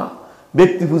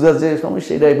ব্যক্তি পূজার যে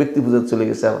সমস্যা, এটাই ব্যক্তি পূজা চলে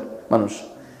গেছে আবার মানুষ।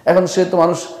 এখন সে তো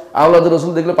মানুষ আওলাদে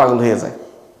রসুল দেখলে পাগল হয়ে যায়।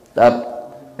 তার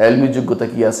এলমি যোগ্যতা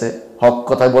কি আছে, হক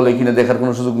কথায় বলে কিনা দেখার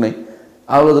কোনো সুযোগ নেই।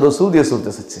 আওলাদে রসুল দিয়ে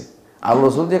চলতে চাচ্ছে। আল্লাহ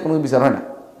রসুল দিয়ে কোনো বিচার হয় না।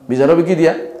 বিচার হবে কি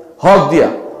দিয়া? হক দিয়া।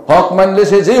 হক মানলে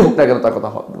সে যেই হোক না কেন তার কথা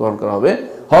গ্রহণ করা হবে।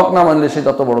 হক না মানলে সে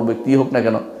যত বড় ব্যক্তি হোক না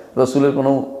কেন, রসুলের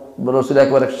কোনো রসুল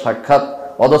একবারে সাক্ষাৎ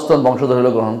অধস্তন বংশধর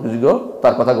হলে গ্রহণযোগ্য,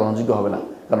 তার কথা গ্রহণযোগ্য হবে না।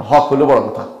 কারণ হক হলো বড়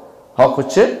কথা, হক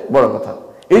হচ্ছে বড় কথা।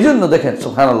 এই জন্য দেখেন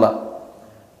সুবহানাল্লাহ,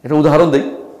 এটা উদাহরণ দেই।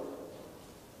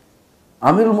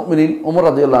 আমিরুল মুমিনিন ওমর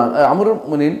রাদিয়াল্লাহু আনহু, আমিরুল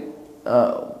মুমিনিন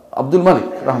আব্দুল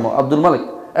মালিক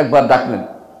একবার ডাকলেন।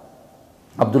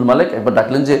 আব্দুল মালিক একবার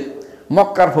ডাকলেন যে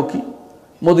মক্কার ফকি,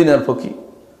 মদিনার ফকি,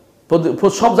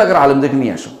 সব জায়গার আলেমদেরকে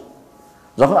নিয়ে আসো।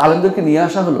 যখন আলেমদেরকে নিয়ে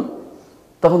আসা হলো,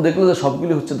 তখন দেখলো যে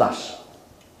সবগুলি হচ্ছে দাস,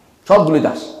 সবগুলি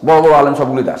দাস, বড় বড় আলেম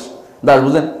সবগুলি দাস। দাস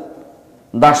বুঝেন?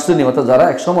 দাস শ্রেণী, অর্থাৎ যারা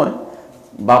একসময়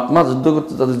বাপ মা যুদ্ধ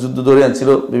করতে, তাদের যুদ্ধ ধরে আনছিল,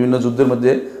 বিভিন্ন যুদ্ধের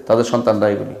মধ্যে তাদের সন্তানরা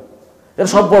এগুলি, এরা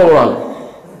সব বড় বড় আলেম।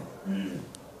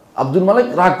 আব্দুল মালিক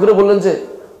রাগ করে বললেন যে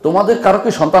তোমাদের কারো কি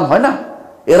সন্তান হয় না?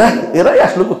 এরাই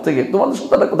আসলো কোত্থেকে? তোমাদের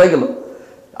সন্তানটা কোথায় গেল?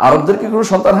 আরবদের কি কোনো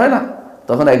সন্তান হয় না?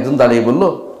 তখন একজন দাঁড়িয়ে বলল,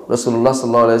 রাসূলুল্লাহ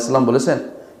সাল্লাল্লাহু আলাইহি ওয়াসাল্লাম বলেছেন,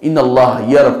 ইন্নাল্লাহ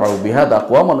ইয়ারফাউ বিহাদা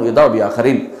আকওয়ামান ওয়া ইয়াদাউ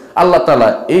বিআখারিন। আল্লাহ তাআলা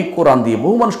এই কোরআন দিয়ে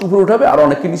বহু মানুষকে উপরে উঠাবে আর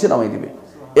অনেককে নিচে নামিয়ে দিবে।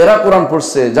 এরা কোরআন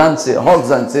পড়ছে, জানছে, হক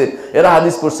জানছে, এরা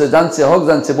হাদিস পড়ছে, জানছে, হক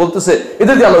জানছে, বলতেছে,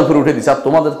 এদের দিয়ে আল্লাহ উপরে উঠে দিচ্ছে। আর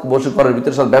তোমাদের বসে ঘরের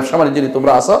ভিতরে সব ব্যবসা বাণিজ্য নিয়ে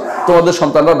তোমরা আসো, তোমাদের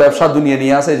সন্তানরা ব্যবসা দুনিয়া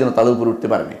নিয়ে আসে, এই জন্য তাদের উপরে উঠতে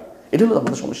পারবে। এটা হলো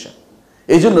আমাদের সমস্যা।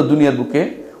 এই জন্য দুনিয়ার বুকে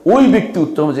ওই ব্যক্তি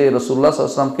উত্তম যে রাসূলুল্লাহ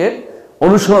সাল্লাল্লাহু আলাইহি ওয়াসাল্লামকে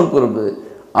অনুসরণ করবে,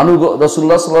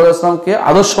 রাসূলুল্লাহ সাল্লাল্লাহু আলাইহি ওয়াসাল্লামকে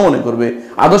আদর্শ মনে করবে,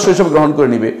 আদর্শ হিসেবে গ্রহণ করে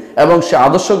নিবে, এবং সে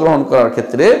আদর্শ গ্রহণ করার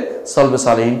ক্ষেত্রে সালবে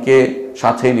সালেহিনকে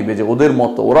সাথে নিবে, যে ওদের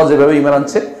মতো ওরা যেভাবে ঈমান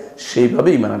আনছে সেইভাবে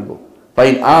ঈমান আনবো।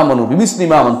 ফাইন আমানু বিমিসলি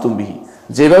মা আমানতুম বিহি,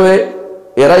 যেভাবে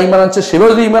এরা ঈমান আনছে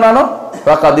সেভাবে যদি ঈমান আনো,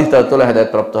 ফাকাদ ইহতাদাউ, হেদায়েত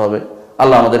প্রাপ্ত হবে।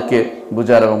 আল্লাহ আমাদেরকে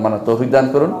বুঝার এবং মানার তৌফিক দান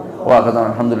করুন। ওয়া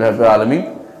আলহামদুলিল্লাহি রাব্বিল আলামিন।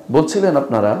 বলছিলেন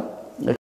আপনারা